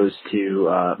goes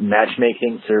to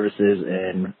matchmaking services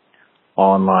in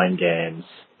online games.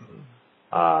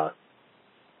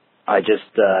 I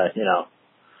just, I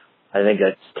think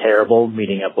that's terrible,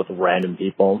 meeting up with random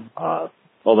people.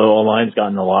 Although online's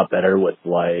gotten a lot better with,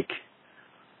 like,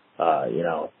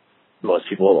 most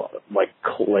people, like,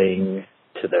 cling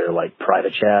to their, like,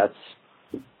 private chats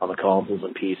on the consoles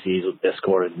and PCs with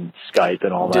Discord and Skype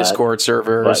and all that. Discord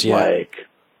servers, But, yeah. like,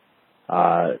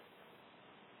 I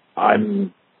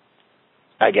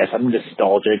guess I'm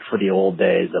nostalgic for the old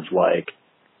days of, like,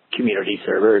 community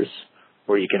servers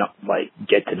where you can, like,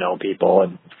 get to know people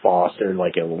and foster,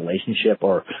 like, a relationship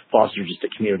or foster just a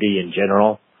community in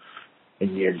general.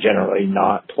 And you're generally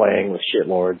not playing with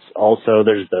shitlords. Also,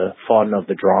 there's the fun of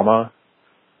the drama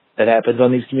that happens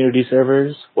on these community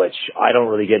servers, which I don't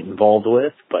really get involved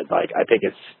with, but, like, I think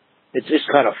it's just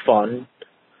kind of fun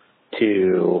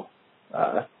to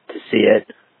see it,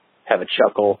 have a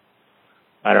chuckle.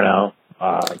 I don't know.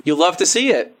 You love to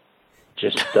see it.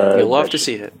 Just You love to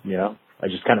see it. You know, I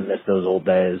just kind of miss those old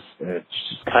days. It's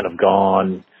just kind of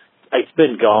gone. It's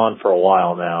been gone for a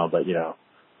while now, but, you know,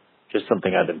 just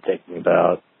something I've been thinking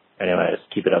about. Anyways,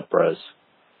 keep it up, bros.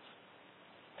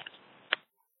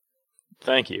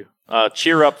 Thank you.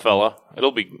 Cheer up, fella.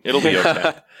 It'll be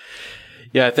okay.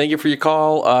 Yeah, thank you for your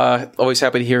call. Always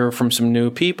happy to hear from some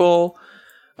new people.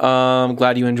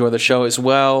 Glad you enjoy the show as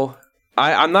well.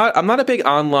 I'm not a big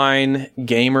online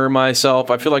gamer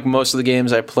myself. I feel like most of the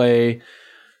games I play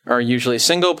are usually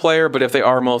single player, but if they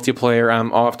are multiplayer,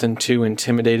 I'm often too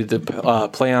intimidated to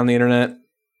play on the internet.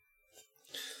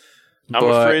 I'm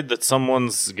afraid that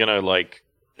someone's gonna, like,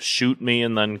 shoot me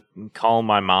and then call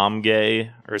my mom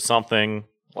gay or something.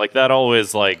 Like, that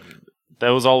was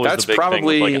always That's the big thing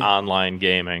with, probably like, online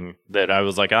gaming, that I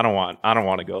was like, I don't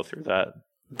want to go through that.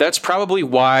 That's probably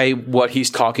why what he's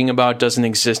talking about doesn't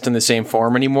exist in the same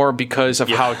form anymore, because of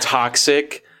how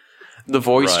toxic the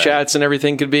voice chats and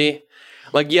everything could be.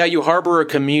 Like, yeah, you harbor a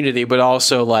community, but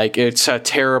also, like, it's a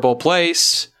terrible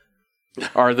place.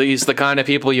 Are these the kind of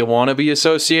people you want to be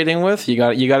associating with? You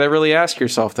got to really ask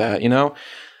yourself that, you know?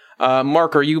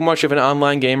 Mark, are you much of an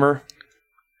online gamer?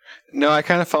 No, I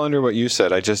kind of fall under what you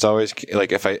said. I just always,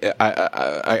 like, if I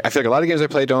feel like a lot of games I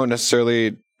play don't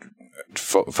necessarily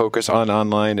focus on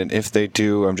online, and if they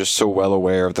do, I'm just so well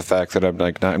aware of the fact that I'm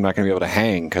not going to be able to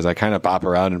hang, because I kind of bop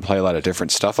around and play a lot of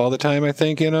different stuff all the time, I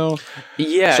think, you know?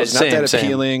 Yeah, so it's not that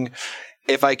appealing.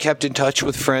 If I kept in touch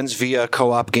with friends via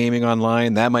co-op gaming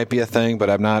online, that might be a thing, but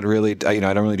I'm not really, I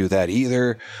don't really do that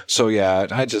either. So yeah,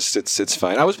 it's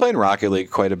fine. I was playing Rocket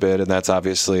League quite a bit, and that's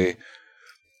obviously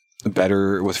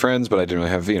better with friends, but I didn't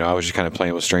really have, I was just kind of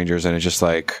playing with strangers, and it just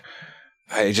like,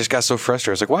 I just got so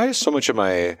frustrated. I was like, why is so much of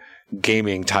my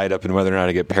gaming tied up in whether or not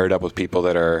I get paired up with people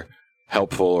that are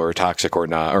helpful or toxic or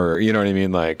not, or, you know what I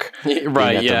mean? Like,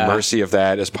 right, being at the mercy of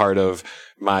that as part of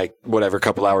my whatever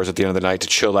couple hours at the end of the night to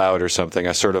chill out or something.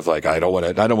 I sort of like, I don't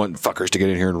want fuckers to get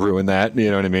in here and ruin that.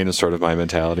 You know what I mean? It's sort of my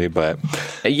mentality, but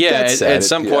yeah, at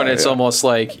some point it's almost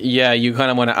like, yeah, you kind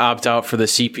of want to opt out for the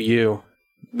CPU.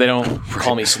 They don't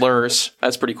call me slurs.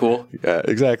 That's pretty cool. Yeah,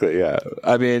 exactly. Yeah.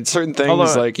 I mean, certain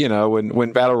things like,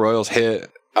 when Battle Royals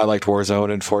hit, I liked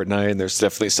Warzone and Fortnite, and there's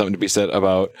definitely something to be said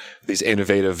about these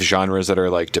innovative genres that are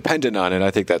like dependent on it. I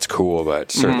think that's cool,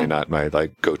 but certainly not my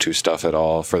like go-to stuff at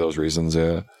all for those reasons.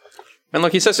 Yeah. And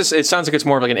like he says, it sounds like it's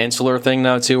more of like an insular thing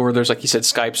now too, where there's, like you said,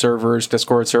 Skype servers,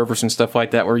 Discord servers, and stuff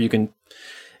like that, where you can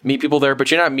meet people there, but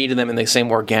you're not meeting them in the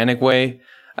same organic way,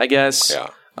 I guess. Yeah.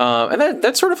 And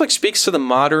that sort of like speaks to the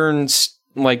modern,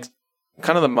 like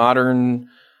kind of the modern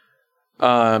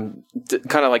kind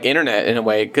of like internet in a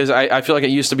way, because I feel like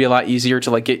it used to be a lot easier to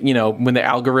like get, when the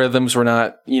algorithms were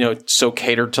not, so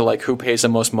catered to like who pays the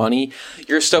most money,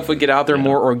 your stuff would get out there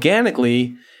more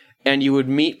organically, and you would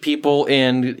meet people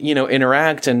and,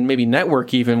 interact and maybe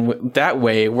network even that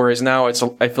way. Whereas now I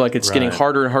feel like it's getting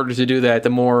harder and harder to do that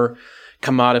the more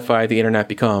commodified the internet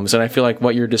becomes. And I feel like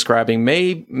what you're describing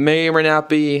may or may not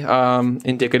be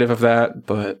indicative of that,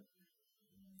 but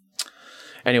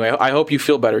anyway, I hope you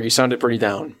feel better. You sounded pretty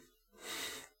down.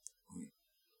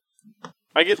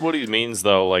 I get what he means,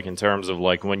 though, like in terms of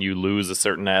like when you lose a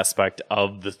certain aspect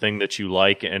of the thing that you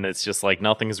like, and it's just like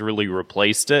nothing's really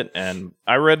replaced it. And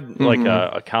I read like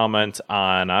a comment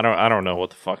on, I don't know what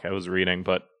the fuck I was reading,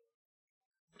 but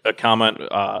a comment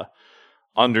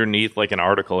underneath like an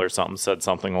article or something said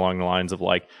something along the lines of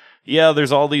like, yeah,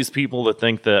 there's all these people that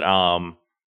think that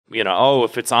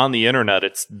if it's on the internet,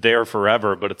 it's there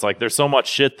forever. But it's like there's so much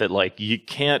shit that like you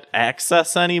can't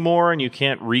access anymore, and you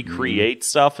can't recreate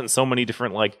stuff, and so many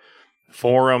different like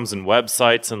forums and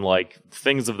websites and like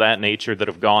things of that nature that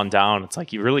have gone down. It's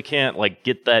like you really can't like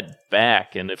get that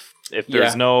back. And if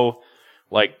there's no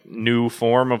like new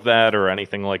form of that or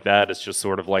anything like that, it's just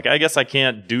sort of like, I guess I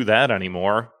can't do that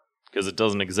anymore because it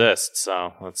doesn't exist.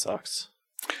 So that sucks.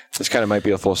 This kind of might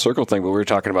be a full circle thing, but we were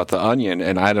talking about the Onion,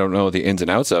 and I don't know the ins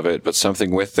and outs of it, but something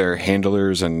with their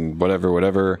handlers and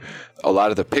whatever, a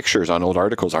lot of the pictures on old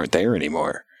articles aren't there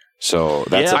anymore. So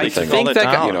that's a big thing.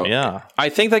 I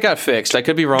think that got fixed. I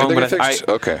could be wrong, but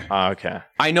okay.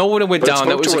 I know when it went down,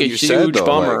 that was like a huge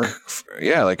bummer.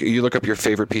 Like you look up your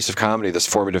favorite piece of comedy, this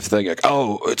formative thing, like,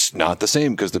 oh, it's not the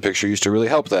same because the picture used to really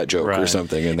help that joke or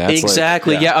something, and that's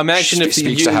exactly. Imagine if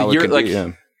you're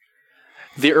like.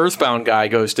 The Earthbound guy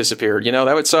disappeared. You know,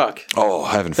 that would suck. Oh,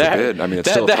 heaven forbid. I mean,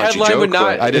 it's still a punchy joke,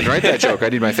 but I didn't write that joke. I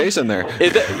need my face in there. But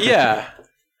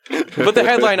the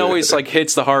headline always like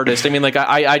hits the hardest. I mean, like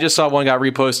I just saw one got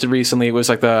reposted recently. It was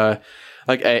like an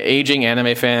aging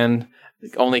anime fan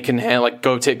only can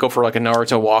go for like a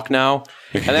Naruto walk now,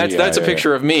 and that's a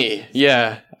picture of me.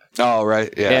 Yeah. Oh,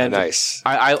 right. Yeah. And nice.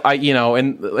 I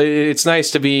and it's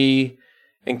nice to be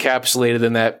encapsulated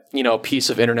in that piece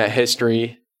of internet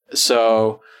history.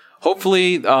 So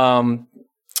hopefully,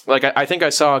 I think I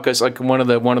saw because like one of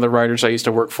the writers I used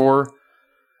to work for,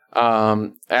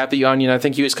 at the Onion, I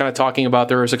think he was kind of talking about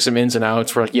there was like some ins and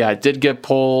outs where it did get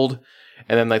pulled,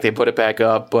 and then like they put it back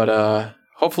up, but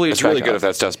hopefully it's really good if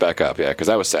that stuff's back up, because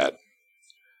that was sad.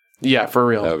 Yeah, for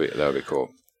real. That would be cool.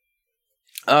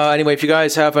 Anyway, if you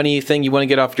guys have anything you want to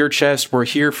get off your chest, we're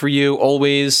here for you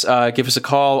always. Give us a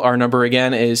call. Our number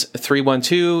again is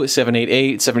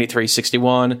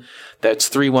 312-788-7361. That's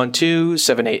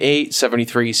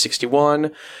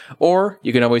 312-788-7361. Or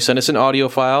you can always send us an audio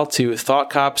file to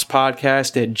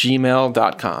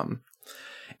thoughtcopspodcast@gmail.com.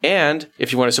 And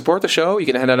if you want to support the show, you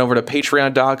can head on over to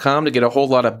patreon.com to get a whole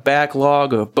lot of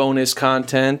backlog of bonus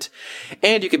content.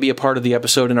 And you can be a part of the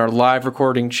episode in our live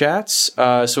recording chats.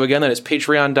 So again, that is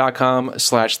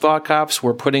patreon.com/thoughtcops.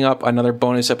 We're putting up another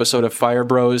bonus episode of Fire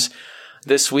Bros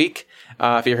this week.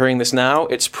 If you're hearing this now,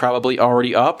 it's probably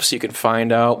already up, so you can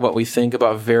find out what we think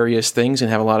about various things and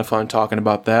have a lot of fun talking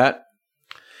about that.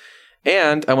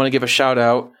 And I want to give a shout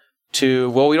out to,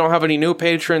 we don't have any new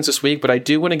patrons this week, but I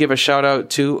do want to give a shout out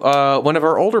to one of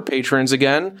our older patrons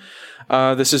again.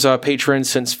 This is a patron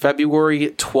since February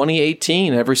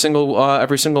 2018, every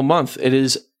single month. It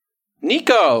is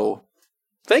Nico.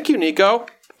 Thank you, Nico.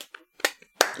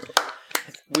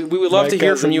 We would love to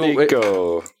hear from you.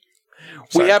 Nico.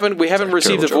 We haven't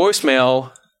received a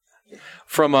voicemail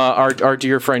from our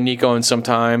dear friend Nico in some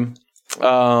time.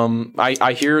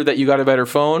 I hear that you got a better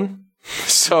phone.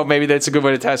 So maybe that's a good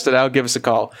way to test it out. Give us a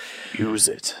call. Use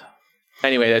it.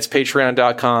 Anyway, that's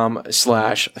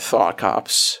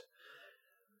patreon.com/thoughtcops.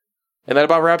 And that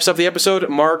about wraps up the episode.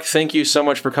 Mark, thank you so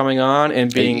much for coming on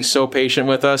and being so patient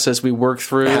with us as we work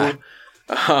through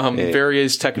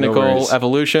various technical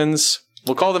evolutions.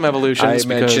 We'll call them evolutions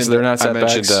because they're not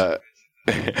setbacks.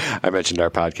 I mentioned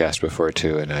our podcast before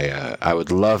too, and I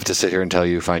would love to sit here and tell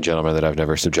you, fine gentlemen, that I've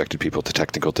never subjected people to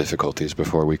technical difficulties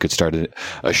before we could start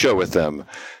a show with them.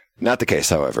 Not the case,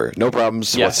 however. No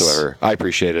problems whatsoever. I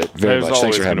appreciate it very much.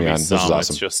 Thanks for having me on. This is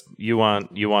awesome. It's just you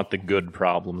want the good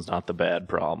problems, not the bad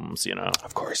problems.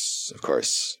 Of course.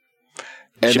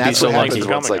 And that's what happens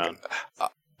when it's like.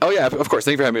 Oh yeah, of course.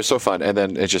 Thank you for having me. It was so fun. And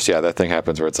then it's just that thing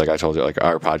happens where it's like I told you, like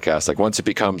our podcast. Like once it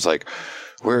becomes like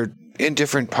we're in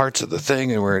different parts of the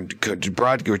thing, and we're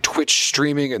Twitch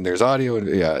streaming, and there's audio, and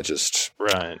it just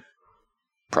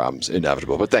problems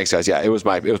inevitable. But thanks, guys. Yeah, it was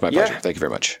my pleasure. Thank you very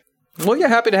much. Well,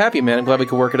 happy to have you, man. I'm glad we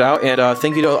could work it out. And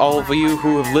thank you to all of you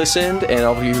who have listened and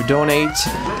all of you who donate.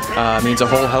 Means a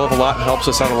whole hell of a lot. Helps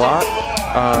us out a lot.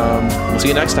 We'll see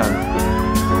you next time.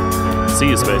 See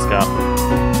you, Space Cop.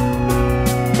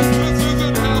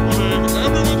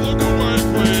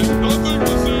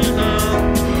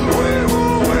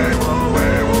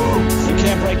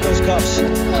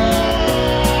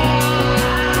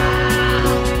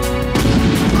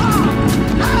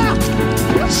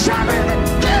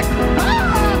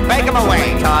 Make him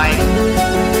away, Ty.